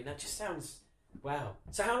board. I mean, that just sounds wow.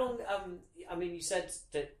 So how long? I mean, you said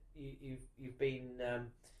that you've been so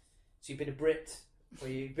you've been a Brit, or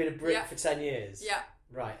you've been a Brit for 10 years. Yeah.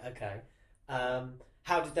 Right. Okay.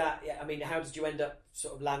 How did that? I mean, how did you end up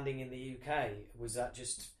sort of landing in the UK? Was that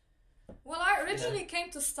just? Well, I originally came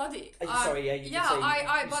to study. Sorry, yeah, you did say you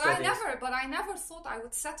studied. But I never thought I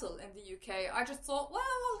would settle in the UK. I just thought, well,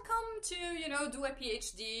 I'll come to do a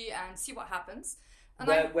PhD and see what happens. And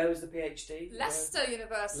where was the PhD? Leicester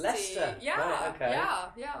University. Leicester. Yeah. Right, okay.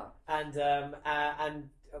 Yeah. And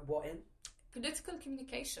what in? Political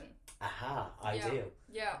communication. Aha, ideal.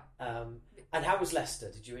 Yeah. And how was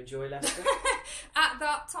Leicester? Did you enjoy Leicester? At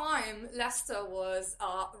that time, Leicester was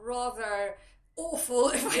rather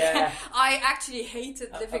awful. Yeah. I actually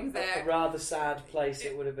hated living there. A rather sad place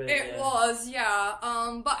it would have been. It was, yeah.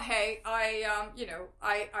 But hey,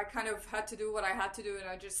 I kind of had to do what I had to do, and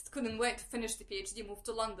I just couldn't wait to finish the PhD, move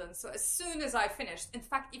to London. So as soon as I finished, in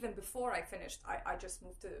fact, even before I finished, I just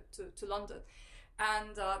moved to London.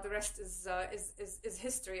 And the rest is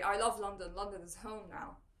history. I love London. London is home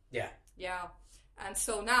now. Yeah. Yeah. And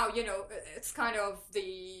so now, it's kind of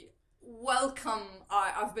the welcome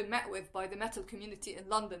I've been met with by the metal community in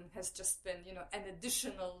London has just been, an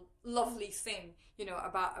additional lovely thing,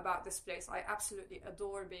 about this place. I absolutely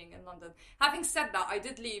adore being in London. Having said that, I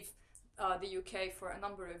did leave the UK for a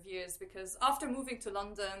number of years because after moving to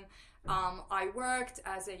London, I worked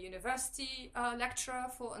as a university lecturer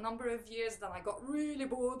for a number of years. Then I got really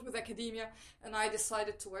bored with academia and I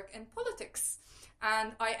decided to work in politics.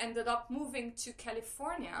 And I ended up moving to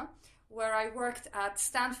California, where I worked at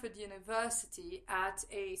Stanford University at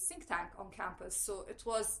a think tank on campus. So it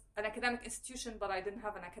was an academic institution, but I didn't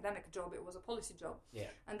have an academic job. It was a policy job.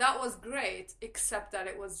 Yeah. And that was great, except that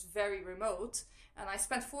it was very remote. And I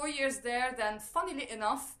spent 4 years there. Then, funnily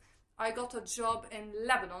enough, I got a job in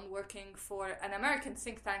Lebanon working for an American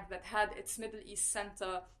think tank that had its Middle East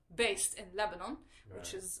Center based in Lebanon,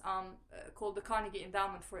 which is called the Carnegie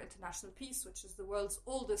Endowment for International Peace, which is the world's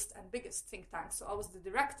oldest and biggest think tank. So I was the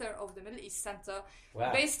director of the Middle East Center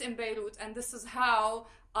based in Beirut, and this is how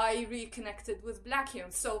I reconnected with Black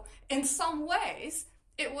Hume. So in some ways,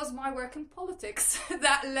 it was my work in politics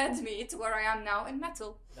that led me to where I am now in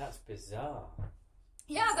metal. That's bizarre.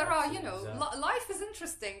 Yeah, there are, life is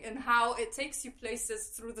interesting in how it takes you places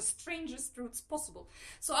through the strangest routes possible.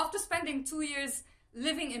 So after spending 2 years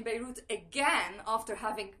living in Beirut again, after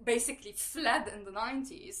having basically fled in the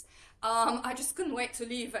 90s, I just couldn't wait to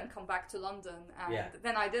leave and come back to London. And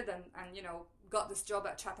then I did, and got this job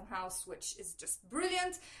at Chatham House, which is just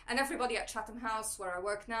brilliant. And everybody at Chatham House, where I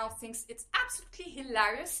work now, thinks it's absolutely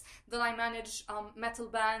hilarious that I manage metal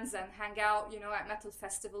bands and hang out, at metal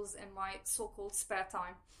festivals in my so-called spare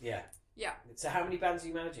time. Yeah. Yeah. So how many bands are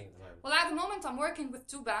you managing at the moment? Well, at the moment I'm working with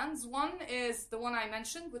 2 bands. One is the one I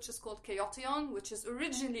mentioned, which is called Chaotion, which is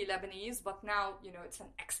originally Lebanese, but now, it's an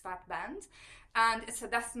expat band. And it's a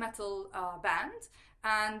death metal band.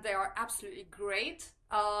 And they are absolutely great.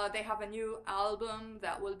 They have a new album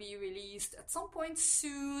that will be released at some point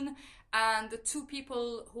soon. And the 2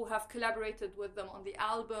 people who have collaborated with them on the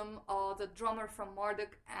album are the drummer from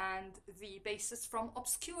Marduk and the bassist from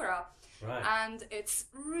Obscura. Right. And it's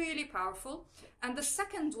really powerful. And the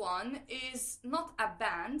second one is not a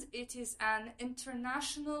band, it is an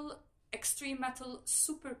international extreme metal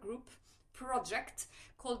supergroup project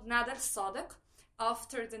called Nader Sadek,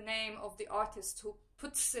 after the name of the artist who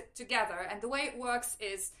puts it together. And the way it works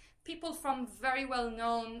is people from very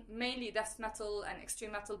well-known, mainly death metal and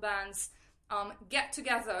extreme metal bands get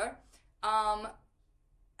together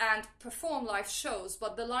and perform live shows,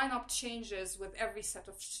 but the lineup changes with every set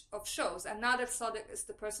of shows. And Nader Sadek is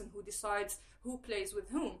the person who decides who plays with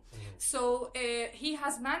whom. So he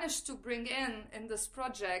has managed to bring in this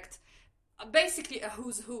project basically a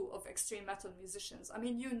who's who of extreme metal musicians. I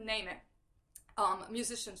mean, you name it.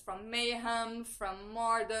 Musicians from Mayhem, from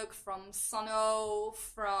Marduk, from Sono,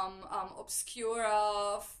 from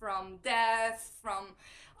Obscura, from Death, from,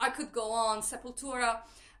 I could go on, Sepultura.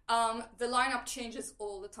 The lineup changes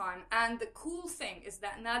all the time. And the cool thing is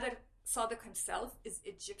that Nader Sadek himself is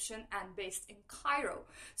Egyptian and based in Cairo.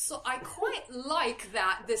 So I quite like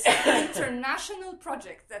that this international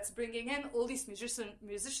project that's bringing in all these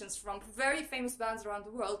musicians from very famous bands around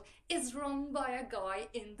the world is run by a guy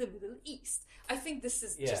in the Middle East. I think this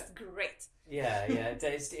is just great. Yeah,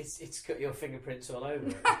 it's got your fingerprints all over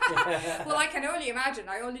it. Well, I can only imagine.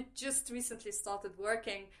 I only just recently started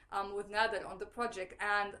working with Nader on the project,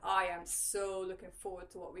 and I am so looking forward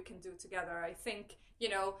to what we can do together. I think,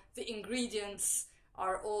 the ingredients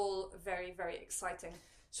are all very, very exciting.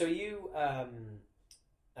 So you,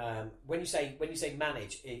 when you say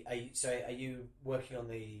manage, are you working on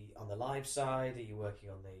the live side? Are you working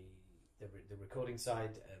on the recording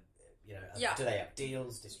side? Do they have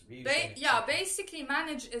deals, distribution? Basically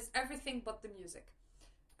manage is everything but the music.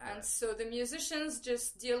 And so the musicians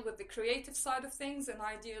just deal with the creative side of things, and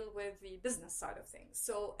I deal with the business side of things.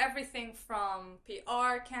 So everything from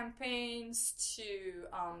PR campaigns to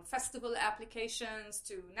festival applications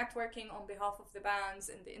to networking on behalf of the bands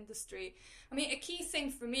in the industry. I mean, a key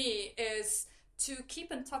thing for me is to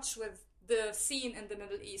keep in touch with the scene in the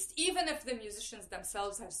Middle East, even if the musicians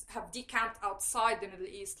themselves have decamped outside the Middle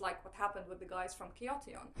East, like what happened with the guys from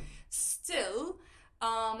Kyotion. Still,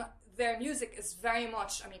 their music is very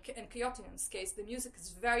much, I mean, in Kyotion's case, the music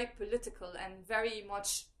is very political and very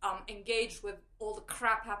much engaged with all the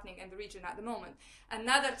crap happening in the region at the moment. And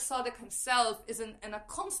Nader Sadek himself is in a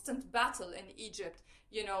constant battle in Egypt,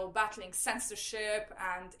 you know, battling censorship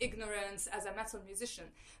and ignorance as a metal musician.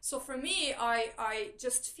 So for me, I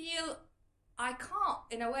just feel I can't,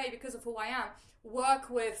 in a way, because of who I am,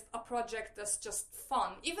 work with a project that's just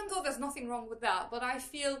fun, even though there's nothing wrong with that. But I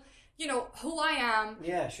feel, you know, who I am.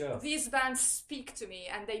 Yeah, sure. These bands speak to me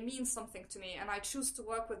and they mean something to me, and I choose to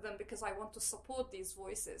work with them because I want to support these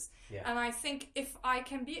voices. Yeah. And I think if I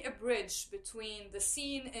can be a bridge between the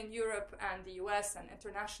scene in Europe and the US and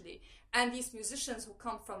internationally, and these musicians who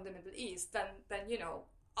come from the Middle East, then you know,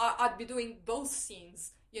 I'd be doing both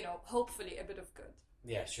scenes, you know, hopefully a bit of good.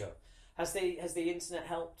 Yeah, sure. Has the internet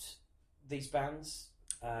helped these bands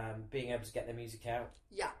being able to get their music out?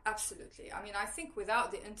 Yeah, absolutely. I mean, I think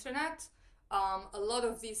without the internet, a lot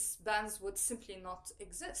of these bands would simply not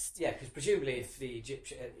exist. Yeah, because presumably if the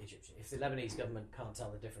if the Lebanese government can't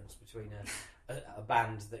tell the difference between a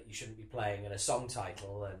band that you shouldn't be playing and a song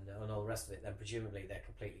title and all the rest of it, then presumably they're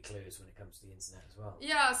completely clueless when it comes to the internet as well.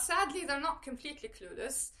 Yeah, sadly they're not completely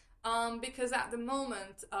clueless. Because at the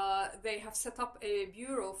moment they have set up a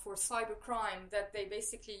bureau for cybercrime that they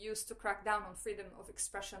basically use to crack down on freedom of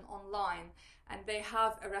expression online, and they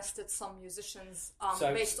have arrested some musicians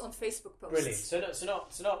based on Facebook posts. Brilliant.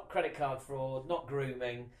 So not credit card fraud, not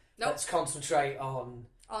grooming. Nope. Let's concentrate on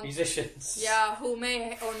musicians. Yeah, who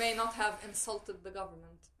may or may not have insulted the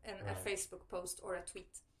government in a Facebook post or a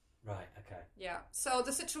tweet. Right. Okay. Yeah. So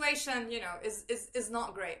the situation, you know, is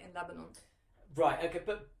not great in Lebanon. Right. Okay,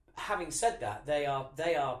 but having said that, they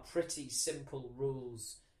are pretty simple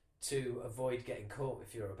rules to avoid getting caught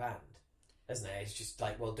if you're a band, isn't it? It's just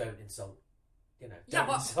like, well, don't insult, you know,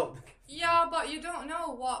 insult. Yeah, but you don't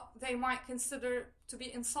know what they might consider to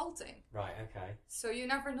be insulting. Right. Okay. So you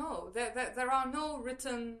never know. There are no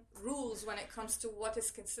written rules when it comes to what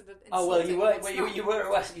is considered insulting. Oh well,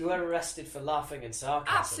 you were arrested for laughing and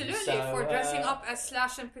sarcasm. Absolutely, so, for dressing up as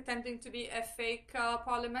Slash and pretending to be a fake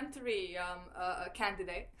parliamentary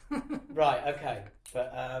candidate. Right. Okay.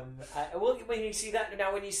 But well, when you see that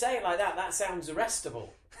now, when you say it like that, that sounds arrestable.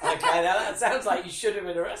 Okay, that sounds like you should have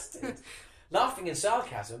been arrested. Laughing and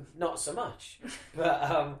sarcasm, not so much.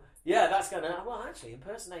 But yeah, that's going to actually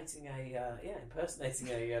impersonating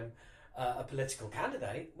a political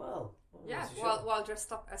candidate. Well yeah, while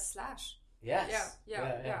dressed up as Slash. Yes.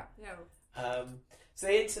 Yeah. So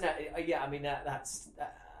the internet, I mean that's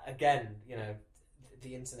again, you know,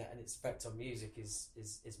 the internet and its effect on music is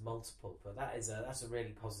multiple, but that's a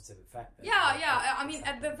really positive effect. I mean,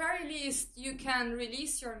 at the very least, you can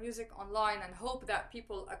release your music online and hope that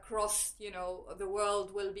people across, you know, the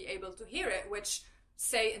world will be able to hear it, which,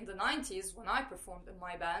 say, in the 90s, when I performed in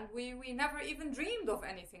my band, we never even dreamed of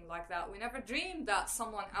anything like that. We never dreamed that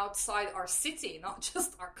someone outside our city, not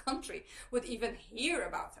just our country, would even hear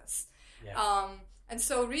about us. Yeah. And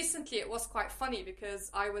so recently it was quite funny because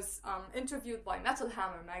I was interviewed by Metal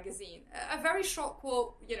Hammer magazine. A very short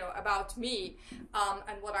quote, you know, about me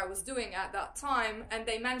and what I was doing at that time. And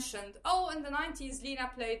they mentioned, in the 90s, Lena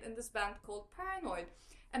played in this band called Paranoid.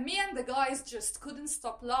 And me and the guys just couldn't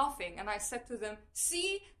stop laughing. And I said to them,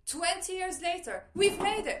 see, 20 years later, we've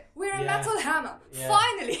made it. We're a Metal Hammer. Yeah.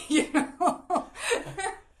 Finally, you know.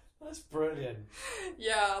 That's brilliant.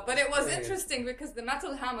 Yeah, but it was interesting because the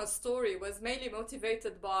Metal Hammer story was mainly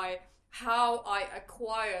motivated by how I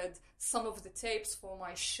acquired some of the tapes for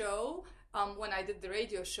my show when I did the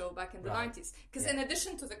radio show back in the 90s. Because in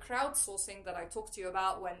addition to the crowdsourcing that I talked to you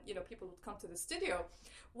about when, you know, people would come to the studio,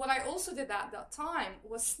 what I also did at that time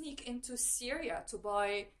was sneak into Syria to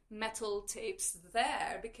buy metal tapes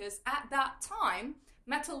there, because at that time,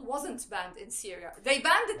 metal wasn't banned in Syria. They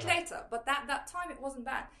banned it later, but at that time it wasn't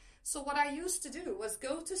banned. So what I used to do was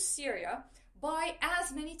go to Syria, buy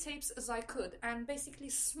as many tapes as I could, and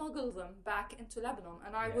basically smuggle them back into Lebanon.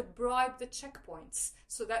 And I would bribe the checkpoints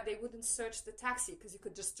so that they wouldn't search the taxi, because you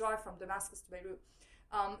could just drive from Damascus to Beirut.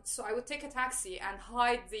 So I would take a taxi and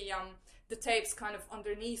hide the tapes kind of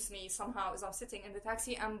underneath me somehow as I'm sitting in the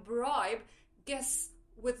taxi, and bribe, guess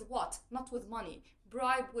with what? Not with money.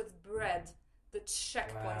 Bribe with bread the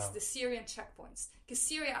checkpoints, Wow. the Syrian checkpoints, because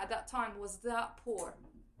Syria at that time was that poor.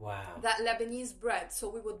 Wow. That Lebanese bread. So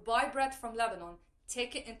we would buy bread from Lebanon,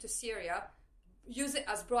 take it into Syria, use it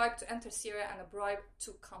as bribe to enter Syria and a bribe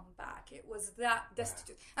to come back. It was that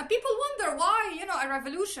destitute. And people wonder why, a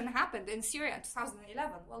revolution happened in Syria in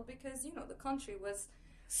 2011. Well, because, the country was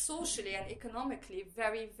socially and economically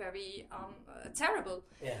very, very terrible.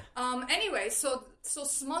 Yeah. Anyway, so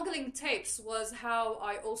smuggling tapes was how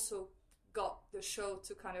I also got the show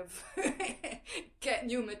to kind of get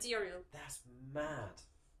new material. That's mad.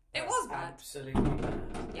 It was mad. Absolutely mad.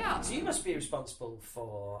 Yeah. So you must be responsible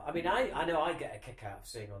for. I mean, I know I get a kick out of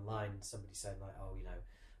seeing online somebody saying like, "Oh,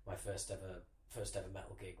 my first ever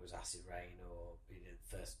metal gig was Acid Rain," or the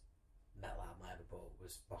first metal album I ever bought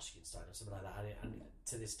was Moshkinstein, or something like that. And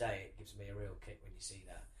to this day, it gives me a real kick when you see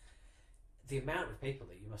that. The amount of people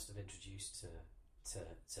that you must have introduced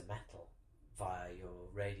to metal via your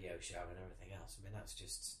radio show and everything else. I mean, that's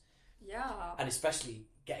just. Yeah. And especially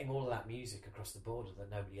getting all of that music across the border that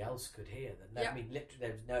nobody else could hear. I mean,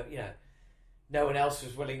 literally, there was no one else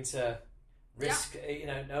was willing to risk.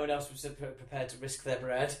 No one else was prepared to risk their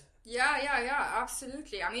bread. Yeah,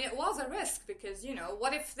 absolutely. I mean, it was a risk because,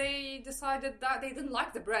 what if they decided that they didn't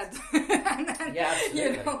like the bread? And then, Yeah,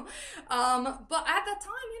 absolutely. But at that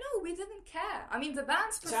time, we didn't care. I mean, the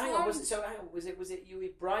bands performed... hang on, was it you were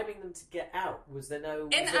bribing them to get out? Was there no...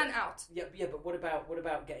 and out. Yeah, but what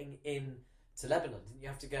about getting in to Lebanon? Didn't you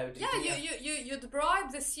have to go... You'd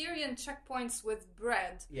bribe the Syrian checkpoints with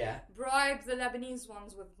bread. Yeah. Bribe the Lebanese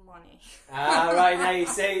ones with money. Right, now you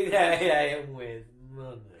see... Yeah, with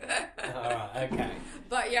money. Alright, okay.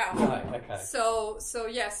 But yeah. Right, okay. So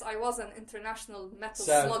yes, I was an international metal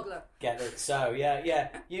So, smuggler. Get it? So, yeah.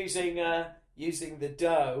 Using the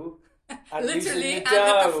dough... And Literally using the and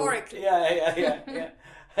dough. metaphorically. Yeah.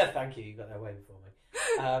 Thank you got that way before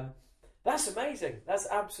me. That's amazing. That's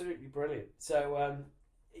absolutely brilliant. So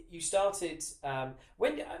you started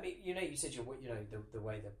when? I mean, you said the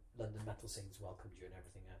way the London metal scene's welcomed you and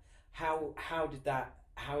everything.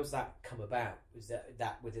 How's that come about? Was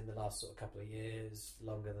that within the last sort of couple of years?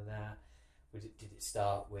 Longer than that? Did it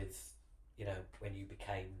start with when you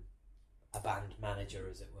became a band manager,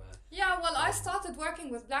 as it were? Yeah, well, I started working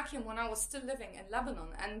with Blackheim when I was still living in Lebanon,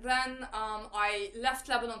 and then I left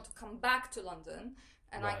Lebanon to come back to London,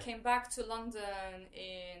 and Right. I came back to London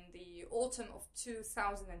in the autumn of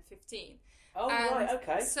 2015. Oh, And right,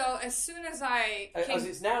 okay. So as soon as I came... As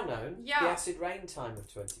it's now known, Yeah. the Acid Rain time of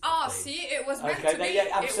 2015. see, it was meant Okay, to be. yeah,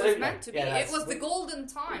 It absolutely. was meant to be. Yeah, It was the we- golden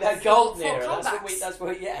time. That for- golden for era. comebacks. That's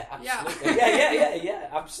what. Yeah, Yeah. absolutely. Yeah.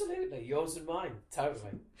 Absolutely. Yours and mine.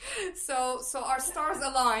 Totally. So our stars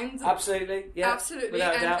aligned. Absolutely. Yeah. Absolutely,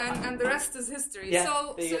 Without a doubt. and the rest is history. Yeah,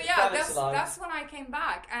 So the yeah, planets aligned. that's when I came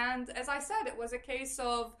back, and as I said, it was a case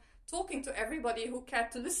of talking to everybody who cared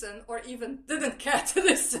to listen or even didn't care to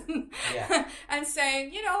listen, Yeah. and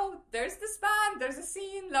saying, there's this band, there's a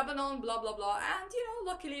scene, Lebanon, blah blah blah, and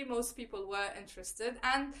luckily most people were interested,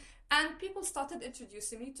 and people started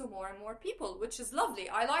introducing me to more and more people, which is lovely.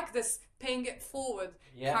 I like this paying it forward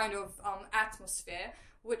Yeah. kind of atmosphere,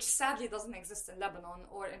 which sadly doesn't exist in Lebanon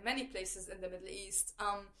or in many places in the Middle East.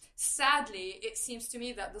 Sadly, it seems to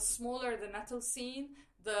me that the smaller the metal scene,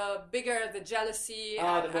 the bigger the jealousy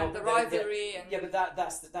and the rivalry. Yeah, but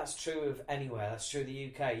that's true of anywhere. That's true of the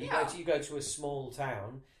UK. You go to a small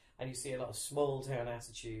town and you see a lot of small town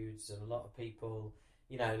attitudes and a lot of people.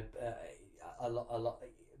 A lot.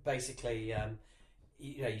 Basically,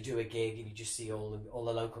 you do a gig and you just see all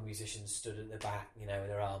the local musicians stood at the back, with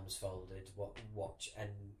their arms folded, watch,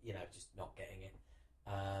 and just not getting it.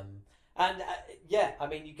 I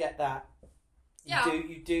mean, you get that.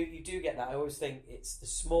 You do get that. I always think it's the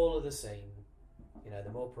smaller the scene,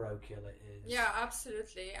 the more parochial it is. Yeah,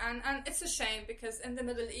 absolutely. And it's a shame because in the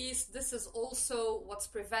Middle East, this is also what's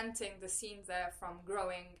preventing the scene there from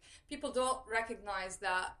growing. People don't recognize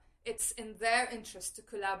that it's in their interest to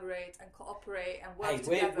collaborate and cooperate and work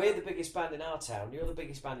together. We're the biggest band in our town. You're the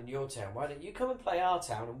biggest band in your town. Why don't you come and play our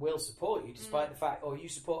town and we'll support you, despite the fact, or you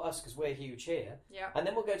support us because we're huge here. Yeah. And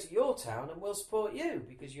then we'll go to your town and we'll support you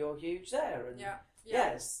because you're huge there. And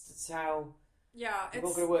it's how we're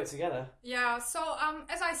all going to work together. Yeah, so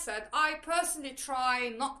as I said, I personally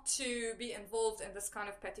try not to be involved in this kind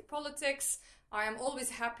of petty politics. I am always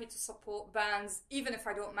happy to support bands, even if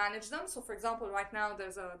I don't manage them. So, for example, right now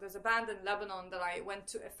there's a band in Lebanon that I went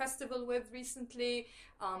to a festival with recently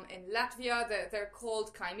in Latvia. They're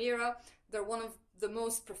called Chimera. They're one of the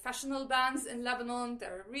most professional bands in Lebanon.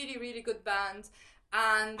 They're a really, really good band.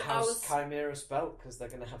 And How's Chimera spelled? Because they're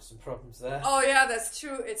going to have some problems there. Oh yeah, that's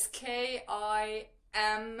true. It's Chimera.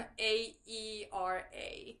 Maera.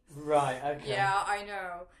 Right. Okay. Yeah, I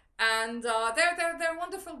know. And they're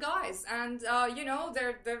wonderful guys, and you know,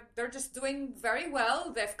 they're just doing very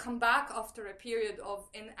well. They've come back after a period of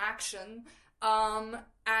inaction,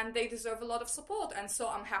 and they deserve a lot of support. And so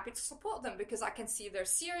I'm happy to support them because I can see they're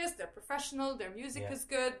serious, they're professional, their music is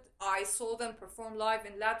good. I saw them perform live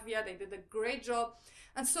in Latvia; they did a great job.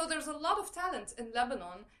 And so there's a lot of talent in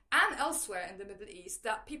Lebanon and elsewhere in the Middle East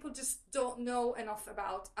that people just don't know enough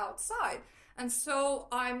about outside. And so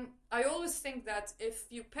I always think that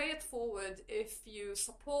if you pay it forward, if you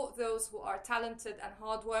support those who are talented and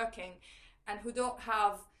hardworking and who don't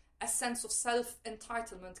have a sense of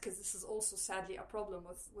self-entitlement, because this is also sadly a problem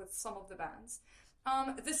with some of the bands,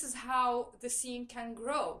 this is how the scene can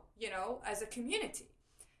grow, you know, as a community.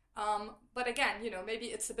 But again, you know, maybe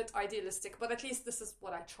it's a bit idealistic, but at least this is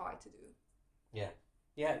what I try to do. Yeah.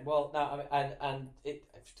 Yeah, well, no, I mean, and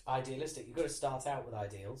it's idealistic. You've got to start out with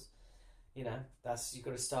ideals. You know, you've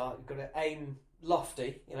got to aim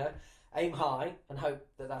lofty, you know, aim high and hope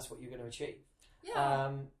that that's what you're going to achieve.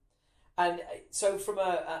 Yeah. And so from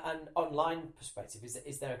an online perspective,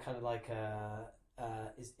 is there a kind of like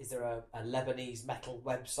is there a Lebanese metal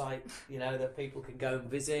website, you know, that people can go and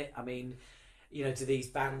visit? I mean, you know, do these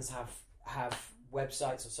bands have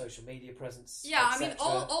websites or social media presence? Yeah, I etc.? mean,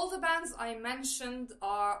 all the bands I mentioned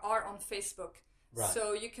are on Facebook. Right.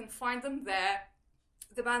 So you can find them there.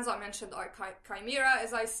 The bands I mentioned are Chimera,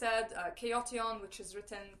 as I said, Chaotion, which is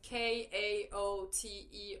written Kaoteon,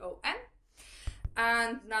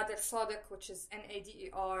 and Nader Sadek, which is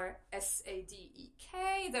Nadersadek.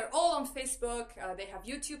 They're all on Facebook. They have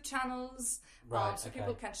YouTube channels, so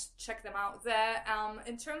people can check them out there.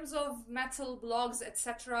 In terms of metal blogs,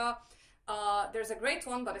 etc., there's a great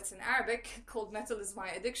one, but it's in Arabic, called Metal is My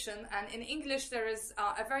Addiction, and in English there is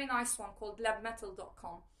a very nice one called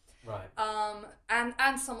labmetal.com. Right.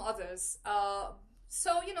 And some others.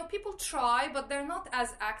 So, you know, people try, but they're not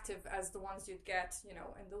as active as the ones you'd get, you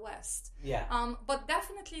know, in the West. Yeah. But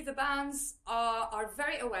definitely the bands are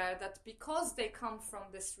very aware that because they come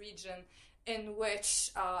from this region in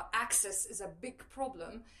which access is a big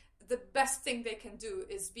problem, the best thing they can do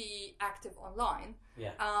is be active online.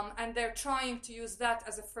 Yeah. And they're trying to use that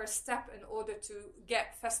as a first step in order to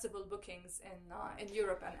get festival bookings in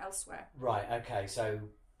Europe and elsewhere. Right. Okay. So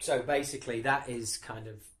basically, that is kind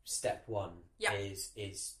of step one. Yeah.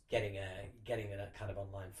 Is getting a kind of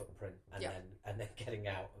online footprint and then getting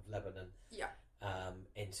out of Lebanon. Yeah.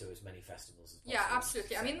 Into as many festivals as possible. Yeah,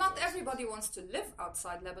 absolutely. I mean, not everybody wants to live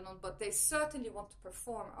outside Lebanon, but they certainly want to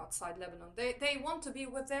perform outside Lebanon. They want to be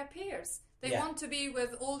with their peers. They want to be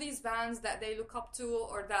with all these bands that they look up to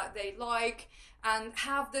or that they like and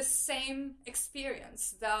have the same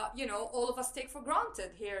experience that, you know, all of us take for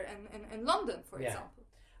granted here in London, for example.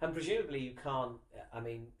 And presumably you can't, I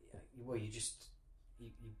mean, well, you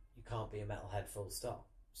can't be a metalhead full stop.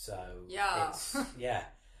 So,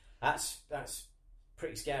 that's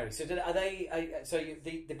pretty scary. So,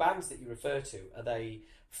 the bands that you refer to, are they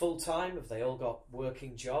full time? Have they all got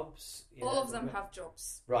working jobs? All of them have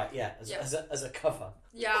jobs. Right. Yeah. As a cover.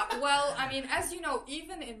 Yeah. Well, I mean, as you know,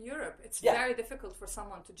 even in Europe, it's very difficult for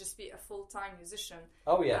someone to just be a full-time musician.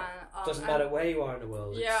 Oh yeah. Doesn't matter where you are in the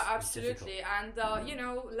world. Yeah, absolutely. And you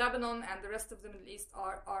know, Lebanon and the rest of the Middle East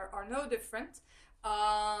are no different.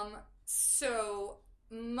 So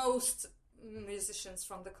most musicians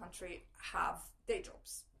from the country have day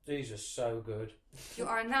jobs. These are so good. You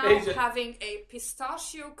are now having a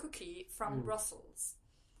pistachio cookie from Brussels.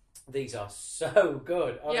 These are so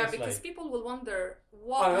good, honestly. Yeah, because people will wonder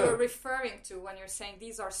what you're referring to when you're saying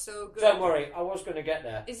these are so good. Don't worry, I was going to get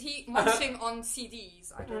there. Is he munching on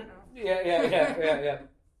CDs? I don't know. Yeah.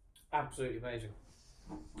 Absolutely amazing.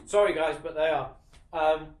 Sorry guys, but they are.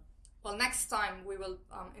 Well, next time we will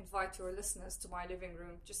invite your listeners to my living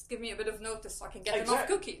room. Just give me a bit of notice so I can get enough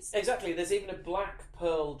cookies. Exactly. There's even a black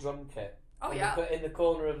pearl drum kit. Oh in the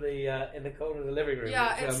corner of the living room.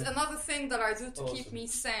 Yeah, which, it's another thing that I do to keep me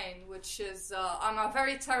sane, which is I'm a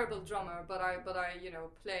very terrible drummer, but I you know,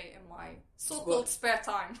 play in my so-called spare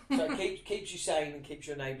time. So it keeps you sane and keeps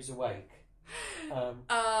your neighbours awake.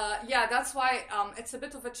 Yeah, that's why it's a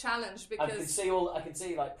bit of a challenge because I can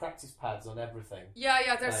see like practice pads on everything.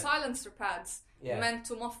 Yeah, they're silencer pads meant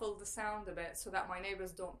to muffle the sound a bit so that my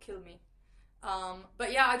neighbours don't kill me.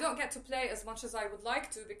 But yeah, I don't get to play as much as I would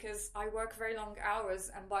like to because I work very long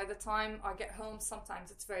hours, and by the time I get home,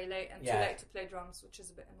 sometimes it's very late and too late to play drums, which is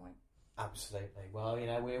a bit annoying. Absolutely. Well, you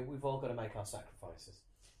know, we've all got to make our sacrifices.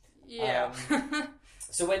 Yeah.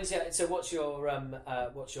 So what's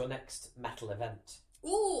your next metal event?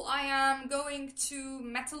 Ooh, I am going to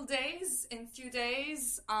Metal Days in a few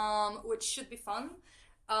days, which should be fun.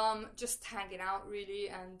 Just hanging out really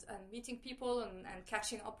and meeting people and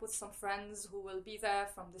catching up with some friends who will be there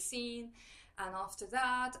from the scene. And after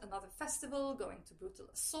that, another festival, going to Brutal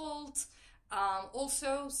Assault.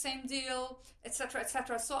 Also, same deal, etc.,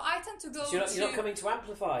 etc. So I tend to go So you're not coming to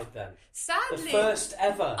Amplified then? Sadly, The first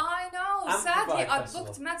ever. I know. Amplified Sadly, I Festival.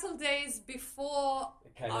 booked Metal Days before.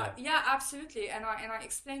 It came out. Yeah, absolutely. And I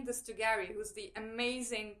explained this to Gary, who's the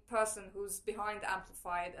amazing person who's behind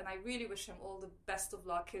Amplified, and I really wish him all the best of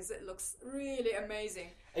luck because it looks really amazing.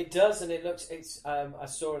 It does, and it looks. It's. I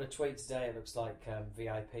saw in a tweet today. It looks like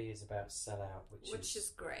VIP is about to sell out, Which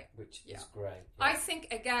is great. Which Yeah. is great. I think,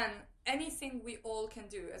 again, anything we all can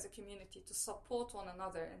do as a community to support one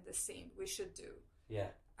another in this scene, we should do. Yeah.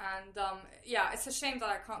 And yeah, it's a shame that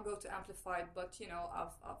I can't go to Amplified, but you know,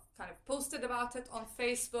 I've kind of posted about it on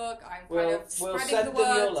Facebook. I'm kind of We'll spreading send the them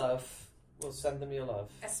your word, love. We'll send them your love.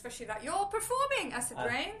 especially that you're performing Acid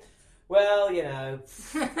Rain. Well, you know,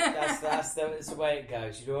 that's the way it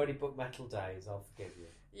goes. You'd already booked Metal Days. I'll forgive you.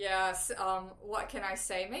 Yes. What can I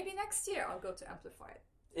say? Maybe next year I'll go to Amplified.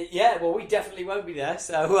 Yeah, well, we definitely won't be there,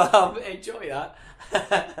 so enjoy that.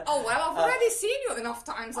 Oh well, I've already seen you enough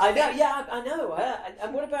times. I know, think. yeah, I know.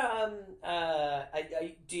 And what about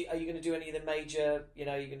are you going to do any of the major? You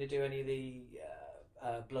know, you're going to do any of the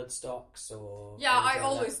Bloodstocks or? Yeah, I anything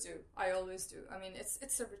like always do. I always do. I mean,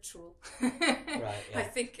 it's a ritual. Right. Yeah. I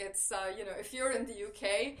think it's you know, if you're in the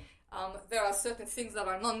UK, there are certain things that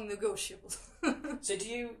are non-negotiable. So do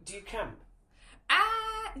you camp?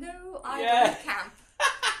 No, I Yeah. don't camp.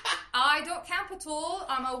 I don't camp at all.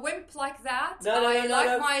 I'm a wimp like that. No, I like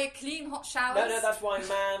no. my clean hot showers. No, that's why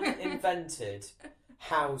man invented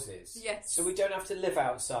houses. Yes. So we don't have to live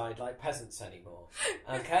outside like peasants anymore.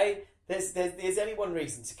 Okay? There's only one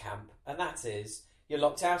reason to camp, and that is you're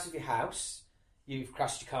locked out of your house, you've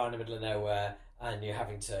crashed your car in the middle of nowhere, and you're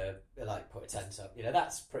having to like put a tent up. You know,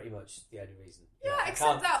 that's pretty much the only reason. Yeah, I except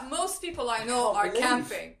can't- that most people I know can't are believe-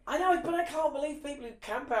 camping. I know, but I can't believe people who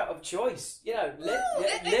camp out of choice. You know, it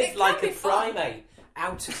live can like be a fun. primate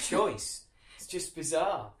out of choice. It's just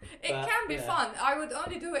bizarre. It But, can be you know. fun. I would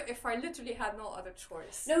only do it if I literally had no other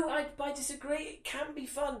choice. No, I disagree. It can be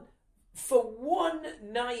fun for one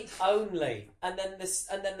night only, and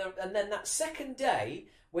then that second day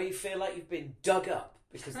where you feel like you've been dug up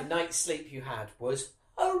because the night's sleep you had was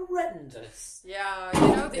horrendous. Yeah,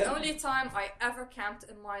 you know, the Yeah. only time I ever camped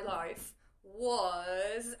in my life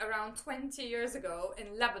was around 20 years ago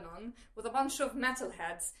in Lebanon with a bunch of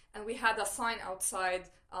metalheads, and we had a sign outside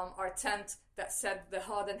our tent that said the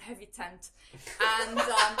hard and heavy tent, and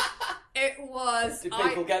it was Did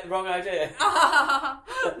people get the wrong idea?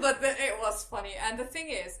 but it was funny. And the thing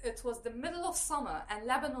is, it was the middle of summer, and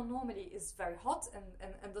Lebanon normally is very hot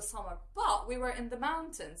in the summer, but we were in the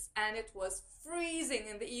mountains and it was freezing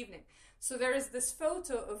in the evening. So there is this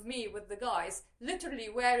photo of me with the guys literally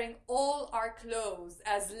wearing all our clothes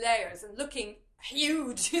as layers and looking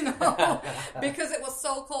huge, you know, because it was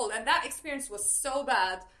so cold. And that experience was so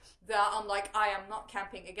bad that I'm like, I am not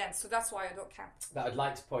camping again. So that's why I don't camp. But I'd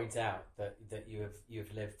like to point out that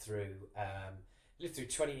you've lived through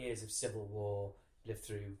 20 years of civil war, lived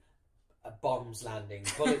through bombs landing,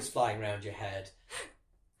 bullets flying around your head,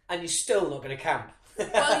 and you're still not going to camp.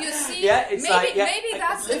 Well, you see, Yeah, it's maybe, like, yeah, maybe I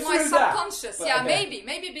that's lived in my through that, subconscious. but Yeah, okay.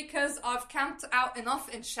 maybe because I've camped out enough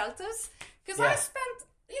in shelters. Because I Yeah. spent,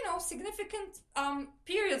 you know, significant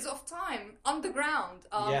periods of time underground,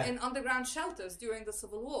 Yeah. in underground shelters during the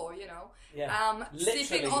Civil War. You know, Yeah. sleeping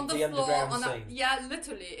Literally on the, the floor. underground scene. Yeah,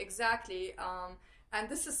 literally, exactly. And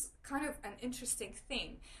this is kind of an interesting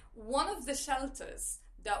thing. One of the shelters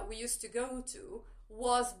that we used to go to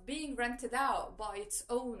was being rented out by its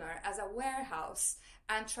owner as a warehouse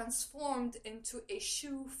and transformed into a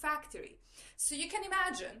shoe factory. So you can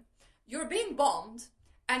imagine you're being bombed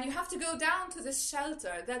and you have to go down to this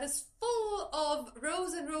shelter that is full of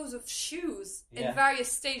rows and rows of shoes Yeah. in various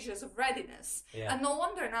stages of readiness. Yeah. And no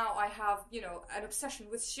wonder now I have, you know, an obsession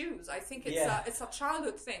with shoes. I think it's Yeah. it's a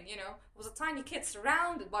childhood thing, you know. I was a tiny kid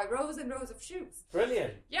surrounded by rows and rows of shoes.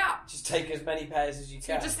 Brilliant. Yeah. Just take as many pairs as you You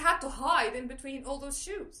can. just had to hide in between all those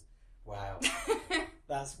shoes. Wow.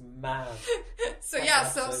 That's mad. So That's yeah,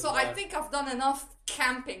 so absolutely I mad. think I've done enough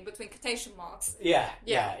camping between quotation marks. Yeah.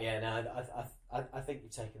 Yeah. No, I think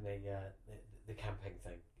you've taken the camping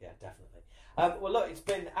thing. Yeah, definitely. Well, look, it's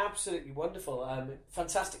been absolutely wonderful.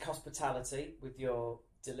 Fantastic hospitality with your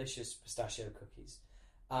delicious pistachio cookies.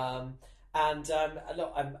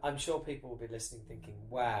 Look, I'm sure people will be listening, thinking,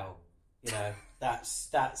 "Wow, you know, that's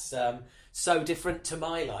so different to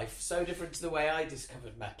my life, so different to the way I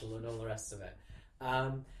discovered metal and all the rest of it."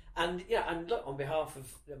 And yeah, and look, on behalf of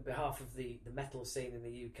the metal scene in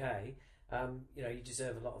the UK, you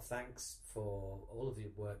deserve a lot of thanks for all of the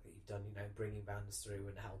work that you've done. Bringing bands through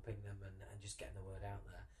and helping them and just getting the word out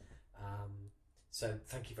there. So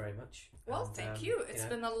thank you very much. Well, And, thank you. It's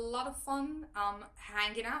been a lot of fun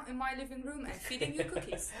hanging out in my living room and feeding you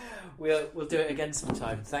cookies. We'll do it again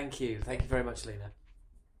sometime. Thank you very much, Lena.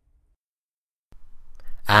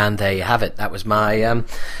 And there you have it. That was my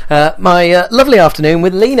my lovely afternoon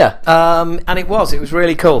with Lena, and it was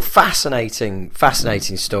really cool, fascinating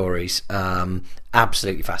stories,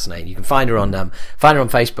 absolutely fascinating. You can find her on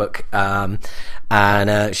Facebook,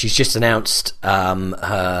 and she's just announced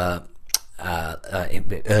her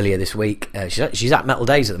earlier this week. She's at Metal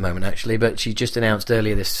Days at the moment, actually, but she just announced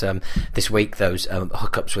earlier this week those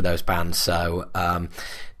hookups with those bands. So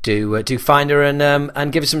do find her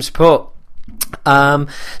and give her some support.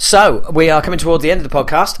 So we are coming towards the end of the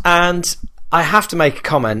podcast, and I have to make a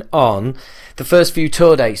comment on the first few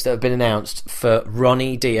tour dates that have been announced for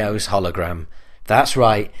Ronnie Dio's Hologram. That's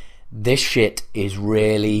right, this shit is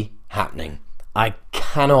really happening. I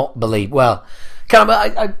cannot believe. Well,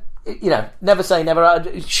 I never say never.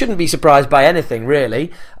 I shouldn't be surprised by anything,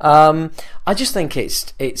 really. I just think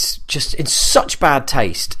it's just in such bad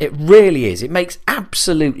taste. It really is. It makes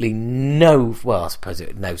absolutely no. Well, I suppose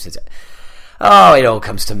it knows it. Oh, it all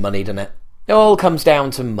comes to money, doesn't it? It all comes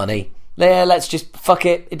down to money. Yeah, let's just fuck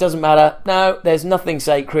it. It doesn't matter. No, there's nothing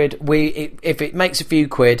sacred. If it makes a few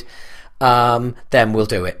quid, then we'll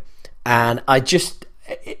do it. And I don't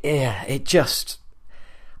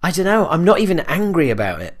know. I'm not even angry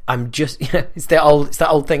about it. I'm just, it's that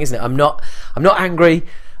old thing, isn't it? I'm not angry.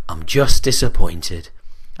 I'm just disappointed,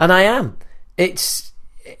 and I am. It's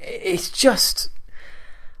just.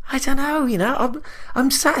 I don't know,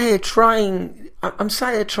 I'm sat here trying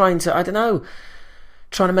to, I don't know,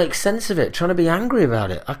 trying to make sense of it, trying to be angry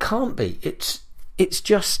about it. I can't be. It's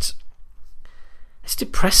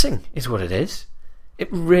depressing is what it is. It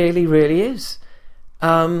really, really is.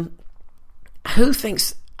 Who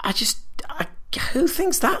thinks that's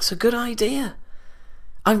a good idea?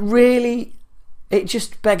 It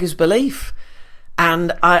just beggars belief.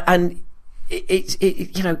 And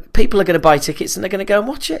people are going to buy tickets and they're going to go and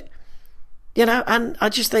watch it, and I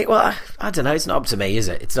just think, well, I don't know, it's not up to me, is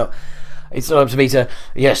it? It's not up to me to,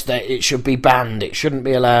 yes, it should be banned, it shouldn't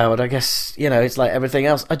be allowed. I guess, it's like everything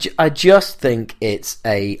else. I just think it's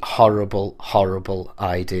a horrible, horrible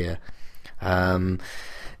idea. And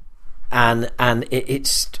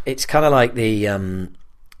it's kind of like the, I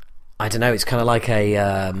don't know, it's kind of like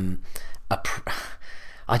I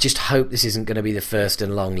just hope this isn't going to be the first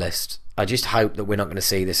in a long list. I just hope that we're not going to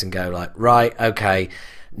see this and go like, right, okay,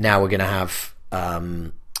 now we're going to have,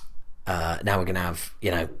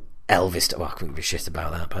 Elvis. Well, I couldn't give a shit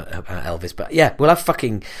about that, but about Elvis. But yeah, we'll have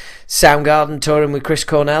fucking Soundgarden touring with Chris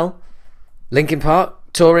Cornell, Linkin Park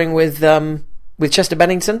touring with Chester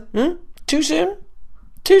Bennington. Too soon?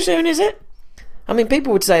 Too soon, is it? I mean,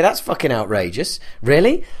 people would say that's fucking outrageous.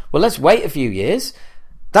 Really? Well, let's wait a few years.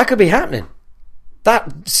 That could be happening.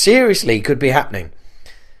 That seriously could be happening.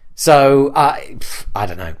 So I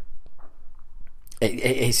don't know.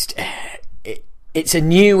 It's a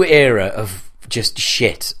new era of just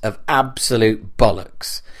shit, of absolute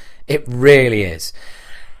bollocks. It really is.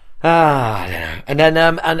 I don't know. And then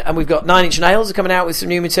and we've got Nine Inch Nails are coming out with some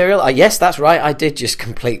new material. Yes, that's right. I did just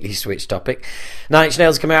completely switch topic. Nine Inch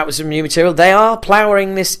Nails are coming out with some new material. They are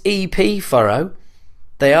ploughing this EP furrow.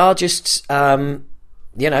 They are just they're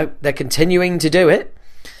continuing to do it.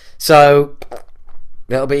 So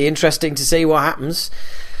it'll be interesting to see what happens.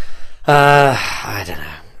 I don't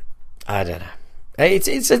know.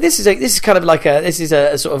 This is kind of like a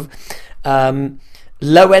sort of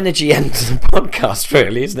low energy end to the podcast,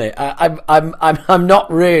 really, isn't it? I'm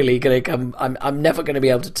not really going to come. I'm never going to be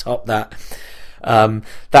able to top that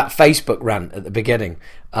Facebook rant at the beginning.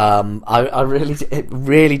 I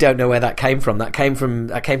really don't know where that came from. That came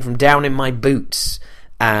from down in my boots.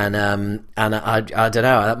 And I don't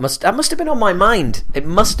know. That must have been on my mind. It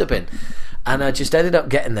must have been, and I just ended up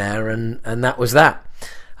getting there, and that was that.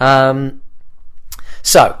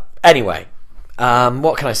 So anyway,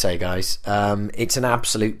 what can I say, guys? It's an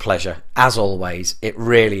absolute pleasure, as always. It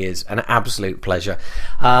really is an absolute pleasure.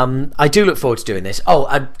 I do look forward to doing this. Oh,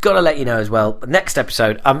 I've got to let you know as well, next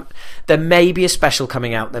episode, there may be a special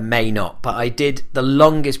coming out, there may not, but I did the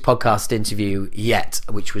longest podcast interview yet,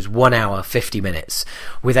 which was 1 hour 50 minutes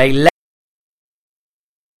with and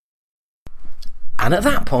at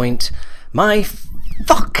that point my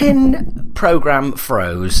fucking program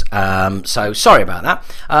froze. So sorry about that.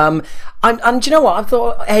 And do you know what? I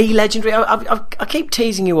thought legendary. I keep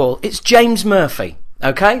teasing you all. It's James Murphy.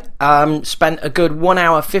 Okay. Spent a good 1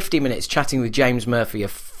 hour 50 minutes chatting with James Murphy, a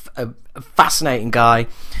fascinating guy.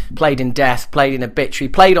 Played in Death, played in Obituary,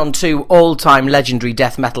 played on 2 all-time legendary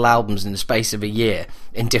death metal albums in the space of a year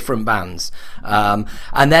in different bands, and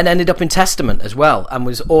then ended up in Testament as well, and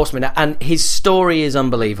was awesome. And his story is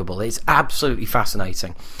unbelievable. It's absolutely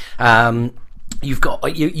fascinating. You've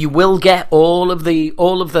got you will get all of the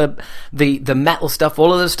metal stuff,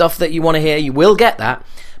 all of the stuff that you want to hear. You will get that.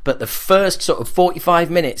 But the first sort of 45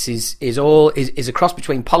 minutes is a cross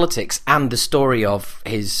between politics and the story of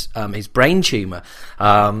his brain tumor,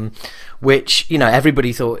 which, you know,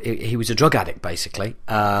 everybody thought he was a drug addict, basically.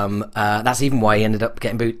 That's even why he ended up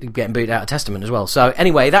getting booted out of Testament as well. So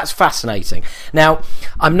anyway, that's fascinating. Now,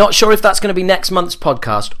 I'm not sure if that's going to be next month's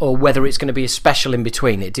podcast or whether it's going to be a special in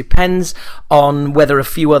between. It depends on whether a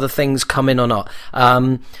few other things come in or not.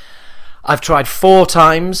 I've tried 4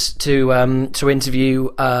 times to interview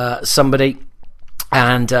somebody,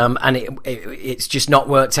 and it's just not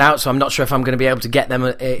worked out. So I'm not sure if I'm going to be able to get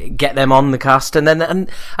them on the cast. And then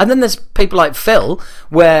there's people like Phil,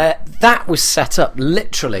 where that was set up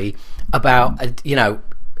literally about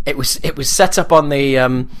it was set up on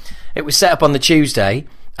the Tuesday.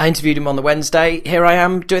 I interviewed him on the Wednesday. Here I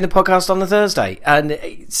am doing the podcast on the Thursday,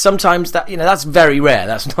 and sometimes that's very rare.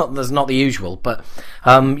 That's not the usual. But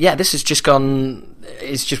this has just gone.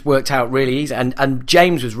 It's just worked out really easy, and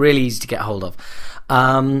James was really easy to get hold of.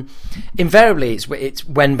 Invariably, it's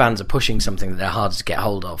when bands are pushing something that they're harder to get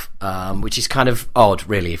hold of, which is kind of odd,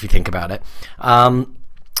 really, if you think about it.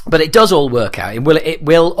 But it does all work out. It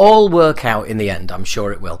will all work out in the end. I'm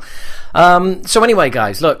sure it will. So anyway,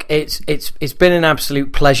 guys, look, it's been an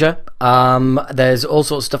absolute pleasure. There's all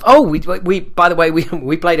sorts of stuff. Oh, we by the way,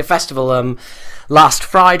 we played a festival last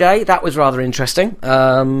Friday. That was rather interesting.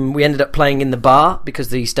 We ended up playing in the bar because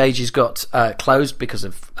the stages got closed because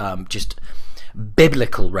of just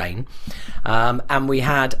biblical rain, and we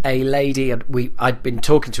had a lady. I'd been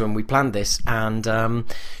talking to her, and we planned this, and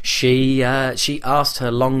she asked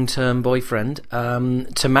her long-term boyfriend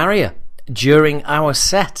to marry her during our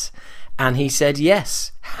set, and he said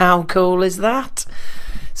yes. How cool is that?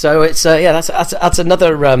 So it's that's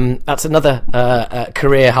another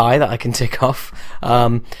career high that I can tick off.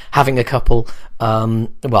 Having a couple,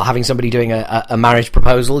 having somebody doing a marriage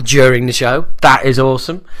proposal during the show, that is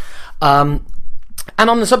awesome. And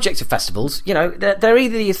on the subject of festivals, they're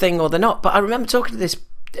either your thing or they're not. But I remember talking to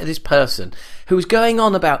this person who was going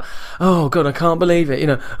on about, oh God, I can't believe it,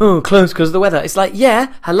 closed because of the weather. It's like,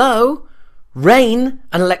 yeah, hello, rain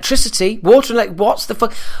and electricity, water and what's the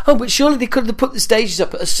fuck? Oh, but surely they could have put the stages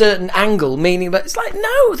up at a certain angle, meaning that it's like,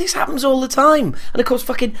 no, this happens all the time. And of course,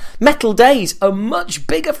 fucking Metal Days, a much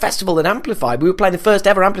bigger festival than Amplified. We were playing the first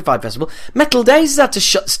ever Amplified festival. Metal Days has had to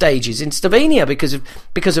shut stages in Slovenia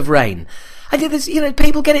because of rain. I think there's,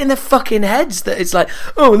 people get it in their fucking heads that it's like,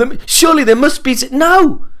 oh, surely there must be...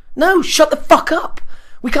 No, shut the fuck up.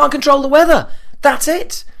 We can't control the weather. That's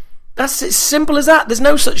it. That's as simple as that. There's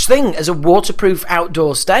no such thing as a waterproof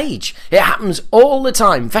outdoor stage. It happens all the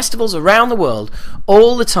time. Festivals around the world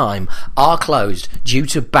all the time are closed due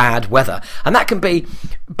to bad weather. And that can be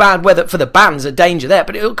bad weather for the bands, a danger there,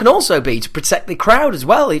 but it can also be to protect the crowd as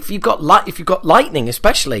well. If you've got lightning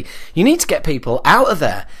especially, you need to get people out of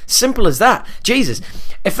there. Simple as that. Jesus,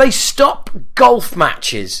 if they stop golf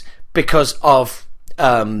matches because of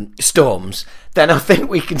storms, then I think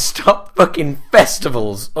we can stop fucking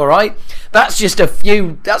festivals, alright? That's just a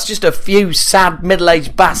few sad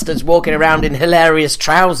middle-aged bastards walking around in hilarious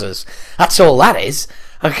trousers. That's all that is,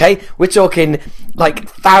 okay? We're talking like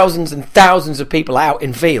thousands and thousands of people out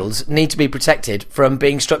in fields need to be protected from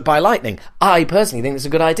being struck by lightning. I personally think it's a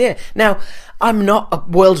good idea. Now, I'm not a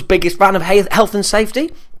world's biggest fan of health and safety,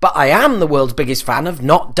 but I am the world's biggest fan of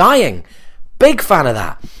not dying. Big fan of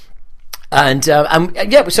that. And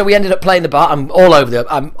so we ended up playing the bar. I'm all over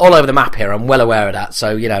the map here. I'm well aware of that.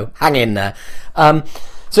 So hang in there. So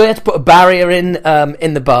we had to put a barrier in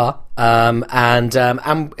the bar.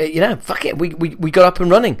 Fuck it. We got up and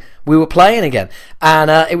running. We were playing again, and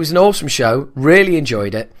it was an awesome show. Really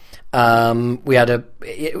enjoyed it.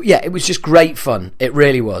 It was just great fun. It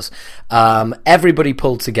really was. Everybody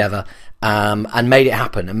pulled together. And made it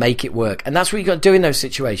happen and make it work. And that's what you got to do in those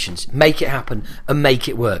situations. Make it happen and make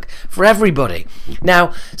it work for everybody.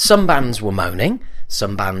 Now, some bands were moaning.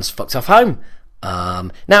 Some bands fucked off home.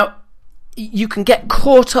 Now, you can get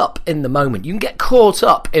caught up in the moment. You can get caught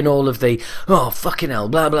up in all of the, oh, fucking hell,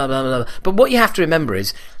 blah, blah, blah, blah. But what you have to remember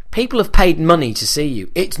is People have paid money to see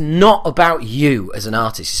you. It's not about you as an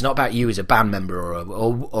artist. It's not about you as a band member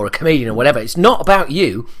or a comedian or whatever. It's not about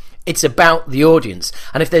you. It's about the audience.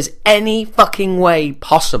 And if there's any fucking way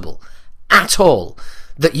possible at all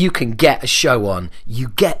that you can get a show on, you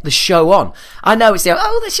get the show on. I know it's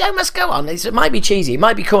the show must go on. It might be cheesy, it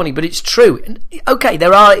might be corny, but it's true. Okay,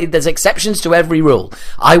 there's exceptions to every rule.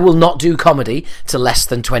 I will not do comedy to less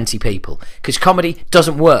than 20 people, because comedy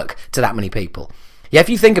doesn't work to that many people. Yeah, if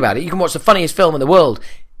you think about it, you can watch the funniest film in the world,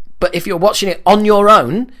 but if you're watching it on your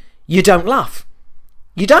own, you don't laugh.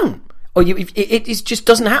 You don't. Or it just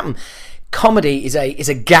doesn't happen. Comedy is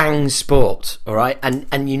a gang sport, all right?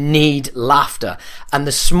 And you need laughter. And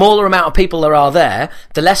the smaller amount of people there are there,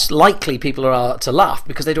 the less likely people are to laugh,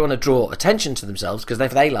 because they don't want to draw attention to themselves, because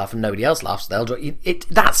if they laugh and nobody else laughs, they'll draw it.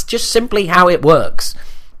 That's just simply how it works.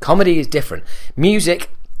 Comedy is different. Music,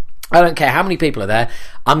 I don't care how many people are there,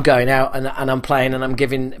 I'm going out and I'm playing and I'm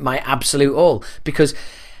giving my absolute all, because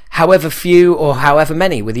however few or however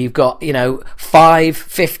many, whether you've got, 5,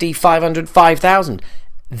 50, 500, 5,000,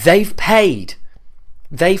 they've paid,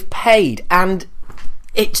 and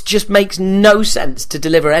it just makes no sense to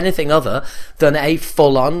deliver anything other than a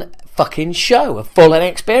full-on fucking show, a full-on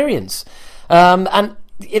experience, and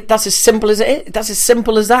that's as simple as it is. That's as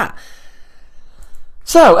simple as that.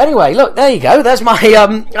 So anyway, look, there you go. That's my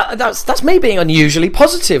that's me being unusually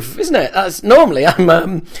positive, isn't it? That's normally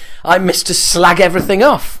I'm Mr. Slag everything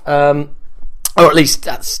off. Or at least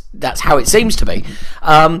that's how it seems to be.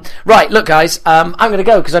 Right, look, guys, I'm going to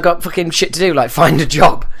go because I've got fucking shit to do, like find a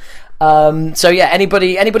job. So yeah,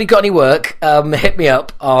 anybody got any work? Hit me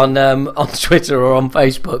up on Twitter or on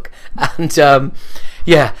Facebook, and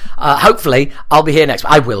hopefully I'll be here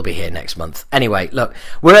I will be here next month. Anyway, look,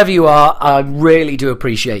 wherever you are, I really do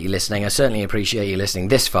appreciate you listening. I certainly appreciate you listening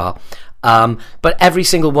this far. But every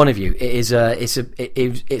single one of you, it's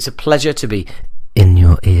a pleasure to be in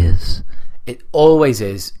your ears. It always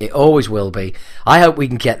is. It always will be. I hope we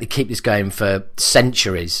can keep this going for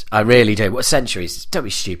centuries. I really do. What centuries? Don't be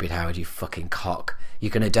stupid, Howard, you fucking cock. You're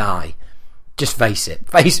going to die. Just face it.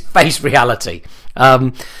 Face reality.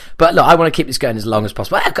 But look, I want to keep this going as long as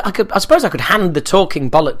possible. I suppose I could hand the Talking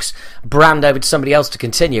Bollocks brand over to somebody else to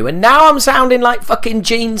continue. And now I'm sounding like fucking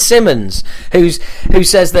Gene Simmons, who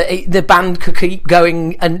says that the band could keep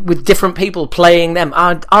going and with different people playing them.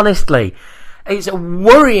 Honestly, it's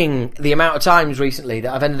worrying the amount of times recently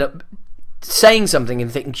that I've ended up saying something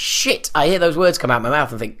and thinking, shit, I hear those words come out of my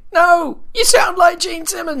mouth and think, no, you sound like Gene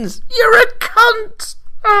Simmons. You're a cunt.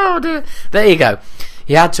 Oh dear. There you go.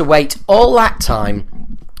 You had to wait all that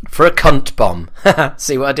time for a cunt bomb.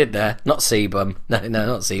 See what I did there? Not C-bomb. No,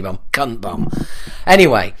 not C-bomb. Cunt bomb.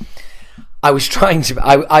 Anyway, I was trying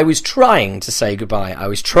to say goodbye. I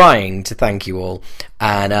was trying to thank you all,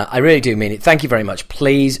 and I really do mean it. Thank you very much.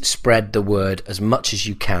 Please spread the word as much as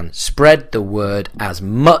you can. Spread the word as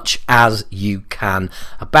much as you can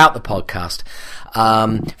about the podcast.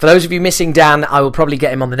 For those of you missing Dan, I will probably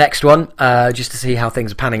get him on the next one, just to see how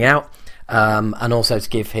things are panning out, and also to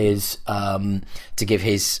give his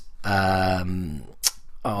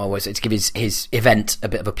event a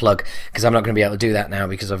bit of a plug, because I'm not going to be able to do that now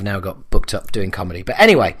because I've now got booked up doing comedy. But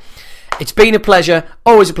anyway, it's been a pleasure,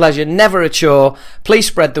 always a pleasure, never a chore. Please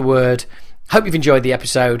spread the word. Hope you've enjoyed the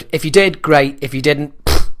episode. If you did, great. If you didn't,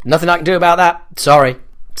 nothing I can do about that. Sorry.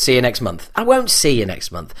 See you next month. I won't see you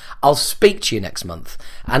next month. I'll speak to you next month.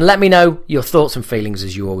 And let me know your thoughts and feelings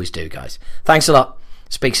as you always do, guys. Thanks a lot.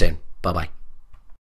 Speak soon. Bye-bye.